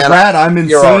song by Rat, I'm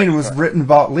Insane, was written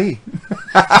about Lee.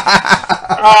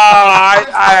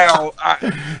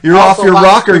 You're off your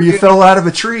rocker. You fell out of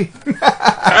a tree.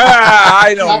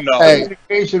 I don't know. Hey,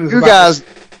 you guys,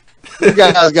 You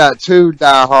guys got 2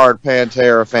 diehard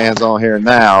Pantera fans on here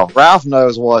now. Ralph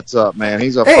knows what's up, man.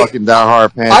 He's a fucking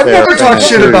diehard Pantera I've never fan talked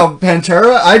shit too. about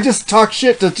Pantera. I just talk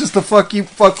shit to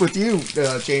fuck with you,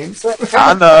 James.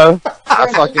 I know.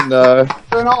 I fucking know.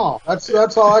 And all.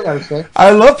 That's all I gotta say.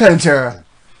 I love Pantera.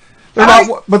 They're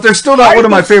not, but they're still not one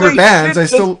of my favorite bands. I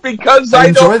still because I I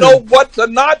enjoy don't know them. what to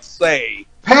not say.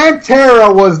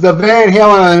 Pantera was the Van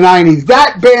Halen of the 90s.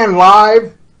 That band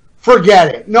live,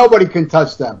 forget it. Nobody can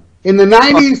touch them. In the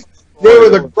 90s, they were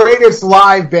the greatest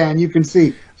live band you can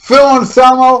see. Phil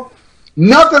Anselmo,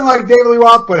 nothing like David Lee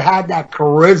Roth, but had that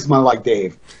charisma like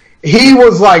Dave. He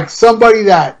was like somebody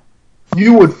that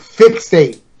you would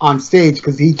fixate on stage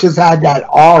because he just had that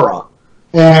aura.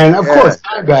 And, of course,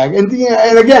 Dimebag. And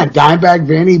again, Dimebag,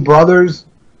 Vanny Brothers,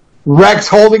 Rex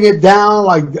holding it down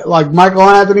like Michael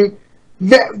Anthony.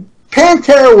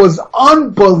 Pantera was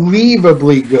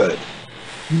unbelievably good.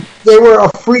 They were a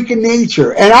freak in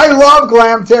nature. And I love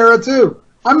Glamterra, too.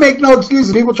 I make no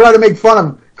excuses. People try to make fun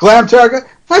of Glamterra.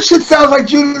 That shit sounds like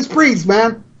Judas Priest,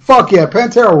 man. Fuck yeah,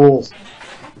 Pantera rules.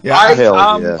 Yeah,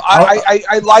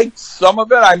 I like some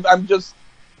of it. I'm just...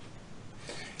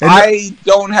 I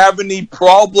don't have any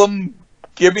problem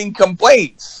giving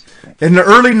complaints. In the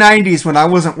early 90s, when I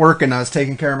wasn't working, I was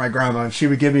taking care of my grandma, and she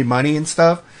would give me money and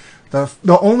stuff.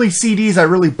 The only CDs I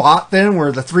really bought then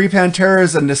were the 3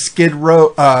 Panteras and the Skid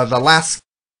Row, the last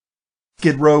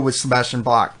Skid Row with Sebastian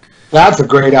Bach. That's a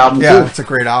great album, Yeah, too. it's a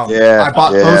great album. Yeah, I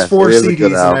bought yeah, those 4 it is a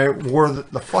good CDs, and I album. wore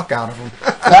the fuck out of them.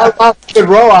 That last Skid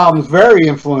Row album is very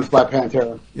influenced by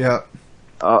Pantera. Yeah.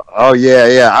 Oh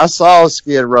yeah. I saw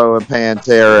Skid Row and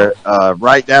Pantera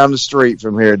right down the street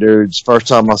from here, dudes. First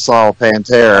time I saw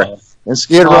Pantera. And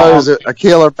Skid Row is a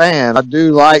killer band. I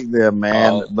do like them,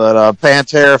 man. But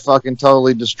Pantera fucking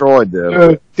totally destroyed them.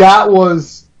 Dude, that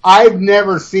was... I've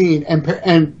never seen... And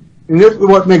this is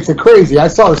what makes it crazy. I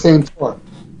saw the same tour.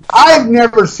 I've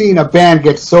never seen a band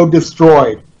get so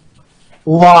destroyed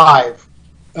live.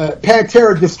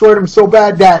 Pantera destroyed them so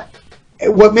bad that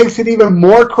what makes it even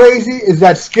more crazy is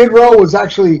that Skid Row was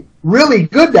actually really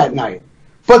good that night.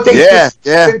 But they just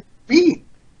couldn't compete.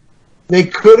 They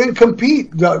couldn't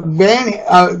compete.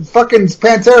 The fucking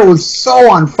Pantera was so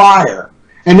on fire.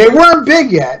 And they weren't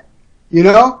big yet, you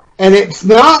know? And it's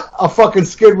not a fucking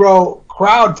Skid Row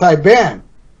crowd type band.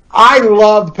 I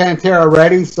loved Pantera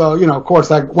already, so, you know, of course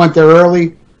I went there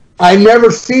early. I never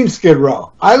seen Skid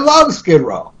Row. I love Skid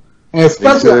Row. And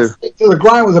especially Stick to the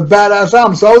Grind was a badass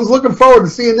album. So I was looking forward to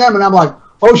seeing them, and I'm like,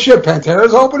 oh shit,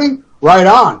 Pantera's opening? Right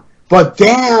on. But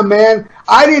damn, man,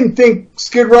 I didn't think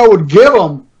Skid Row would give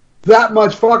them that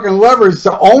much fucking leverage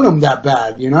to own them that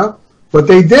bad, you know? But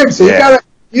they did. So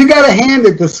you gotta hand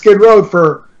it to Skid Row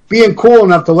for being cool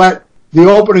enough to let the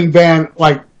opening band,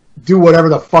 like, do whatever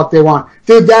the fuck they want.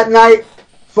 Dude, that night,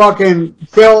 fucking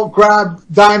Phil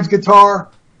grabbed Dime's guitar,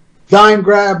 Dime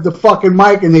grabbed the fucking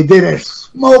mic, and they did a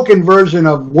smoking version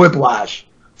of Whiplash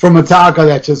from Metallica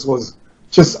that just was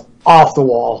just off the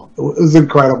wall. It was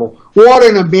incredible. What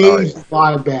an amazing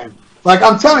live band. Like,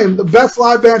 I'm telling you, the best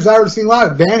live bands I've ever seen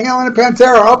live, Van Halen and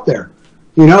Pantera are up there.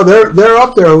 You know, they're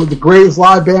up there with the greatest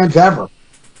live bands ever.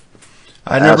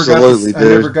 I never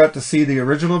got to see the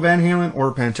original Van Halen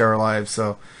or Pantera live,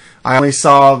 so I only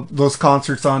saw those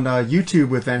concerts on YouTube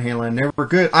with Van Halen. They were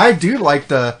good. I do like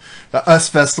the Us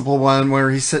Festival one where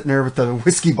he's sitting there with the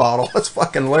whiskey bottle. That's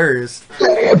fucking hilarious.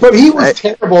 But he was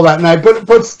terrible that night.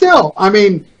 But still,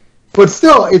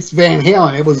 it's Van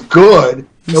Halen. It was good.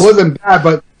 It wasn't bad,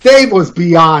 but Dave was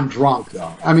beyond drunk,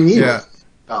 though. I mean, he was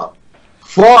fucked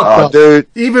up. Dude.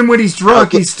 Even when he's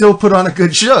drunk, he still put on a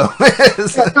good show. He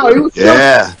was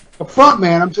still a front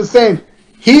man. I'm just saying,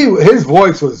 his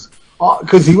voice was...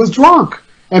 because he was drunk.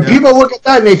 And people look at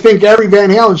that and they think every Van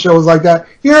Halen show is like that.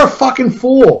 You're a fucking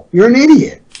fool. You're an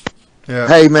idiot. Yeah.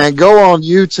 Hey, man, go on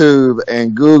YouTube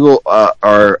and Google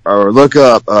or look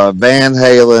up Van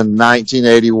Halen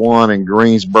 1981 in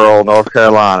Greensboro, North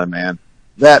Carolina, man.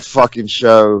 That fucking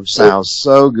show sounds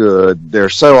so good. They're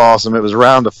so awesome. It was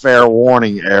around the Fair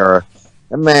Warning era.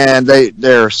 And, man,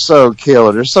 they're so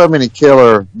killer. There's so many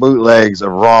killer bootlegs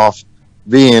of Roth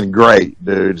being great,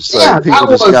 dude. So people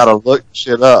just gotta look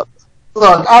shit up.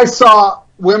 Look, I saw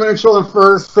Women and Children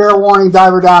First, Fair Warning,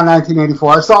 Diver Down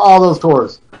 1984. I saw all those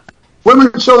tours. Women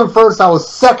and Children First, I was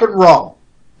second row.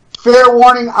 Fair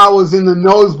Warning, I was in the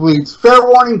nosebleeds. Fair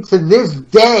Warning to this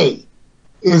day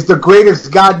is the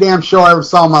greatest goddamn show I ever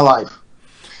saw in my life.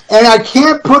 And I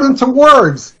can't put into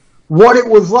words what it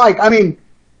was like. I mean,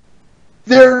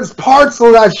 there's parts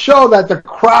of that show that the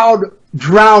crowd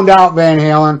drowned out Van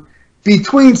Halen.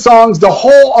 Between songs, the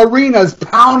whole arena is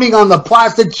pounding on the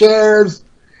plastic chairs.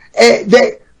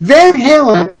 Van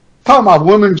Halen talking about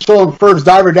Women, Children First,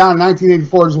 Diver Down in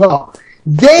 1984 as well.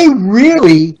 They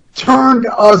really turned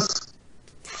us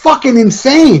fucking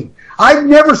insane. I've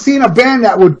never seen a band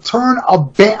that would turn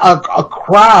a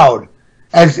crowd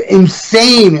as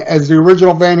insane as the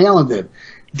original Van Halen did.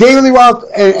 David Lee Roth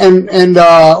and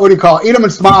what do you call it? Eat 'em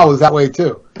and Smile was that way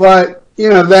too. But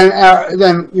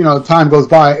then time goes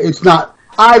by. It's not.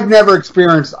 I've never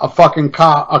experienced a fucking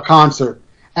a concert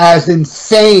as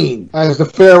insane as the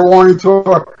Fair Warning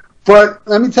tour. But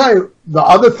let me tell you, the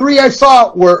other three I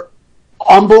saw were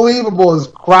unbelievable as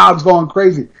crowds going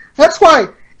crazy. That's why,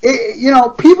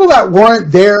 people that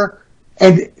weren't there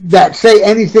and that say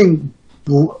anything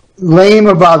lame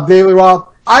about David Lee Roth,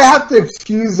 I have to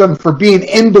excuse them for being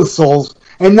imbeciles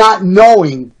and not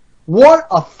knowing what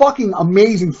a fucking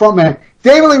amazing frontman.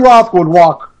 David Lee Roth would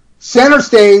walk center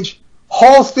stage,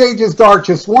 whole stage is dark,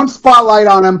 just one spotlight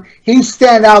on him. He'd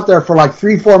stand out there for like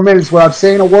 3-4 minutes without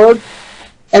saying a word,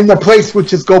 and the place would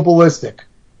just go ballistic.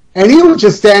 And he would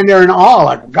just stand there in awe,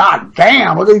 like, God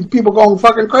damn, look at these people going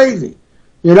fucking crazy.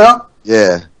 You know?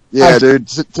 Yeah, dude.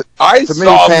 I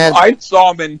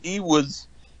saw him, and he was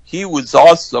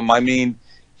awesome. I mean,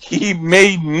 he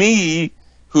made me,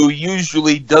 who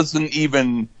usually doesn't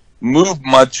even move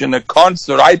much in a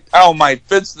concert, I pound my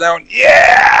fists down.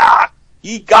 Yeah,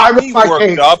 he got me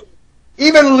worked up.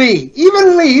 Even Lee,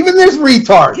 even this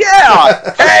retard.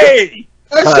 Yeah, hey,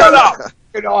 shut up.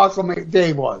 How awesome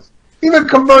Dave was. Even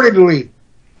converted Lee.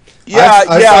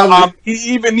 Yeah,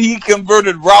 he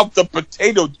converted Ralph the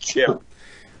potato chip.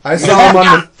 I saw him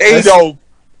on the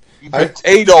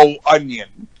potato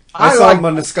onion. I saw him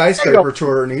on the Skyscraper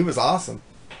tour, and he was awesome.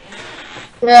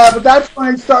 Yeah, but that's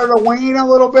when it started to wane a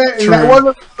little bit, and that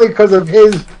wasn't really because of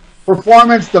his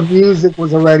performance. The music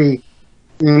was already,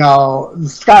 the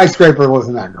Skyscraper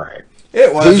wasn't that great.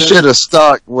 It was. He should have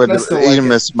stuck with the Eat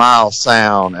 'em and Smile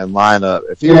sound and lineup.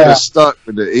 If he would have stuck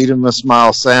with the Eat 'em and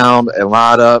Smile sound and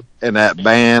lineup in that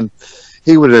band,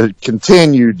 he would have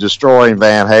continued destroying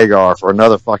Van Hagar for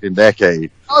another fucking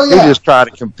decade. Oh, yeah. He just tried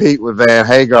to compete with Van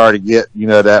Hagar to get,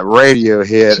 that radio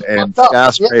hit, and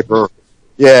Skyscraper.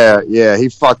 Yeah, he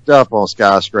fucked up on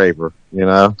Skyscraper,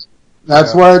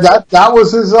 That's where that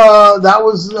was his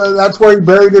that's where he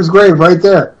buried his grave right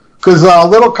there. Because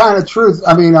Little Kind of Truth,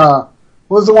 I mean, what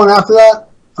was the one after that?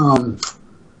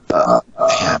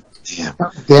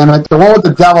 Damn it, the one with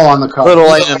the devil on the cover.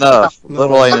 Little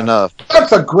Ain't Enough.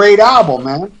 That's a great album,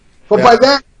 man. But by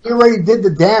then, he already did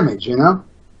the damage,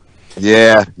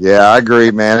 Yeah, I agree,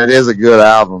 man. It is a good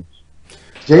album.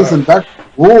 Jason Beck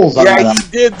rules on that. Yeah, he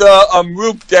did the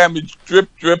roof damage, drip.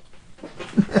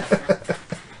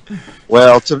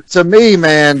 Well, to me,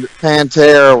 man,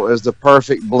 Pantera was the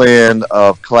perfect blend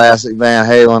of classic Van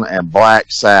Halen and Black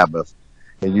Sabbath.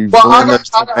 And you blend those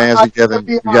two bands together.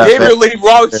 David Lee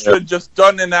Roth should have just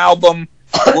done an album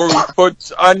where he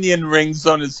puts onion rings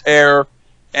on his hair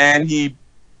and he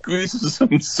greases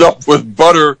himself with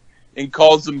butter and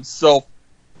calls himself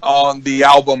on the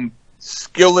album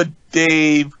Skillet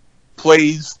Dave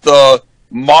Plays the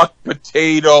Mock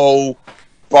Potato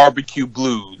Barbecue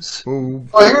Blues. Well,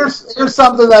 here's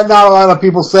something that not a lot of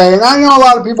people say, and I know a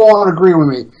lot of people won't agree with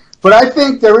me, but I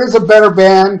think there is a better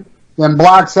band than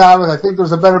Black Sabbath. I think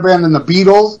there's a better band than the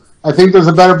Beatles. I think there's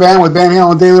a better band with Van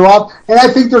Halen and David Lee Roth, and I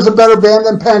think there's a better band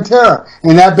than Pantera.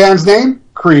 And that band's name?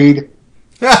 Creed.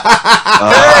 Hey!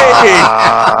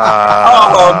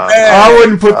 Oh, man. I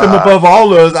wouldn't put them above all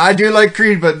those. I do like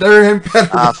Creed, but they're better.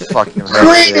 I fucking hate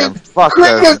Creed them.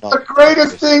 Creed is the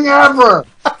greatest thing ever.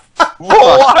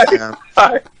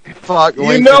 Fuck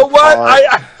you know what?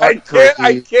 I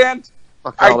can't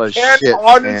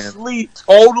honestly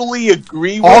totally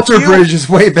agree with Alter you. Bridge is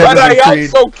way better than But I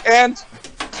Creed. also can't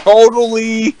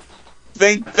totally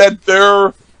think that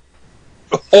they're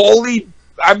wholly.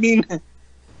 I mean,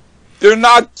 they're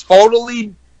not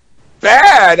totally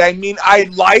bad. I mean, I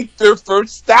like their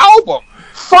first album.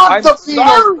 Fuck the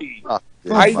sorry.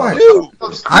 I do.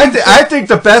 I think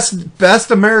the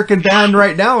best American band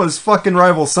right now is fucking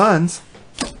Rival Sons.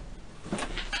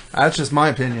 That's just my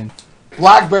opinion.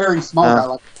 Blackberry Smoke, I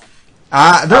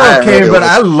like. They're okay, but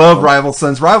I love Rival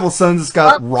Sons. Rival Sons has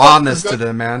got rawness to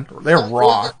them, man. They're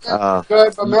raw.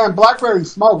 Good, but man, Blackberry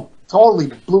Smoke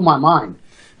totally blew my mind.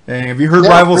 Hey, have you heard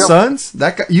Rival Sons?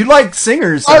 That guy, you like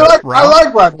singers? I like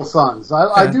Rival Sons.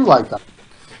 I do like them.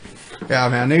 Yeah,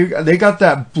 man, they got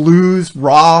that blues,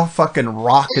 raw, fucking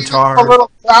rock guitar. A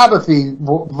little Sabbathy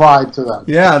vibe to them.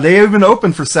 Yeah, they even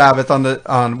opened for Sabbath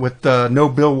with the No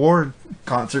Bill Ward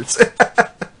concerts.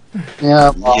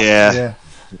 Yeah.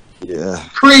 Yeah.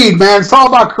 Creed, man, it's all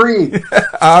about Creed.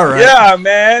 All right. Yeah,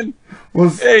 man.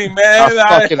 Hey man,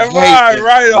 I fucking hate it.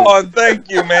 right on.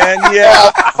 Thank you, man.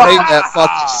 Yeah. I hate that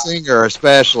fucking singer,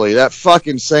 especially that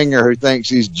fucking singer who thinks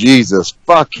he's Jesus.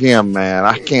 Fuck him, man.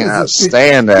 I can't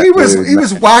stand that. He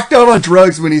was whacked out on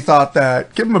drugs when he thought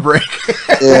that. Give him a break.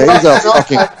 Yeah, he's a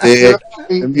fucking dick.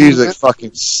 The music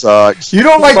fucking sucks. You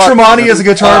don't like Tremonti as a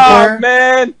guitar player,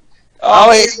 man?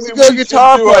 He's a good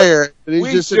guitar player, but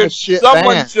he's just in a shit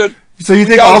band. So you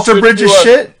think Alter Bridge is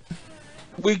shit?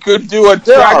 We could do a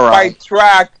track by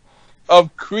track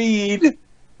of Creed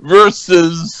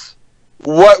versus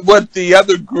what the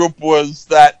other group was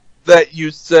that you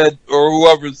said, or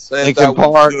whoever said Linkin that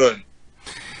was Park. good.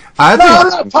 I'm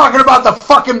not talking about the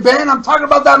fucking band. I'm talking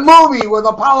about that movie with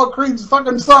Apollo Creed's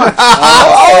fucking son. Okay.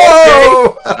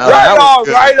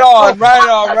 Right on.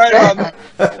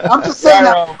 I'm just saying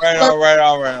Right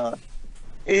on.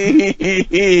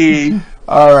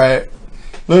 All right.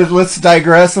 Let's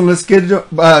digress and let's get to,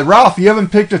 Ralph, you haven't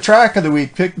picked a track of the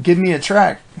week. Give me a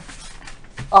track.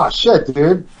 Oh shit,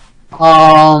 dude.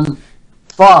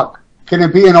 Fuck. Can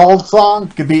it be an old song?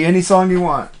 Could be any song you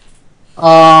want.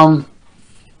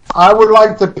 I would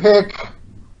like to pick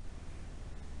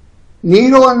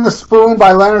Needle and the Spoon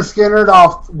by Leonard Skinner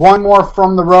off One More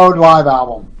From the Road live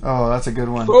album. Oh, that's a good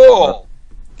one. Cool.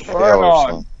 Right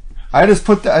on. I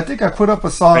think I put up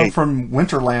a song from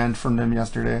Winterland from them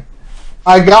yesterday.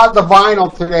 I got the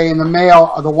vinyl today in the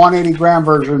mail, the 180-gram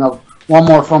version of One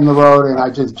More From the Road, and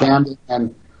I just jammed it,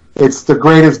 and it's the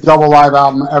greatest double live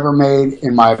album ever made,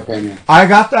 in my opinion. I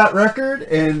got that record,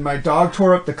 and my dog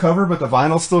tore up the cover, but the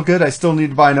vinyl's still good. I still need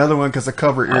to buy another one because the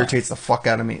cover irritates the fuck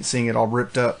out of me, seeing it all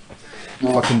ripped up.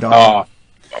 Fucking dog.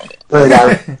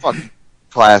 Fucking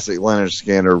classic Leonard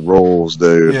Skinner rules,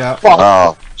 dude. Yeah.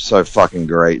 Oh, so fucking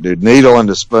great, dude. Needle and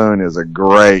the Spoon is a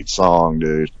great song,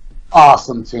 dude.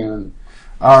 Awesome tune.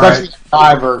 All Especially right. the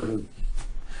live version.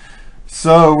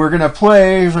 So we're going to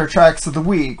play our tracks of the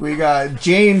week. We got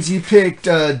James, you picked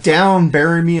Down,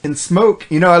 Bury Me in Smoke.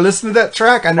 You know, I listened to that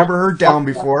track. I never heard Down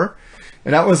before.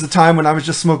 And that was the time when I was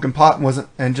just smoking pot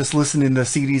and just listening to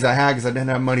CDs I had because I didn't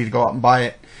have money to go out and buy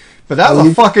it. But that was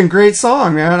a fucking great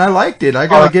song, man. I liked it. I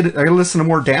gotta listen to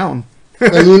more Down.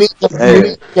 And you need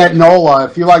to get NOLA.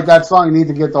 If you like that song, you need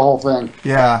to get the whole thing.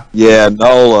 Yeah. Yeah,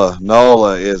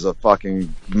 NOLA is a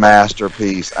fucking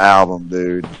masterpiece album,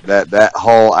 dude. That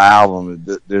whole album,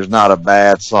 there's not a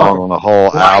bad song on the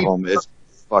whole album. It's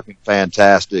fucking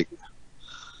fantastic.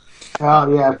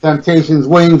 Oh yeah, Temptations,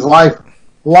 Wings,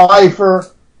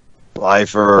 Lifer.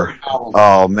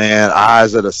 Oh man,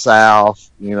 Eyes of the South.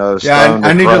 You know. Yeah,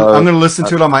 I'm gonna listen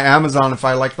to it on my Amazon. If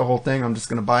I like the whole thing, I'm just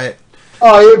gonna buy it.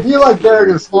 Oh, if you like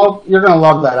Buried in Smoke, you're gonna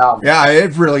love that album. Yeah,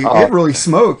 it really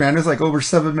smoked, man. It's like over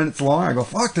 7 minutes long. I go,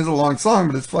 fuck, this is a long song,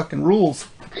 but it's fucking rules.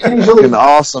 Fucking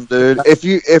awesome, dude. If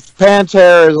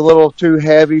Pantera is a little too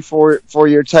heavy for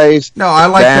your taste, no, I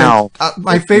like Down.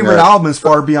 My favorite album is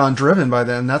Far Beyond Driven by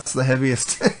them. That's the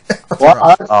heaviest. Me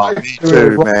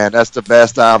too, man. That's the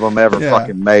best album ever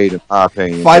fucking made, in my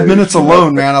opinion. 5 minutes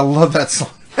alone, man. I love that song.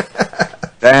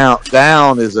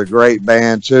 Down is a great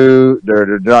band too.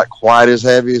 They're not quite as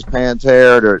heavy as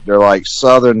Pantera. They're like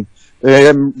southern.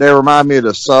 They remind me of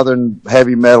the southern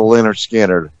heavy metal Leonard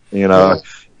Skinner. You know. Yeah.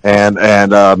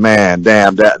 And man,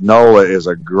 damn, that NOLA is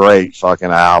a great fucking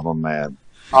album, man.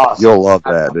 Awesome. You'll love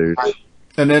that, dude.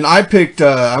 And then I picked,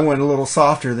 I went a little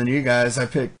softer than you guys. I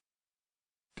picked,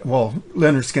 well,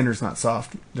 Leonard Skinner's not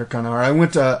soft. They're kind of hard. I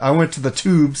went to the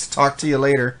Tubes, Talk to You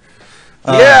Later.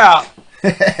 Yeah.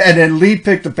 And then Lee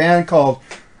picked a band called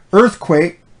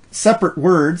Earthquake. Separate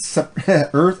words.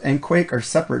 Earth and Quake are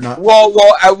separate, not.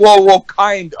 Well,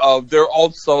 kind of. They're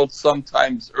also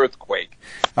sometimes Earthquake.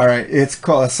 All right, it's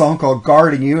called a song called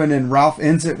 "Guarding You," and then Ralph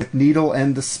ends it with "Needle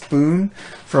and the Spoon"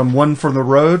 from One for the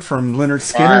Road from Leonard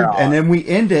Skinner, and then we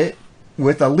end it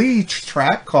with a Lee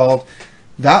track called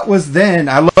 "That Was Then."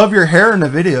 I love your hair in the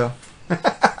video.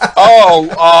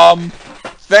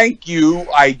 Thank you.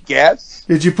 I guess.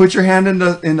 Did you put your hand in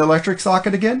the electric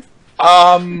socket again?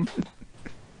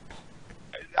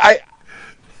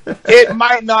 It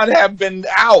might not have been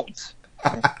out.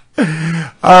 All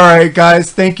right,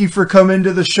 guys. Thank you for coming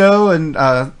to the show. And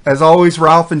as always,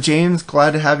 Ralph and James,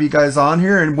 glad to have you guys on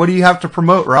here. And what do you have to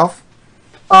promote, Ralph?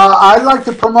 I'd like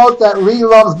to promote that Lee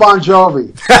loves Bon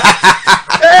Jovi.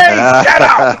 Hey, shut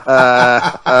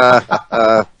up!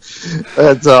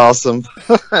 That's awesome.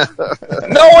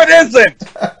 No, it isn't.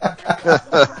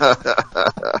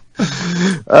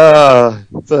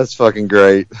 That's fucking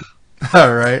great.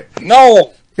 All right.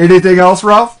 No. Anything else,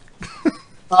 Ralph?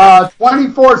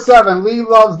 24/7. Lee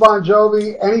loves Bon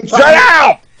Jovi. Anytime. Shut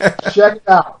up! Check it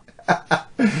out.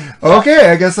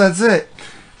 Okay, I guess that's it.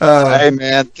 Hey,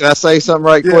 man, can I say something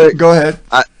right quick? Go ahead.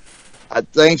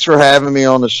 Thanks for having me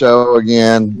on the show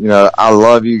again. You know, I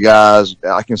love you guys.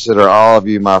 I consider all of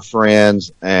you my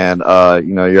friends, and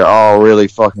you know, you're all really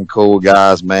fucking cool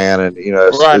guys, man. And you know,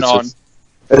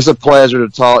 it's a pleasure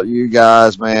to talk to you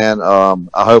guys, man.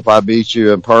 I hope I beat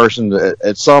you in person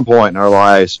at some point in our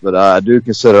lives, but I do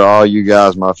consider all you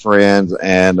guys my friends,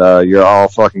 and you're all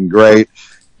fucking great.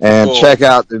 And check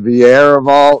out the Vieira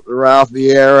Vault, Ralph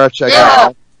Vieira. Check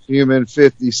out Human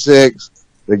 56.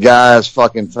 The guy is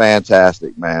fucking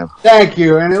fantastic, man. Thank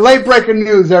you. And in late breaking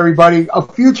news, everybody, a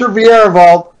future Vieira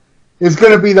Vault is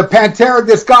going to be the Pantera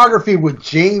discography with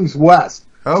James West.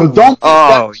 So don't.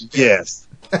 Oh, yes.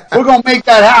 We're going to make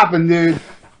that happen, dude.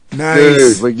 Nice.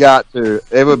 Dude, we got to.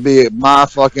 It would be my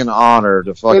fucking honor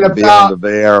to fucking be on the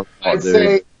Vieira Vault,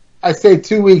 dude. I say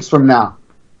 2 weeks from now.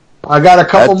 I got a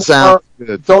couple more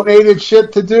donated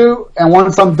shit to do, and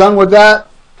once I'm done with that,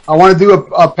 I want to do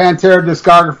a Pantera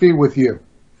discography with you.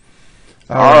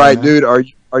 All right, dude. Are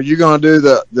you going to do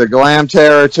the Glam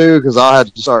Terror too? Because I'll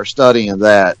have to start studying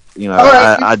that. You know,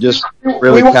 I just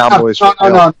really Cowboys.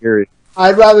 Period.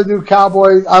 I'd rather do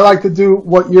Cowboys. I like to do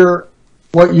what you're,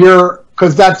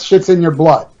 because that shit's in your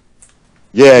blood.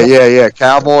 Yeah.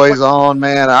 Cowboys on,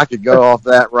 man. I could go off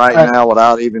that right now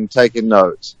without even taking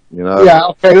notes. You know. Yeah.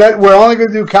 Okay. We're only going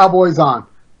to do Cowboys on.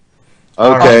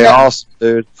 Okay. Awesome,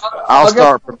 dude. I'll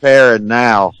start preparing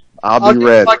now. I'll be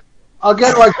ready. I'll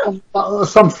get like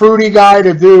some fruity guy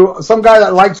to do, some guy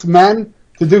that likes men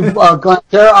to do Glam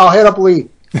Terror. I'll hit up Lee.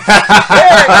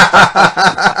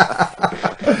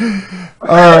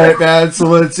 All right, man. So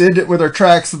let's end it with our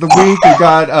tracks of the week. We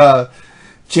got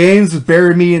James with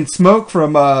Bury Me in Smoke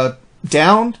from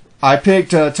Downed. I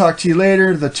picked Talk to You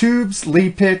Later, The Tubes.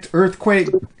 Lee picked Earthquake,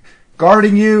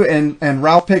 Guarding You, and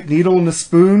Ralph picked Needle and a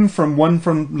Spoon from One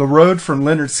from the Road from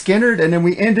Leonard Skinner. And then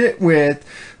we end it with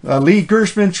Lee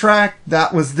Gershman track,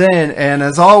 That Was Then. And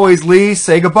as always, Lee,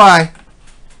 say goodbye.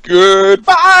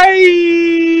 Goodbye.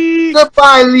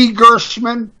 Goodbye, Lee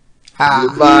Gershman.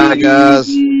 Goodbye, guys.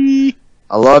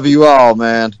 I love you all,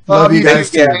 man. Love you guys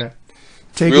too.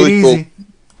 Take it easy.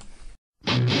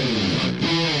 Cool.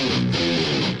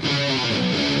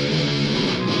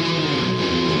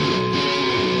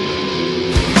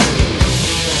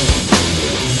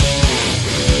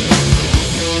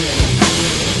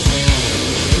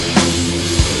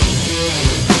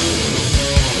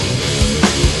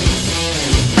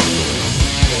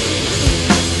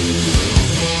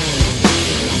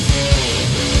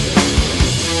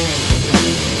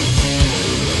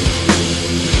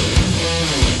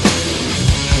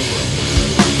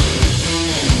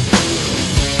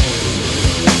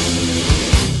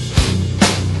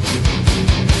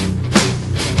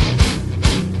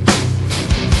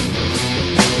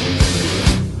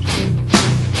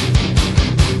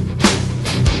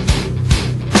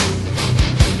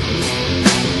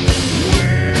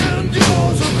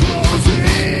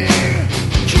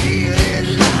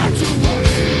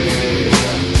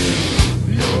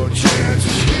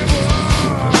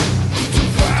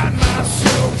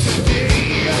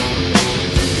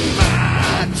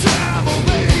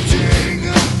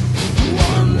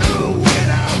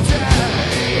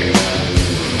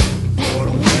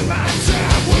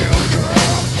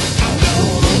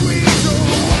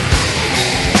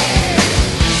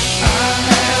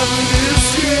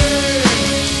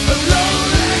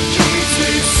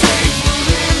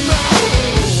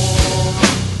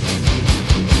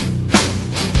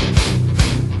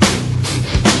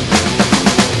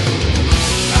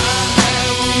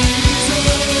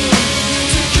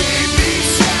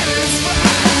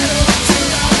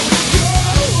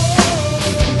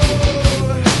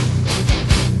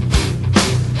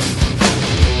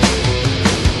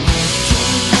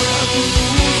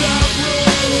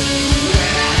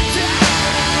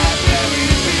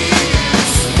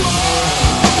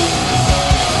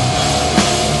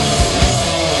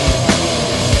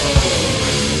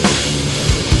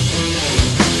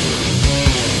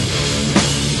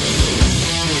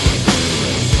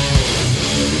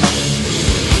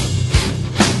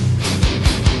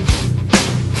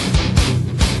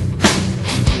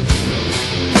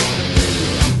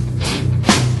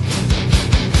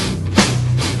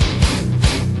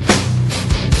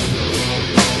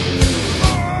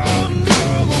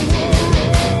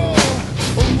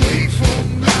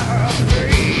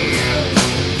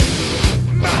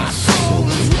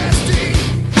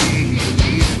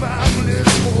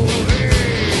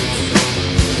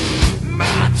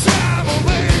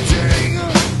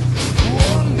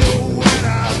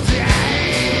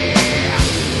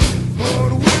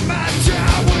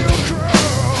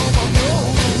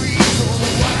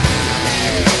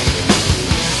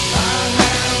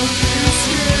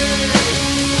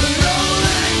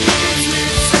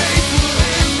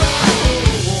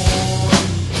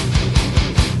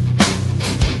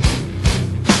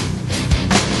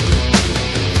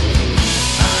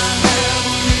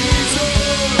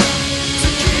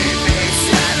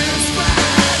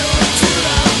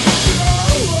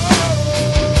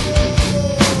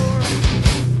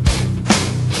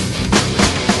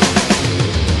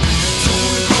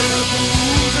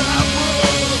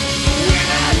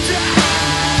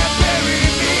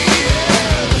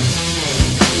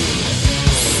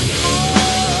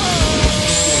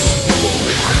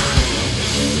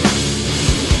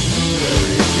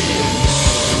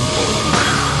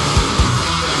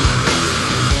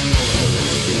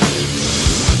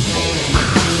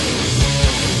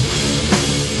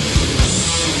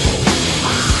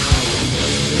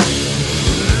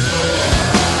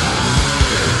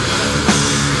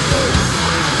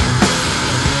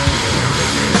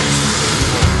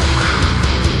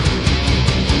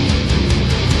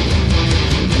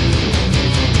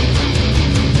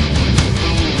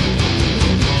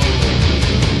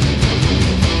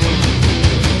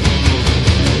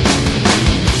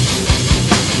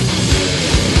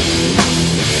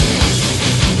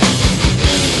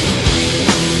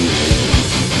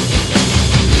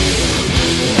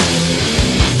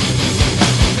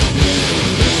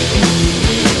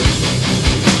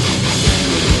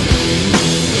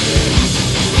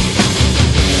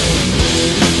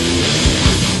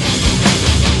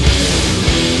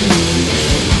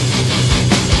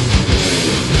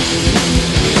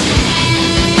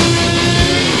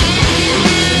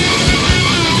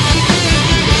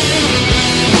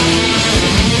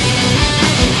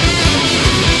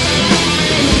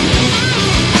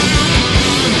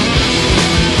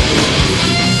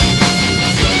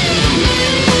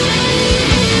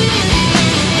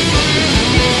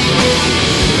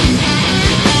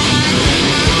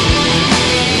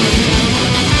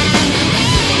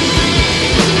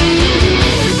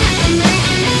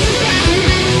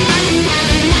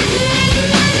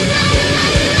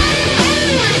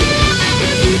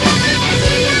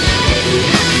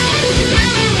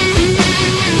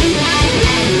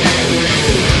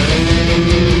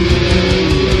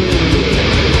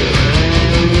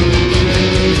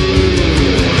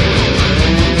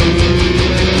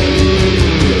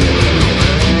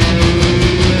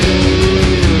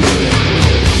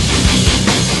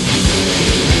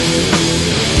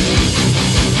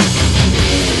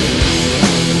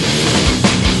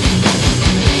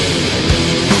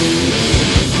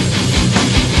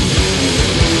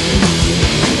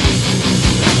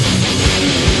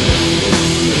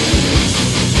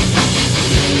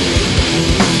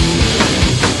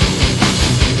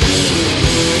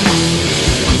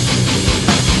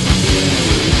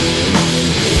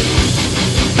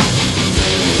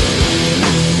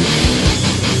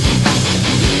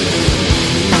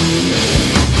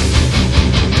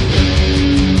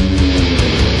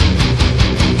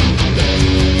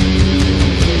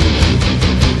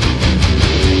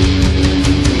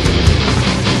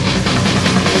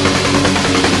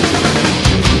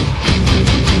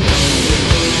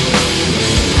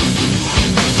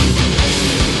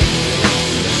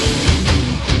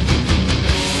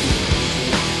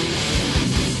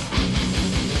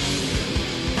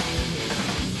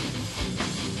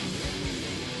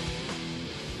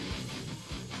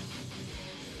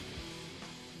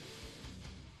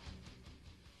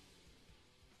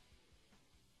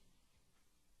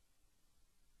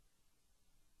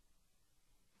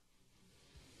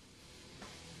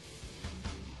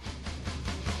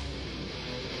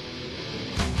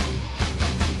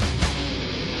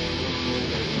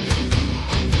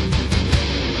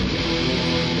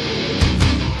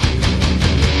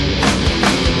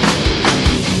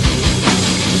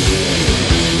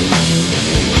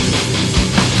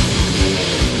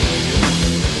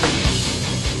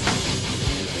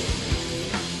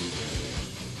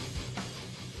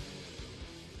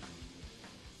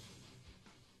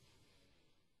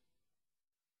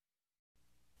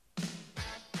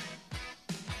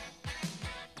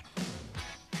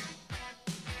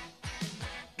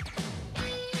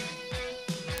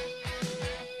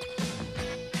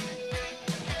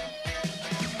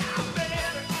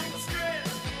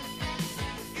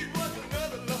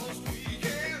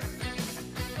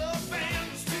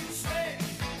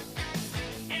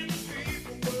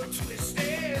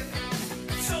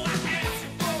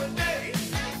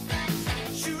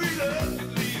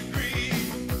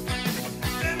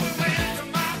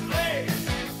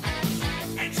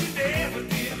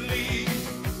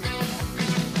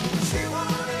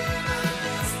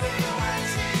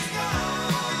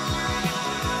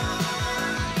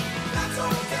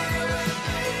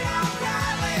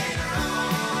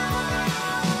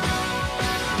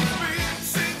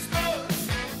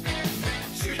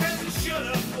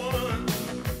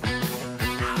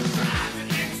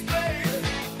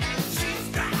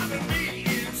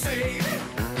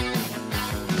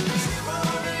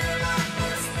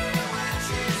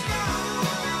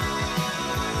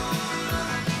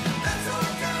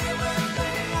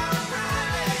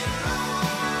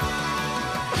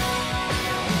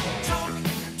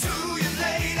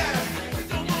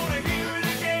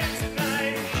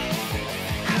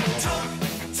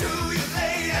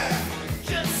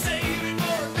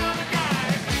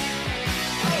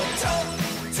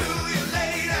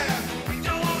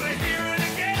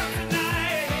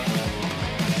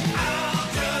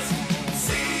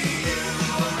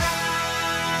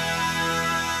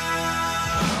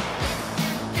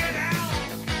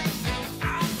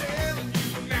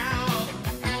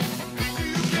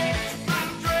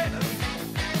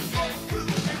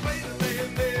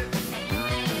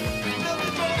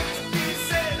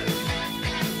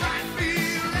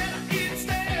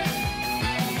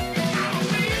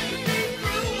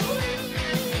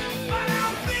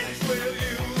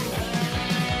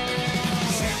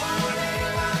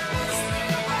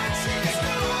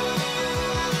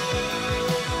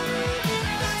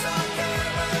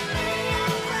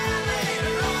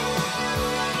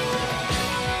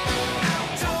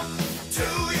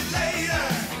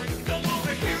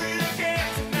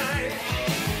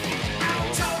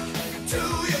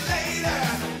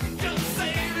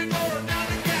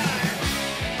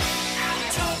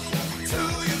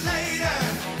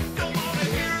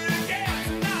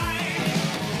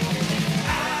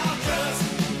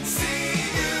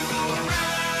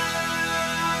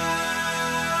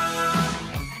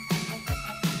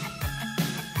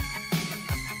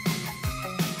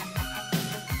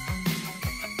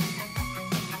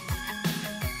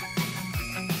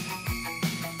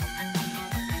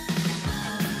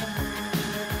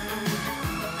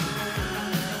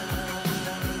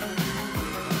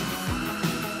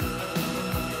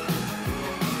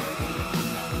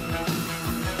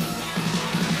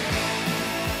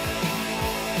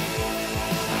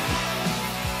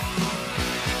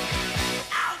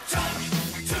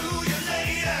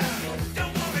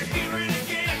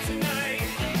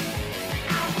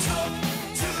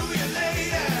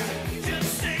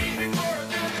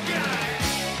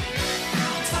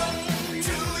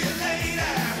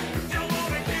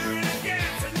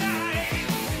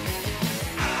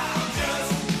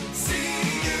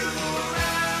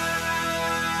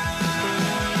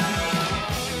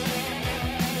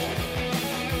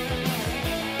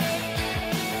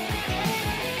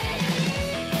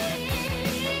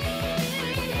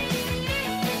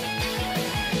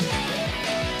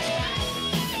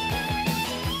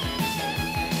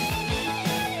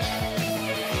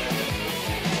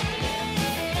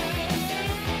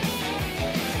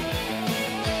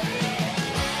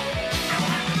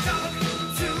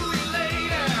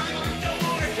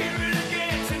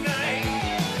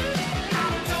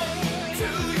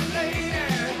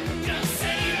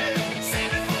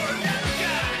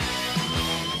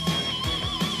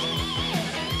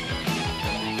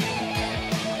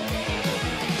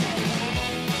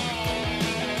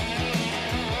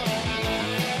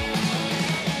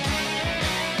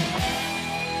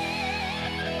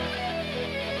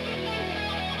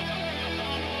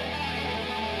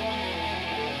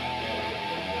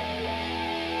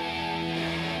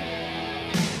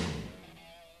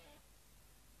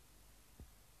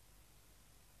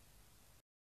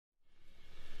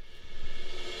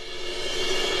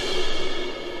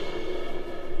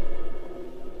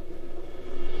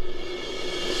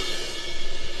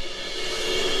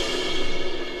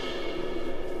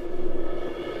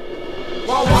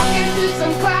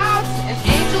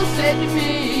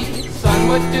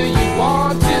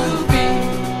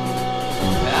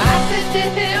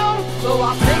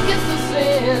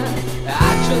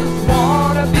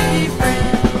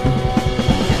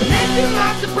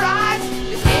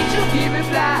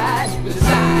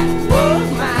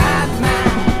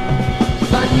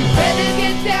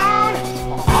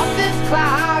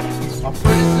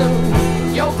 pretty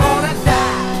soon you're gonna die.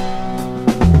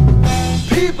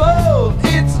 People,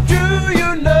 it's true,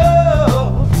 you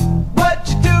know, what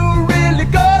you do really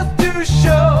goes to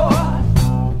show.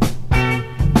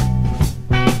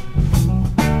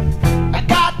 I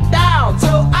got down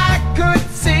so I could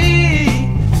see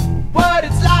what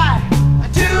it's like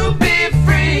to be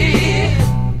free.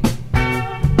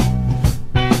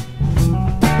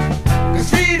 'Cause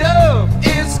freedom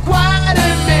is quite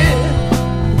a myth.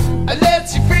 It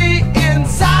lets you free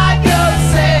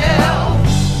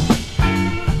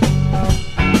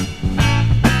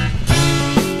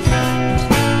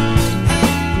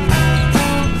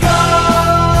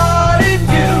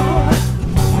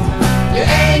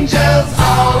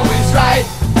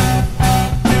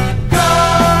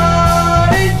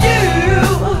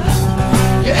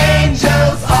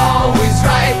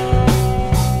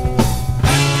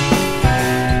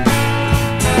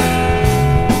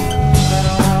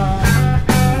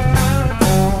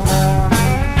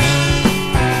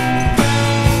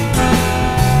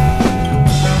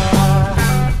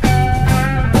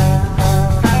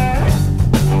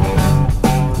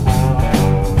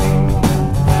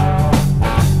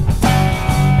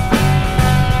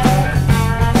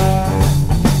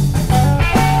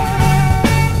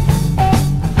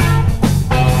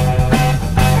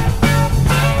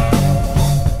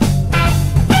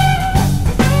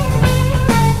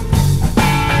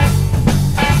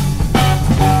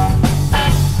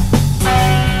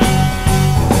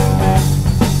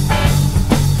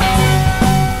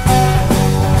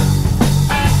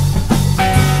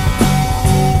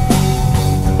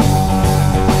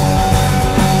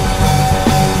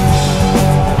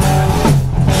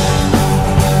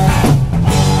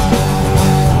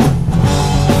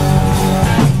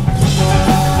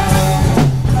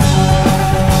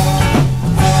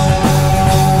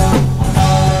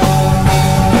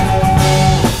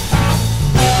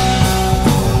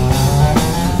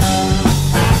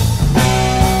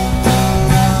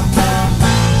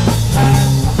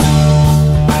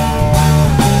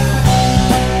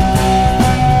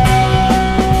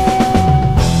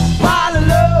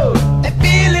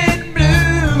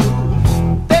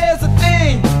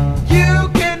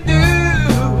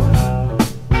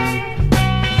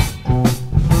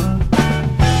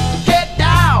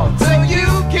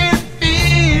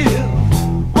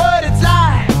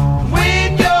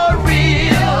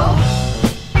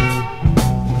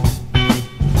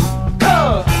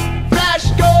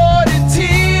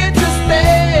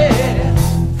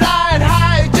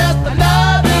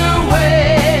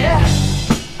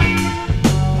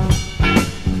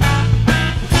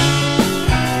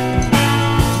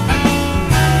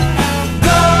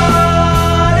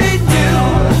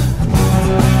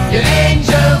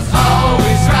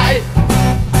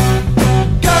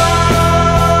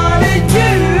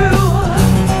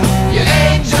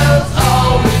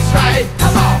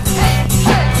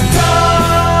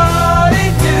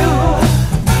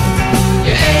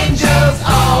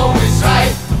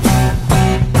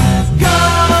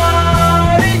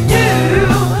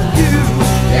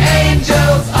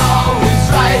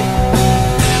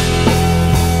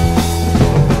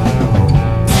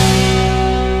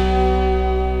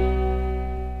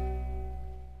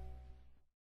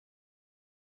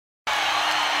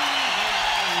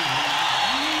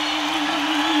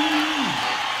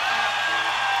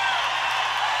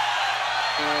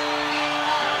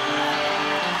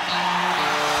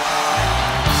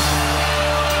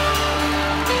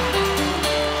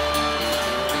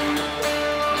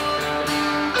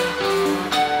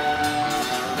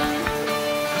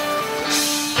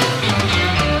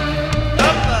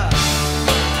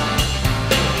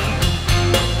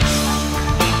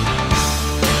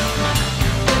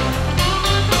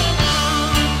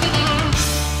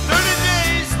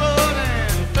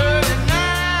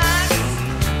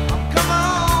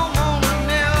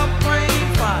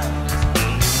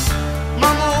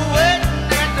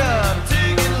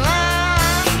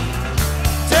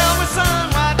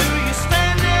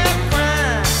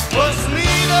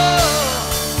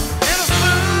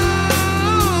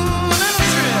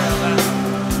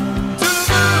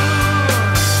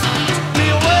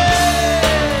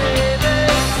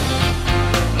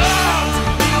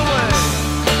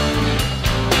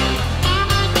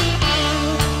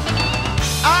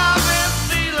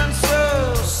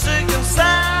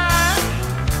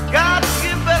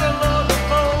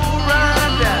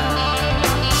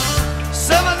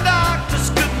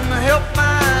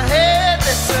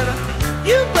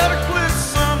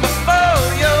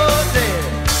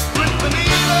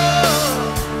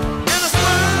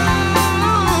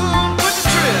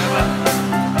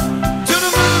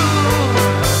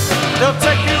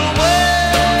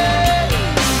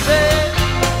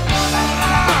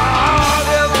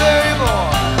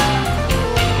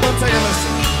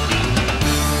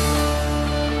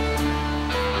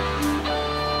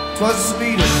 'twas the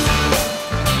needle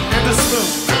and the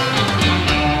spoon.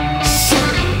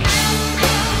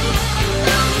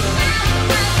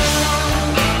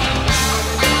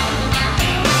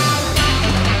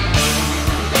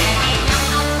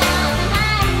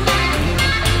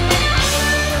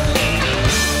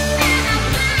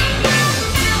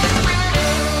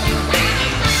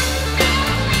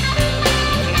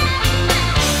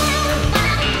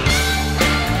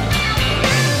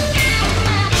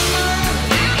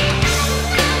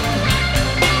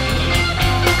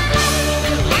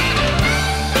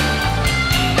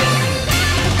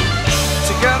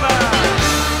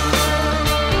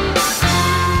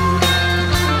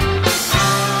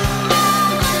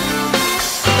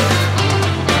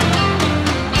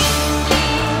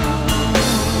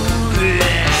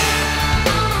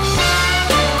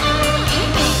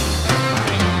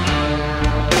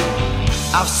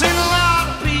 I've seen a lot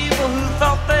of people who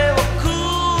thought they were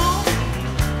cool.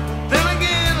 Then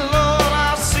again, Lord,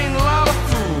 I've seen a lot of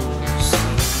fools.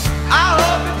 I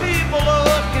hope you people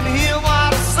look and hear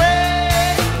what I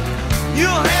say.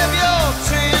 You'll have your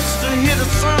chance to hit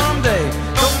it someday.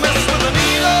 Don't mess with a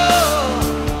needle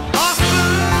or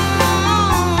spoon,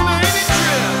 any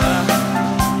trip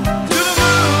to the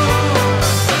moon.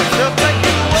 They'll take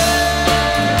you away,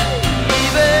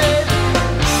 baby.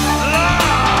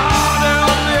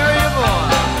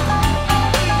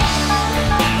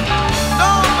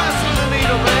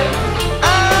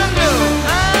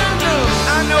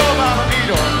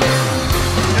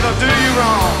 Do you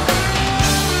wrong?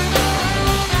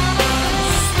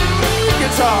 Sweet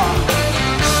guitar.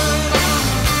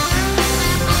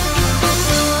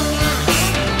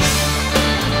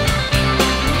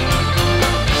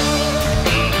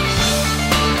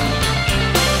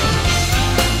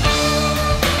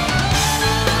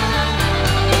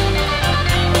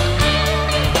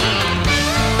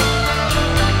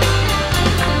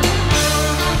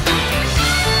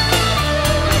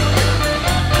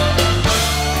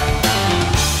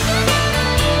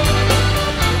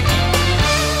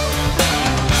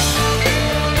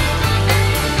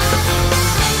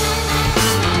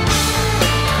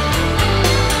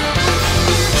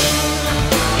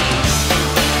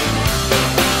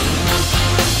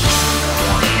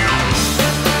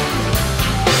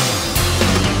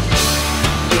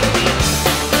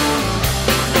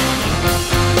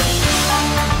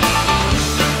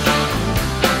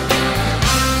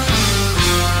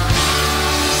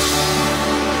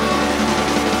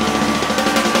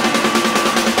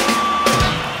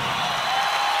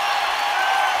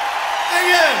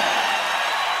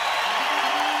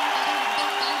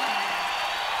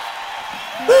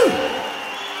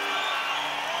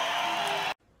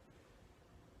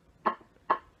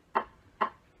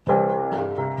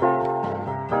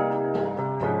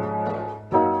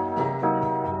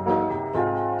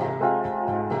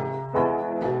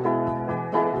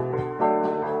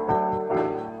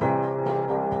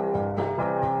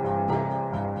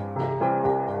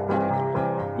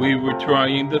 We were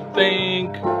trying to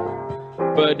think,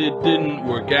 but it didn't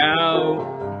work out.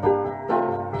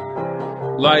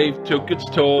 Life took its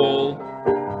toll.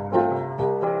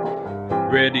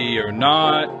 Ready or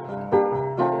not,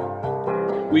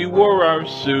 we wore our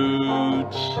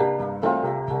suits,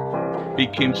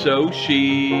 became so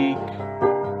chic.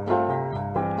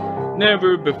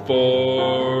 Never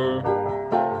before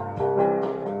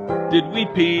did we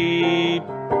peep.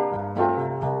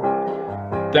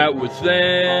 That was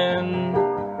then,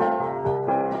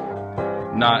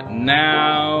 not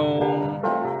now.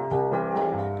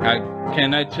 How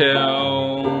can I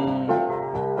tell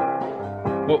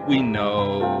what we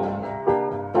know?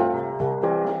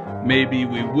 Maybe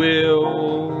we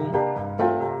will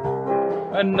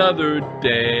another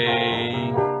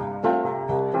day.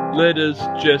 Let us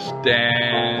just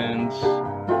dance,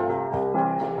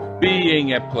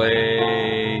 being at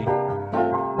play.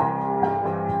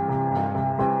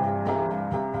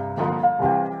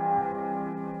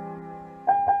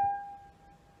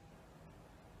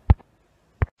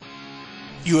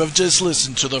 You have just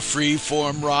listened to the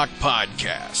Freeform Rock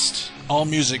Podcast. All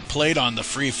music played on the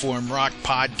Freeform Rock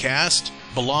Podcast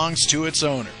belongs to its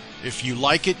owner. If you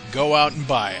like it, go out and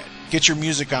buy it. Get your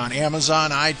music on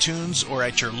Amazon, iTunes, or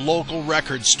at your local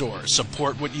record store.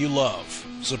 Support what you love.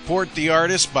 Support the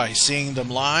artist by seeing them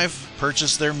live.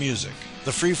 Purchase their music.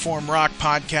 The Freeform Rock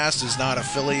Podcast is not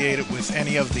affiliated with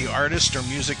any of the artists or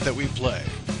music that we play.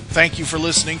 Thank you for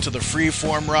listening to the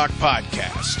Freeform Rock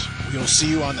Podcast. We'll see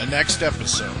you on the next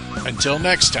episode. Until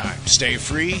next time, stay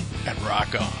free and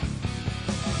rock on.